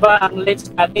 di ba, ang lens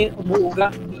natin,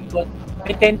 umuuga, ikot.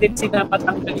 May tendency na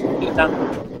matanggal yung hinang.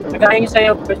 Kagaya yung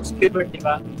sa'yo, first viewer, di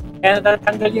ba? Kaya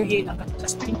natanggal yung hinang. Sa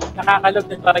screen, nakakalog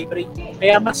ng vibrate.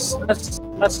 Kaya mas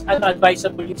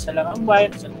advisable yung sa lang ang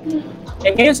wire.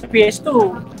 Ngayon sa PS2,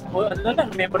 ano na lang,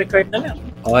 memory card na lang.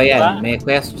 O yan, Diba? may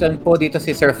question po dito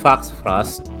si Sir Fox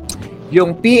Frost.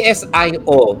 Yung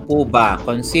PSIO po ba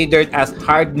considered as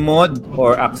hard mode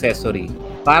or accessory?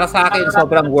 Para sa akin,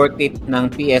 sobrang worth it ng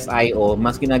PSIO.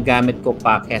 Mas ginagamit ko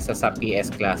pa kesa sa PS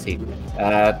Classic.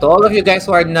 To all of you guys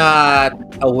who are not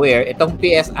aware, itong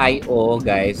PSIO,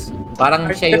 guys, parang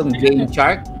siya yung game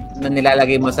chart na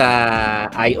nilalagay mo sa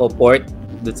IO port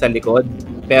doon sa likod.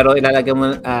 Pero ilalagay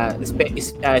mo,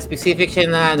 specific siya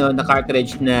na, na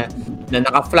cartridge na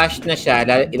naka-flash na siya.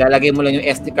 Ilalagay mo lang yung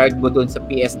SD card mo doon sa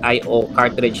PSIO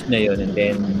cartridge na yun. And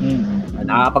then,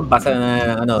 nakakapagbasa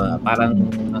na parang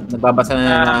nagbabasa na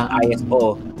ng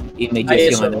ISO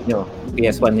images yung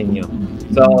PS1 ninyo.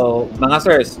 So, mga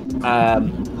sirs,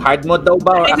 hard mode daw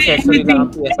ba or accessory lang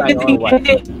ang PSI or what?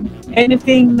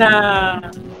 Anything na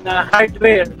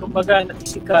hardware, kumbaga na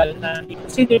physical, na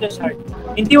considered as hard.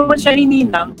 Hindi mo man siya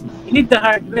hininang, you need the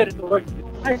hardware to work with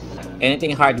hardware.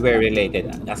 Anything hardware related.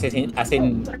 As in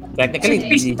technically,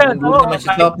 hindi Physical, naman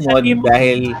siya top mode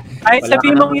dahil kahit wala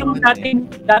sabihin ka mo namang- yung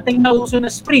dating nauso na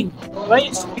spring. Diba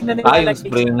yung spring na yung nilalagay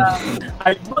spring. sa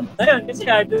hard mode na yun. Kasi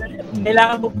hardware,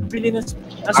 kailangan mo bili ng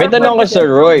May tanong ko, Sir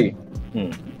Roy.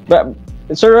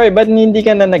 Sir Roy, ba't hindi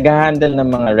ka na nag-handle ng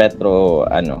mga retro,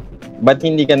 ba't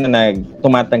hindi ka na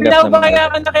tumatanggap ng mga...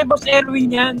 Pinabayaran na kay Boss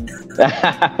Erwin yan.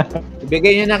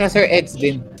 ibigay niyo na kay Sir Eds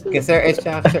din. Kay Sir Eds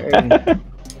siya, Sir Erwin.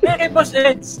 Kaya kay Boss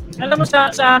Eds, alam mo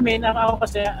sa amin, ako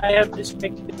kasi, I have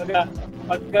respect.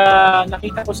 Pag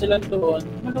nakita ko sila doon,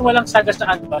 walang sagas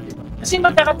na ba? Kasi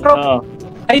magkakatrop.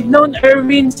 I've known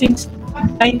Erwin since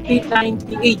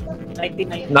 1998.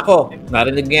 Nako,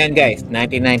 narinig niyo yan guys,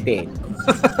 1998.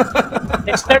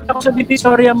 Nag-start ako sa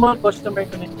Divisoria Mall, customer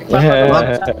connect.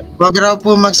 Wag raw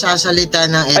po magsasalita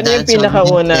ng edad. Ano yung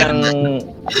pinakaunang...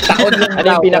 Taon lang Ano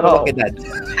yung pinaka- edad.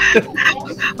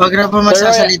 Wag raw po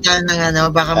magsasalita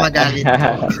ng baka magalit.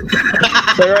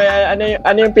 Sir Roy,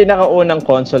 ano yung pinakaunang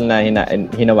console na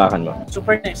hinawakan mo?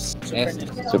 Super NES.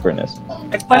 Super NES.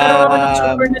 Nagpalaro ako ng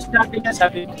Super NES dati nga,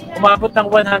 sabi, umabot ng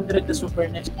 100 na Super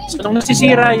NES. So nung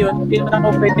nasisira yun, hindi na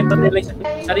ako pwede mag-realize sa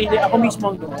sarili, ako mismo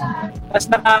ang gumawa. Tapos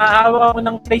nakahawa ako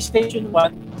ng PlayStation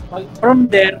 1.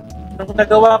 From there, nung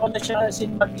nagawa ko na siya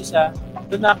sin mag-isa,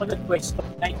 doon na ako nag-pwesto.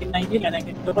 1990 nga,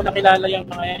 doon ko nakilala yung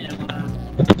mga yan.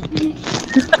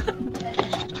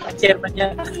 Chairman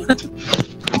yan.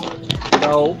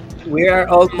 So, we are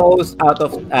almost out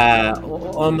of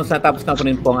almost natapos na po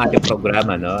rin po ang ating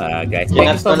programa, no? Guys,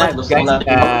 thank you so much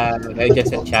guys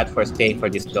just in chat for staying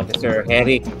for this talk. Sir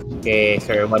Harry, kay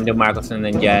Sir Wanda Marcos na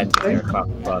nandyan, Sir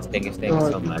Fox, thank you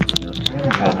so much. No?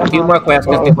 A few more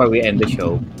questions before we end the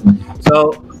show.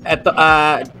 So, eto,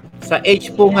 sa age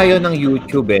po ngayon ng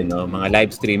YouTube, no, mga live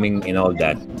streaming and all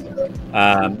that,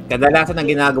 kadalasan ang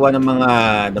ginagawa ng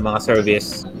mga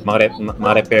service, mga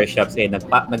repair shops,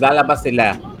 naglalabas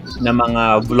sila ng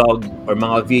mga vlog or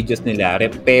mga videos nila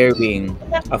repairing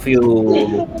a few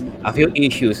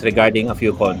issues regarding a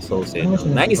few consoles.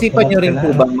 Naisipan niyo rin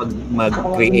po ba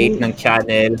mag-create ng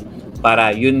channel para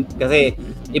yun, kasi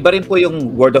iba rin po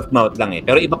yung word of mouth lang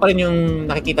pero iba pa rin yung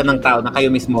nakikita ng tao na kayo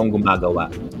mismo ang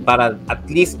gumagawa, para at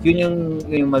least yun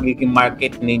yung magiging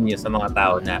market ninyo sa mga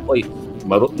tao na, oy,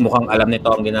 mukhang alam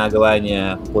nito ang ginagawa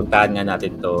niya, puntahan nga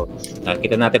natin to,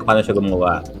 nakita natin kung paano siya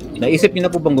gumawa. Naisip niyo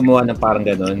na po bang gumawa ng parang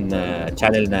gano'n na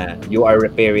channel na you are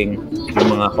repairing yung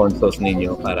mga consoles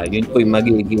ninyo para yun po yung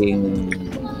magiging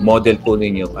model po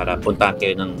ninyo para puntahan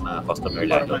kayo ng customer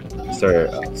lalo? Sir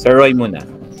Roy muna.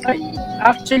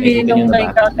 Actually, May nung opinion ba?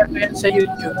 na-encounter ko yan sa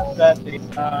YouTube dati,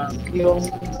 yung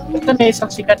ito na isang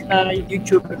sikat na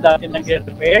YouTuber dati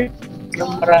nag-repair,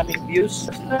 yung maraming views.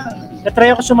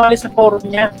 Na-try ako sumali sa forum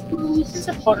niya.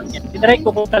 Tinry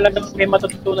ko kung talagang may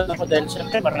matututunan ako dahil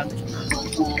siyempre marami siya.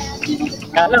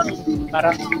 Kaya lang,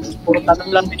 parang puro tanong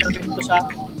lang pinagawin ko sa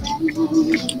akin.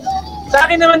 Sa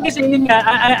akin naman kasi yun nga,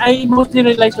 I mostly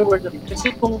rely sa word of mouth.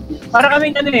 Kasi kung, para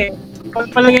kaming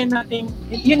pagpalagay natin,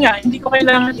 yun nga, hindi ko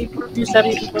kailangan i-prove yung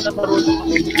sarili ko na marunong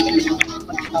ako.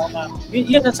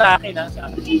 Yun ang sa akin, sa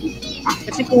akin.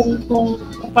 Kasi kung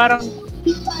parang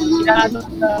inaano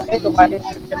na, eto, kaya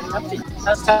natin.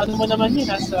 Nasa ano mo naman yun,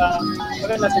 nasa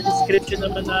description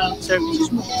naman ng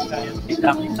services mo. Kaya,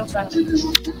 yun lang sa akin.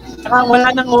 Saka wala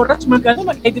nang oras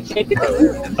mag-edit.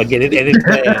 Mag-edit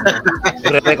pa yan.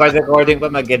 Recording pa,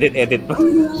 mag-edit pa.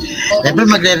 Siyempre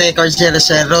magre-record si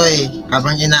Roy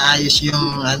habang inaayos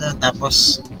yung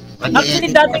tapos Actually,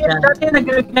 mag-edit. dati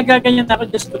nagaganyan ako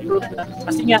just to prove na.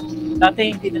 Kasi nga, dati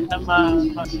hindi na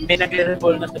may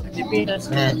nagre-revolve na sa Pilipinas.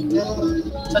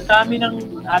 Sa dami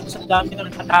ng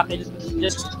atake,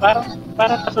 just para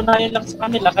patunayan lang sa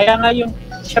kanila. Kaya nga yung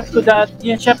shop ko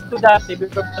dati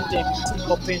before pandemic, kasi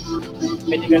open.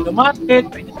 Pwede ka lumapit,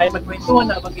 pwede tayo magkwentuhan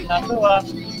habang ginagawa.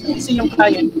 Kasi yung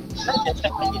client, nandiyan siya.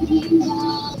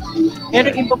 Pero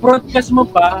ipo-broadcast mo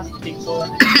pa,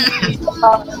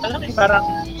 parang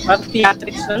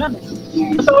theatrics na lang.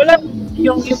 Totoo lang,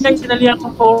 yung guys sinalihan ko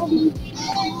po,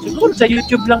 siguro sa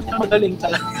YouTube lang siya magaling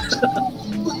talaga.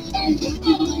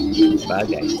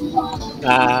 Bagay.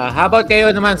 How about kayo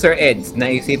naman, Sir Eds?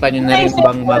 Naisipan nyo na rin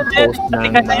bang mag-post ng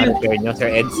repair nyo, Sir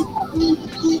Eds?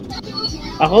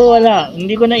 Ako wala,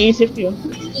 hindi ko naisip yun.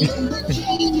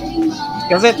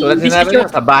 Kasi tulad sinabi nyo,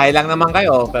 sa bahay lang naman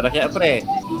kayo. Pero syempre,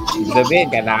 ibig sabihin,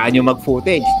 kailangan nyo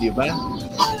mag-footage, di ba?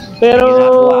 Pero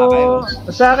Ginagawa kayo.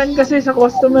 sa akin kasi sa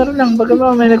customer lang, baga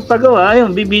may nagpagawa, ayun,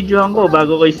 bibidyoan ko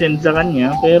bago ko i-send sa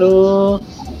kanya. Pero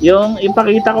yung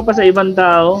ipakita ko pa sa ibang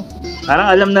tao, parang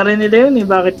alam na rin nila yun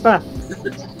bakit pa?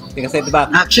 Kasi di ba,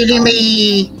 Actually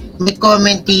may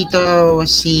comment dito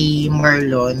si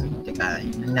Marlon. Teka,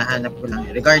 hinahanap ko lang.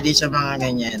 Regarding sa mga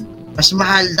ganyan. Mas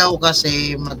mahal daw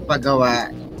kasi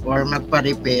magpagawa or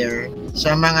magpa-repair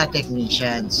sa mga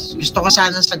technicians. Gusto ko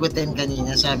sanang sagutin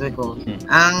kanina, sabi ko.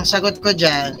 Ang sagot ko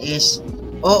dyan is,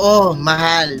 oo,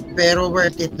 mahal, pero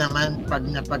worth it naman pag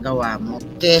napagawa mo.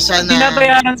 Kesa na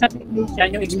Binabayaran sa technician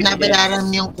yung experience. binabayaran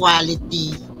mo yung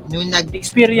quality nung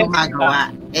Experience.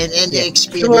 gumagawa and the Yes.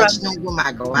 experience nung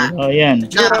gumagawa. Oh, yan.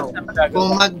 Now,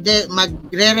 kung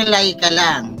magre-rely ka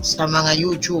lang sa mga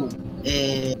YouTube,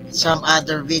 some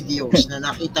other videos na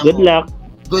nakita mo,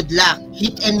 Good luck.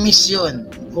 hit and miss yun.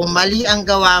 Kung mali ang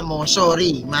gawa mo,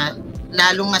 sorry,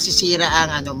 lalong masisira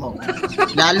ang mo.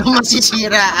 Lalong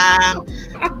masisira ang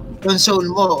console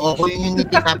mo o kung yung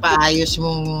pinapaayos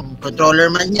mong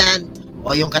controller man yan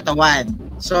o yung katawan.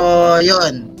 So,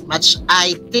 yun.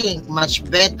 I think much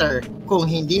better kung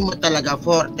hindi mo talaga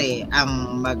forte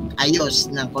ang mag-ayos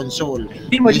ng console.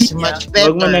 Is much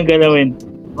better. Huwag mo nang galawin.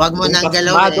 Huwag mo nang Pasmado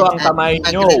galawin ang kamay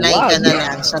at nyo. mag-rely ka Wag. na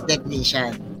lang sa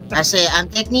technician. Kasi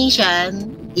ang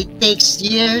technician, it takes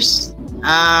years,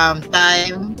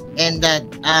 time, and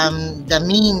the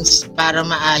means para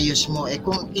maayos mo.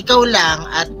 Kung ikaw lang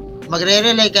at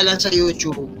magre-rely ka lang sa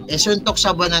YouTube, suntok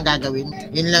sa buwan ang gagawin.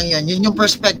 Yun lang yun. Yun yung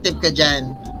perspective ka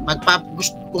dyan.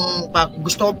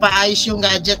 Gusto ko paayos yung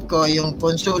gadget ko, yung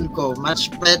console ko, much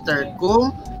better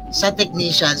kung sa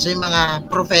technicians, yung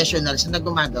mga professionals na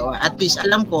gumagawa. At least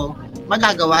alam ko,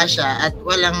 magagawa siya at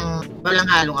walang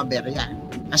halong aberya.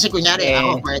 Kasi kunyari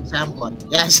ako, for example,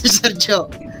 si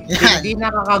Sergio. Yan. hindi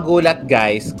nakakagulat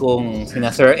guys kung sina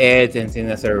Sir Eds and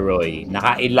sina Sir Roy,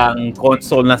 nakailang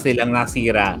console na silang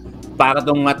nasira para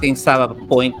dumating sa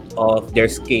point of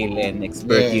their skill and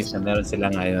expertise na meron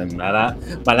sila ngayon.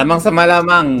 Malamang sa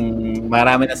malamang,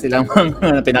 marami na silang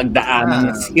mga pinagdaanan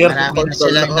na sira. Marami na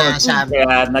silang nasabi.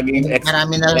 Kaya naging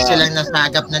Marami na silang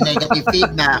nasagap na negative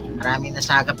feedback. Marami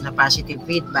nasagap na positive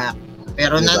feedback.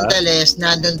 Pero Diba? nonetheless,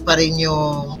 nandun pa rin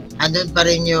yung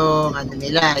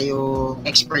yung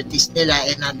expertise nila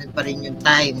and nandun pa rin yung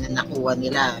time na nakuha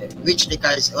nila, which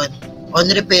regards on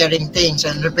repairing things,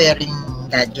 on repairing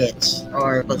gadgets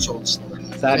or consoles.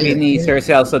 Sabi ni Sir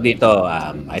Celso dito,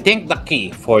 I think the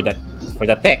key for the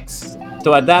techs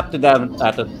to adapt to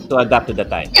the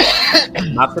time.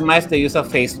 Maximize the use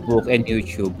of Facebook and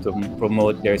YouTube to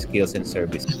promote their skills and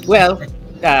service. Well,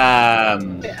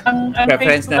 Ang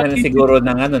preference Facebook na rin at siguro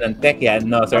ng tech yan,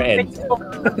 no, Sir Ed?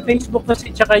 Facebook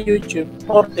kasi tsaka YouTube,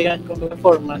 forte yan kung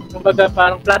format. Kumbaga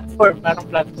parang platform.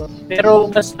 Pero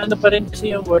mas ano pa rin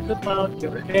kasi yung word of mouth,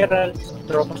 yung referrals,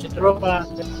 tropa.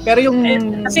 Pero yung...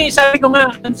 Kasi sabi ko nga,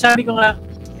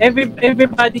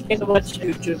 everybody can watch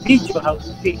YouTube video how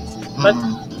to fix. But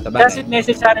does it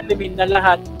necessarily mean na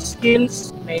lahat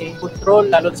skills, may control,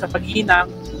 lalo sa paghinang?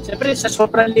 Siyempre, sa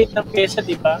sobrang late ng pyesa,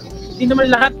 di ba? Hindi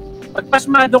naman lahat,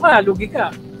 pagpasmado ka, lugi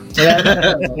ka.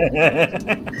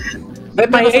 But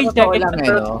My sa age, totoo lang,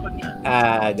 no?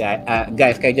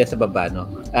 Guys, kayo dyan sa baba, no?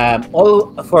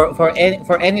 All for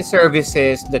any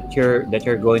services that you're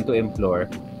going to employ,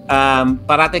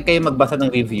 parating kayo magbasa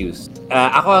ng reviews.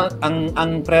 Ako ang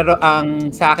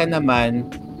sa akin naman,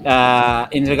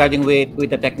 in regarding with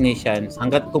the technicians,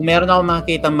 hangga't kung meron akong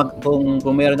makikita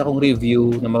kung meron akong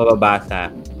review na mababasa,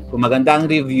 kung maganda ang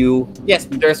review,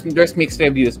 yes, there's mixed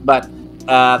reviews, but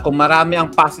kung marami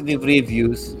ang positive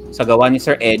reviews sa gawa ni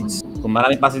Sir Eds, kung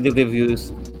marami positive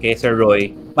reviews kay Sir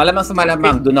Roy,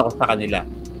 malamang doon ako sa kanila.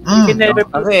 You can never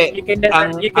Kasi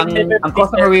ang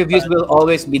customer reviews will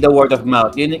always be the word of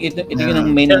mouth. Yun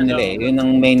ang main nila eh. Yun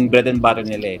ang main bread and butter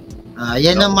nila eh.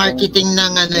 Yan ang marketing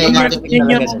ng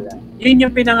Yun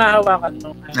yung pinangahawakan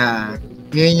mo.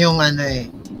 Yun yung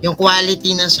yung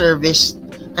quality ng service.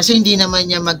 Kasi hindi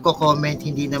naman niya magko-comment,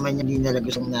 hindi naman niya dinala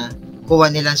gusto na kuha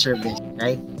nilang service,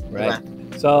 right? Right.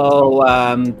 Diba? So,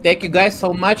 thank you guys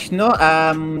so much, no?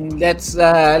 Let's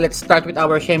start with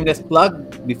our shameless plug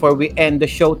before we end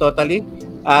the show totally.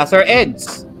 Sir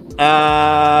Eds,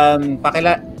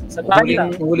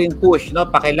 huling push,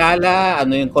 no? Pakilala,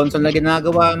 ano yung console na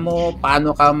ginagawa mo,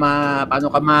 paano ka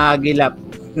magilap?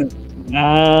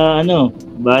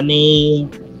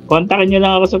 Kontakin nyo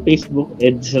lang ako sa Facebook,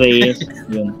 Eds Reyes.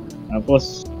 Yun.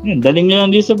 Tapos, daling nyo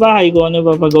lang dito sa bahay kung ano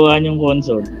papagawaan yung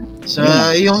console. So,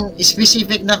 yung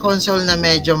specific na console na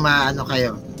medyo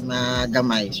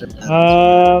magamay. So,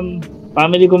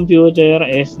 family computer,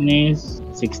 SNES,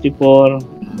 64,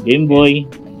 Game Boy,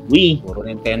 Wii. Puro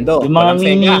Nintendo. Yung mga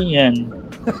mini, yan.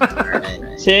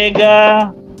 Sega.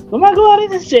 Gumagawa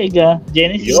rin ng Sega.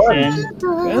 Genesis yan.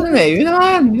 Yun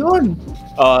naman.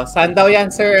 Saan daw yan,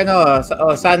 sir?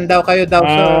 Saan daw kayo daw,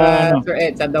 Sir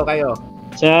Ed? Saan daw kayo?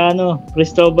 Sa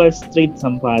Cristobal Street,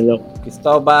 Sampaloc.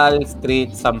 Cristobal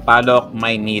Street, Sampaloc,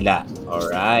 Maynila.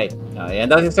 Alright. Yan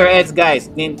daw si Sir Eds, guys.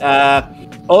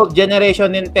 Old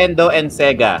generation Nintendo and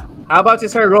Sega. How about si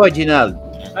Sir Reginald?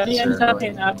 Yan sa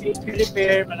akin, PSP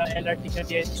Repair, LRT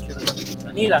Cadets,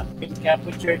 Manila, Big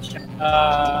Capo Church,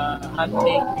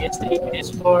 Hunting, PS3,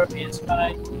 PS4, PS5,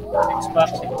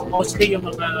 Xbox, mostly yung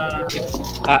mga...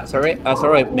 Sorry,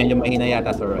 medyo mahina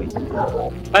yata, Sir Roy.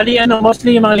 Bali,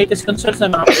 mostly yung mga latest consoles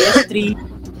na mga PS3,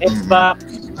 Xbox,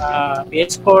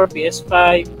 PS4, PS5,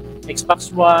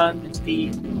 Xbox One,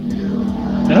 Steam,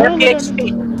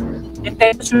 PXP,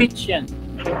 Nintendo Switch yan.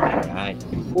 Alright.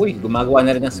 Uy, gumagawa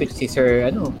na rin ng Switch si Sir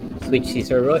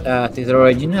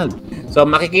Reginald. So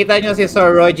makikita nyo si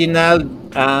Sir Reginald,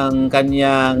 ang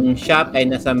kanyang shop ay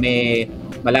nasa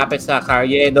malapit sa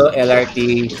Carriedo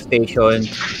LRT station.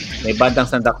 May bandang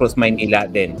Santa Cruz, Maynila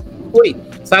din. Uy,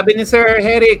 sabi ni Sir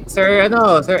Herrick, Sir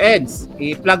Eds,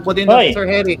 i-plug mo din si Sir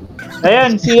Herrick.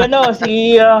 Ayan, si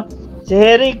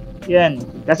Herrick, yan.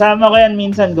 Kasama ko yan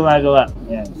minsan gumagawa.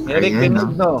 Yan. Herrick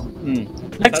Pinugno.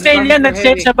 Nag-sale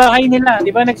sa bahay nila.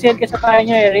 Di ba nag-sale ka sa bahay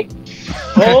niya, Eric?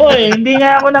 Oo, hindi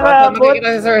nga ako nakaabot.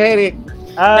 Makikita si Sir Herrick.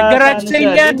 Nag-garage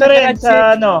sale yan. Dito rin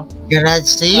sa garage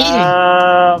sale.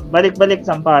 Balik-balik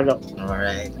Sampaloc.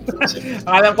 Alright.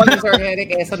 Alam ko si Sir Herrick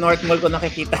sa North Mall ko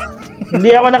nakikita.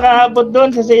 Hindi ako nakaabot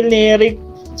doon sa sale ni Eric.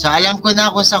 So alam ko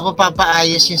na kung saan ko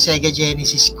papaayos yung Sega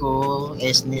Genesis ko,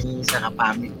 SNES, sa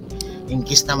kapamit. In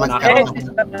case na magkaroon.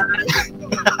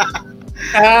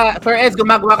 Sir Eds,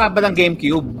 gumagawa ka ba ng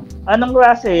GameCube? Anong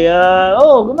klase?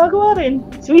 Gumagawa rin.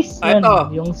 Swiss yun.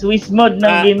 Yung Swiss mod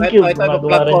ng GameCube.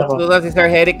 Gumagawa rin ako. Si Sir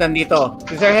Herrick nandito.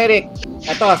 Si Sir Herrick,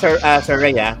 Sir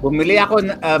Ray, bumili ako,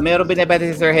 meron binibenta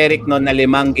si Sir Herrick noon na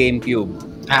 5 GameCube.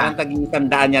 Parang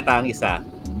tag-100 yata ang isa.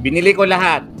 Binili ko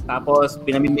lahat. Tapos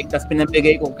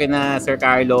pinamigay ko kina Sir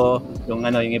Carlo, yung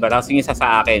iba. Tapos yung isa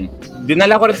sa akin.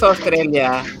 Dinala ko rin sa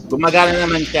Australia. Gumagana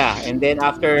naman siya. And then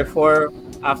after 2-3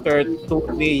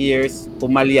 years,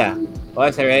 pumalya.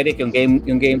 Sir Eric, yung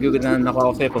GameCube na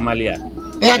nakuha ko sa'yo, pumalya.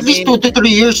 At least 2 to 3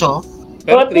 years,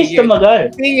 Pero at least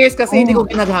tumagal. 3 years kasi hindi ko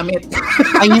ginagamit.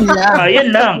 Ayun lang. Ayun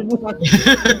lang.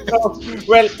 So,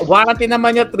 warranty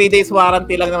naman yun. 3 days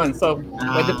warranty lang naman. So,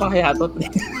 pwede pa kaya ito.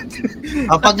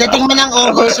 Pagdating mo ng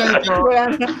August, Sir Joe.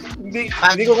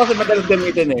 Hindi ko kasi madalas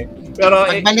gamitin eh. Pero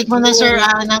pagbalik mo na, Sir,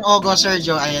 ng August, Sir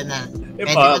Joe, ayan na.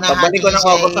 Pwede ko na Pabalik ko ng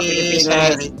ako sa Sir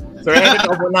Pilipinas. Eric. Sir Eric,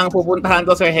 ako muna ang pupuntahan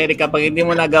ko, Sir Eric. Kapag hindi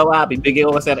mo nagawa, bibigay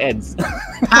ko Sir Eds.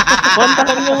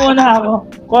 Kontakin mo muna ako.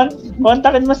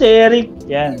 Kontakin mo si Eric.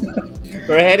 Yan.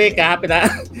 Sir Eric,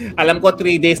 alam ko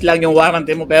 3 days lang yung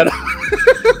warranty mo, pero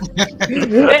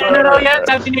Ano raw yan?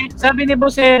 Sabi ni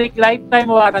Boss Eric, lifetime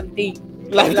warranty.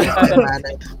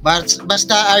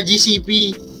 Basta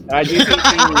RGCP. RGCP.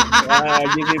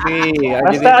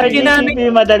 Basta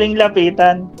RGCP, madaling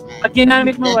lapitan. Pag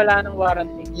ginamit mo, wala nang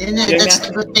warranty. That's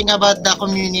the good thing about the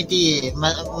community eh.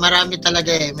 Marami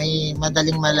talaga eh. May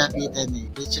madaling malapitan eh.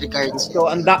 Which regards.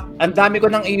 So, ang dami ko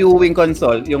nang iuwing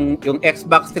console. Yung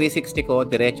Xbox 360 ko,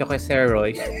 diretso kay Sir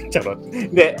Roy. Charot.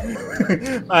 Hindi.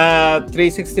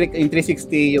 360, yung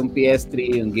 360, yung PS3,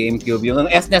 yung GameCube. Yung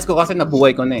SNES ko kasi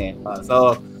nabuhay ko na eh.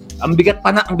 So, ang bibigat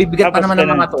pa naman ng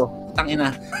mga to.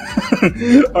 Tangina.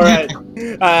 Alright.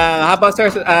 How about Sir,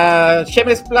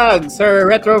 shameless plug, Sir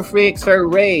Retro Freak,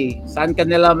 Sir Ray. Saan ka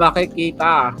nila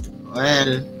makikita?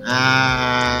 Well,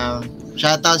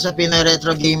 shoutout sa Pinoy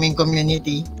Retro Gaming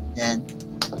Community. Yan.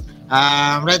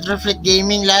 Retro Freak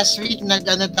Gaming last week,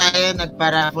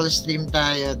 nagpa-raffle stream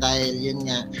tayo dahil yun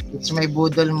nga, it's my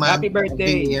budol month. Happy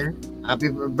birthday. Of the year. Happy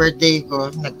birthday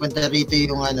ko. Nagpunta rito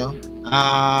yung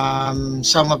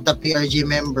some of the PRG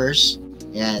members.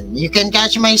 Yan. You can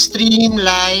catch my stream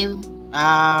live.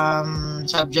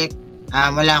 Subject,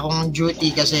 wala akong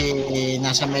duty kasi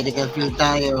nasa medical field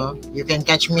tayo. You can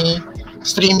catch me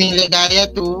streaming Ligaya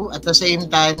 2 at the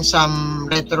same time some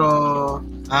retro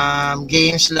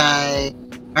games like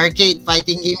arcade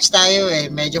fighting games tayo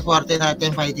eh. Medyo forte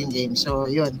natin fighting games.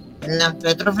 So yun. Yun lang.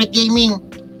 Retro Freak Gaming.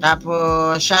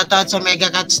 Tapos shoutout sa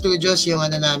Mega Cat Studios yung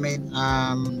namin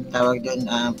tawag doon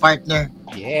partner.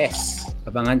 Yes.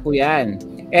 Abangan po yan.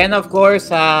 And of course,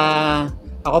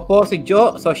 ako po si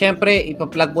Joe. So syempre,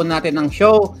 ipa-plug po natin ang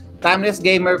show. Timeless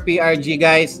Gamer PRG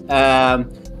guys.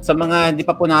 Sa mga hindi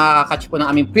pa po nakaka-catch po ng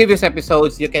aming previous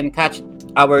episodes, you can catch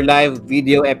our live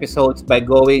video episodes by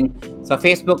going sa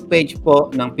Facebook page po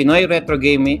ng Pinoy Retro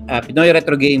Gaming,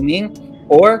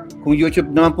 or kung YouTube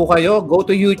naman po kayo, go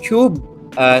to YouTube.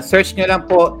 Search nyo lang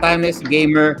po Timeless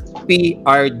Gamer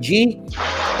PRG.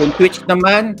 Kung Twitch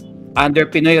naman, under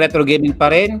Pinoy Retro Gaming pa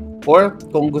rin. Or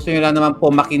kung gusto nyo lang naman po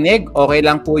makinig, okay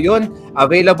lang po yun.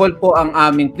 Available po ang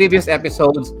aming previous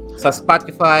episodes sa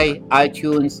Spotify,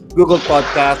 iTunes, Google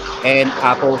Podcast, and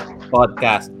Apple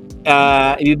Podcast.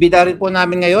 Ibibida rin po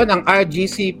namin ngayon ang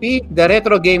RGCP, the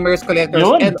Retro Gamers Collectors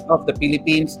End of the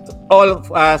Philippines. All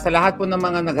sa lahat po ng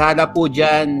mga naghahanap po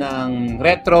dyan ng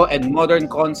retro and modern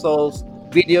consoles,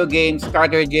 video games,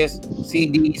 cartridges,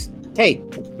 CDs. Hey,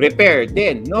 repair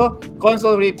din, no?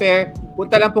 Console repair.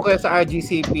 Punta lang po kayo sa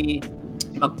RGCP.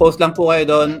 Mag-post lang po kayo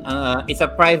doon. It's a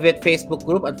private Facebook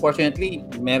group. Unfortunately,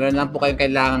 meron lang po kayong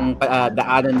kailangang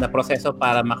daanan na proseso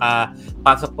para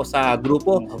makapasok po sa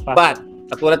grupo. But,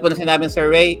 katulad po na sinabi ng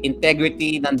Sir Ray,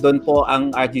 integrity, nandun po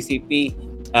ang RGCP.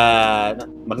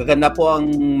 Magaganda po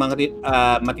ang mga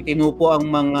matitino po ang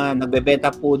mga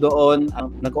nagbebenta po doon,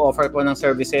 ang nag-offer po ng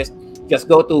services. Just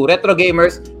go to Retro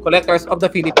Gamers Collectors of the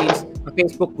Philippines, a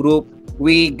Facebook group.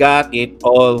 We got it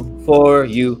all for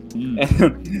you.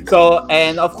 So,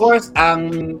 and of course,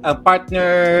 ang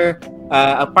partner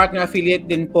affiliate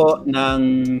din po ng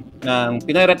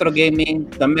Pinoy Retro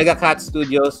Gaming, the Mega Cat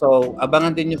Studio. So,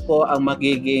 abangan din niyo po ang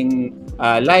magiging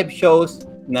live shows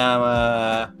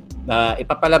na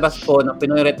ipapalabas po ng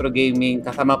Pinoy Retro Gaming.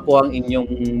 Kasama po ang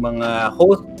inyong mga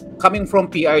host coming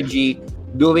from PRG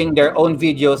doing their own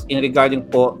videos in regarding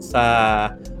po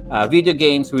sa video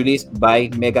games released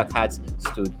by Mega Cats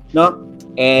Studio, no?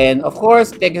 And of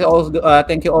course, thank you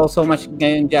all so much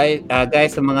ngayon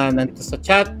guys sa mga nandito sa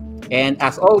chat. And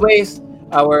as always,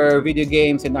 our video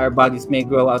games and our bodies may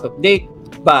grow out of date,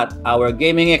 but our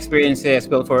gaming experiences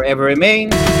will forever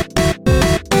remain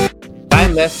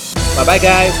timeless. Bye-bye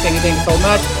guys. Thank you so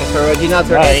much. Sir Reginald,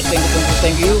 Sir Ed,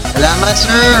 thank you. Salamat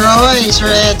Sir Roy,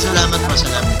 Sir Ed, salamat po.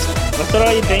 Basta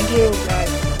Roy, thank you.